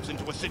themselves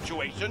into a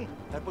situation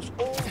that was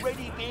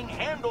already being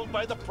handled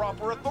by the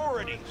proper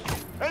authorities,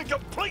 and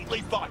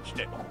completely botched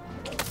it.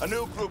 A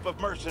new group of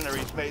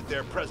mercenaries made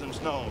their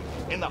presence known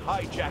in the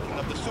hijacking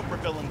of the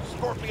supervillain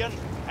Scorpion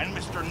and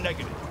Mr.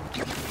 Negative.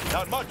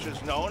 Not much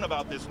is known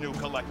about this new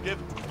collective,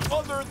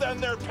 other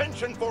than their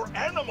penchant for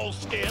animal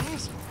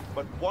skins,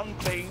 but one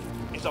thing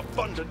is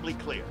abundantly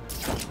clear.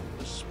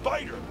 The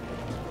Spider-Men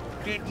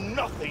did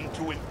nothing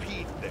to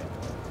impede them.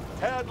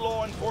 Had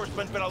law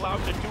enforcement been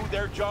allowed to do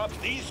their jobs,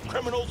 these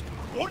criminals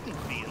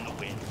wouldn't be in the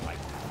wind like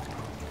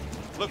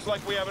that. Looks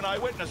like we have an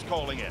eyewitness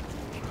calling in.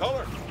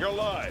 Caller, you're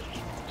live.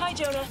 Hi,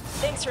 Jonah.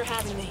 Thanks for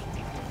having me.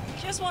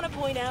 Just want to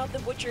point out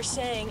that what you're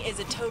saying is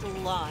a total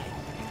lie.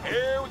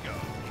 Here we go.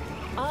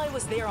 I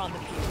was there on the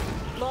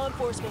pier. Law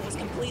enforcement was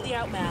completely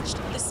outmatched.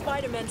 The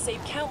Spider-Men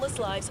saved countless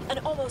lives and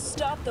almost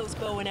stopped those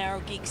bow and arrow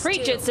geeks.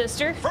 Preach it,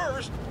 sister.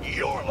 First,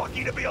 you're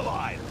lucky to be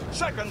alive.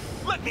 Second,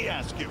 let me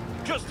ask you,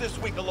 just this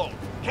week alone,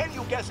 can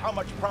you guess how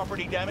much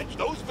property damage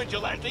those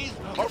vigilantes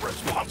are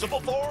responsible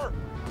for?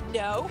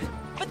 No,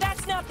 but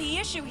that's not the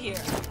issue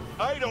here.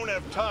 I don't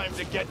have time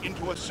to get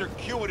into a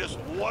circuitous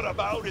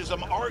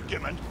whataboutism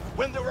argument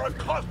when there are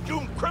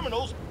costumed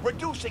criminals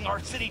reducing our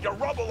city to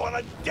rubble on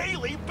a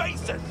daily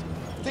basis.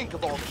 Think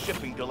of all the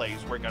shipping delays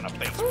we're gonna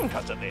face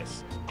because of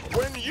this.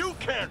 When you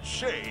can't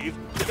shave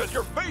because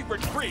your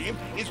favorite cream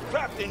is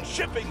trapped in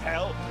shipping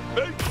hell,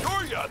 make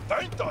sure you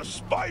thank the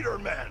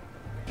Spider-Men.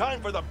 Time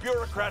for the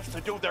bureaucrats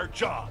to do their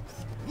job.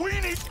 We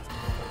need...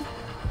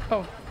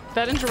 Oh,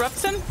 that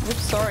interrupts him?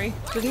 Oops, sorry.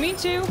 Didn't mean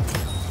to.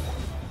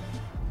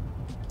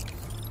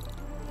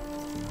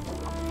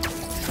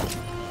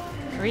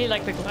 I really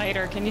like the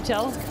glider, can you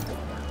tell?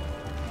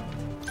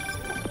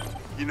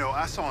 You know,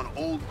 I saw an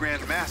old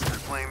Grand Master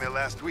playing there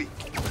last week.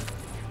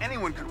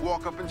 Anyone could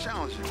walk up and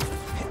challenge him.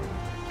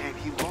 And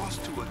he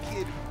lost to a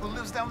kid who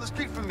lives down the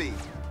street from me.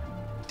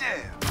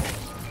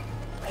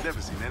 Damn. Never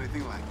seen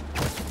anything like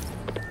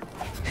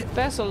it.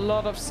 There's a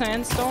lot of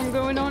sandstorm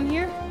going on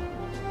here.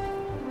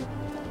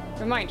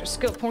 Reminder,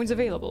 skill points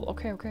available.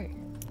 Okay, okay.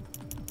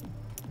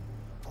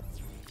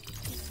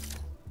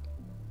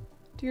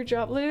 Do your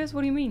job, Liz?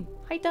 What do you mean?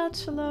 Hi,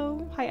 Dutch.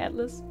 Hello. Hi,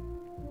 Atlas.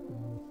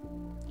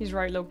 He's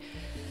right, Luke.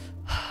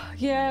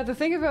 Yeah, the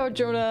thing about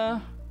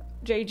Jonah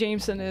J.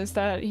 Jameson is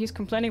that he's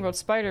complaining about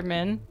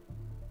Spider-Man.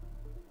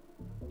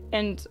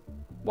 And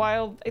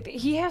while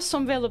he has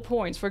some valid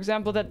points, for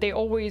example, that they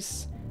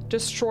always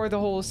destroy the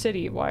whole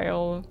city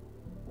while,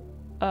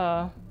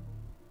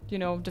 you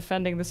know,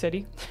 defending the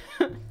city.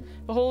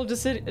 The whole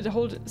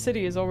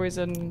city is always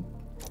in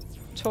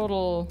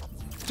total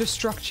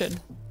destruction.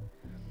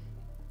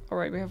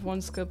 Alright, we have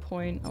one skill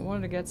point. I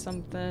wanted to get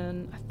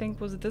something. I think,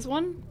 was it this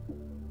one?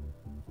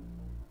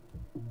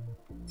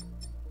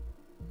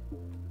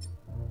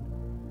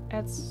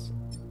 Adds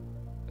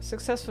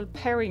successful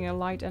parrying a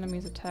light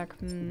enemy's attack.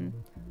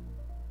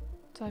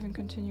 Dive and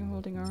continue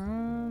holding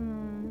R.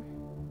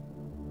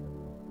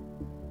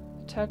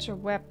 Attach a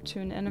web to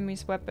an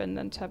enemy's weapon,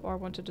 then tap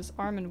R1 to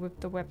disarm and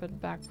whip the weapon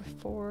back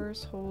with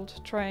force.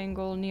 Hold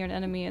triangle near an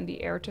enemy in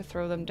the air to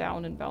throw them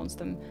down and bounce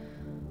them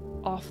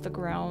off the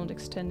ground,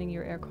 extending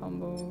your air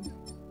combo.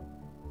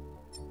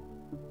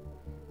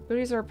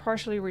 Abilities are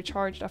partially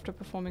recharged after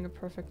performing a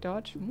perfect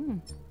dodge.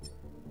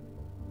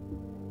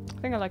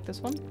 I think I like this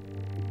one.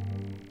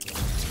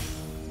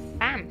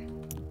 Bam!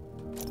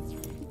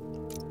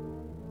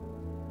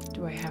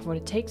 Do I have what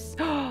it takes?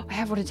 Oh, I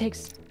have what it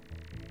takes!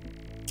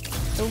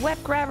 The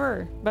web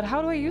grabber! But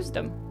how do I use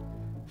them?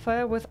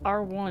 Fire with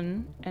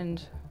R1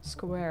 and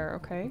square,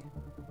 okay.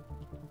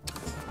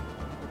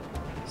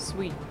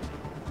 Sweet.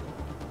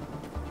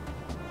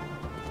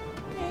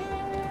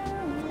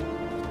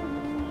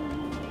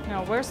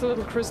 Now, where's the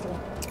little crystal?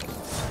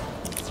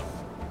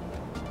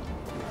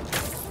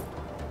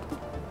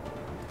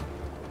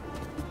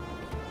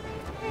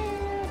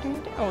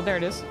 Oh, there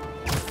it is.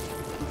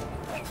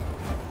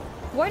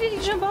 Why did he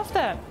jump off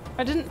that?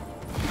 I didn't...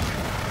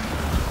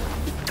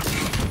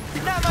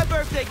 It's not my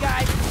birthday,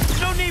 guys.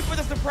 No need for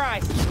the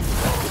surprise.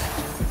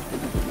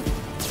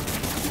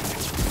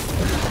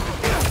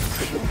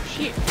 Oh,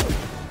 shit.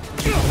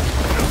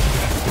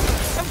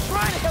 I'm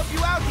trying to help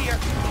you out here.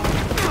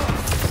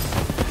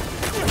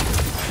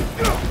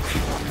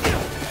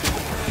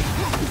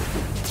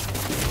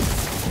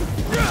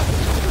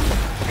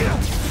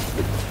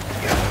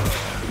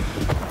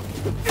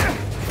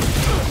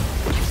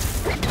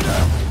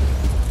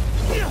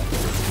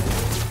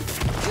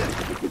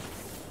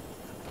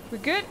 We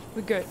good?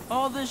 We good.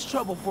 All this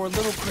trouble for a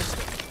little crystal.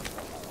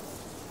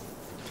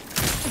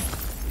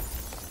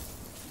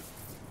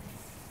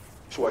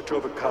 So I tell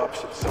the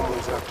cops that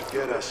someone's out to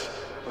get us,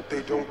 but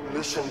they don't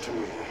listen to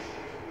me.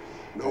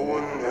 No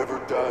one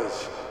ever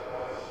does.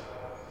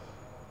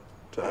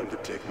 Time to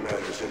take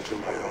matters into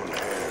my own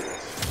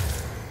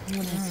hands. You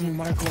haven't seen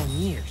Marco in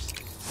years.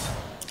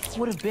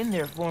 Would have been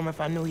there for him if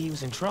I knew he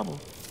was in trouble.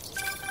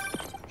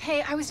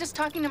 Hey, I was just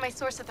talking to my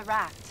source at the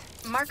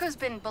raft. Marco's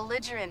been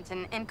belligerent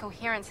and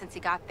incoherent since he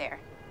got there.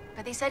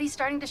 But they said he's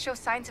starting to show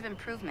signs of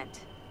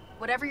improvement.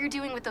 Whatever you're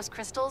doing with those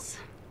crystals,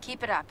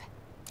 keep it up.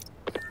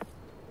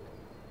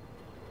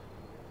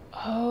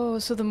 Oh,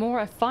 so the more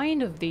I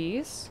find of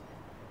these,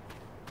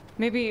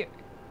 maybe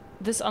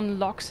this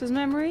unlocks his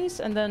memories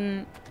and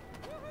then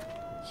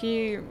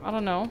he, I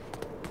don't know,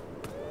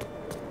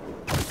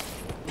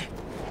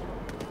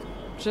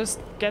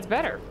 just gets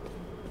better.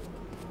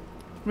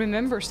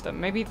 Remembers them.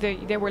 Maybe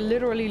they were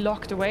literally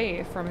locked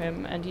away from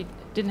him and he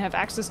didn't have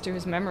access to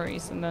his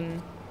memories and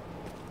then,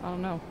 I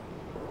don't know.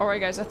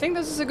 Alright guys, I think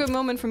this is a good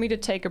moment for me to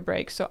take a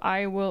break. So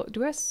I will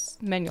do a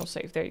manual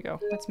save. There you go.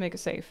 Let's make a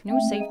save. No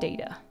save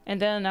data.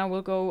 And then I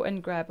will go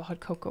and grab a hot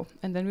cocoa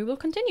and then we will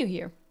continue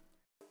here.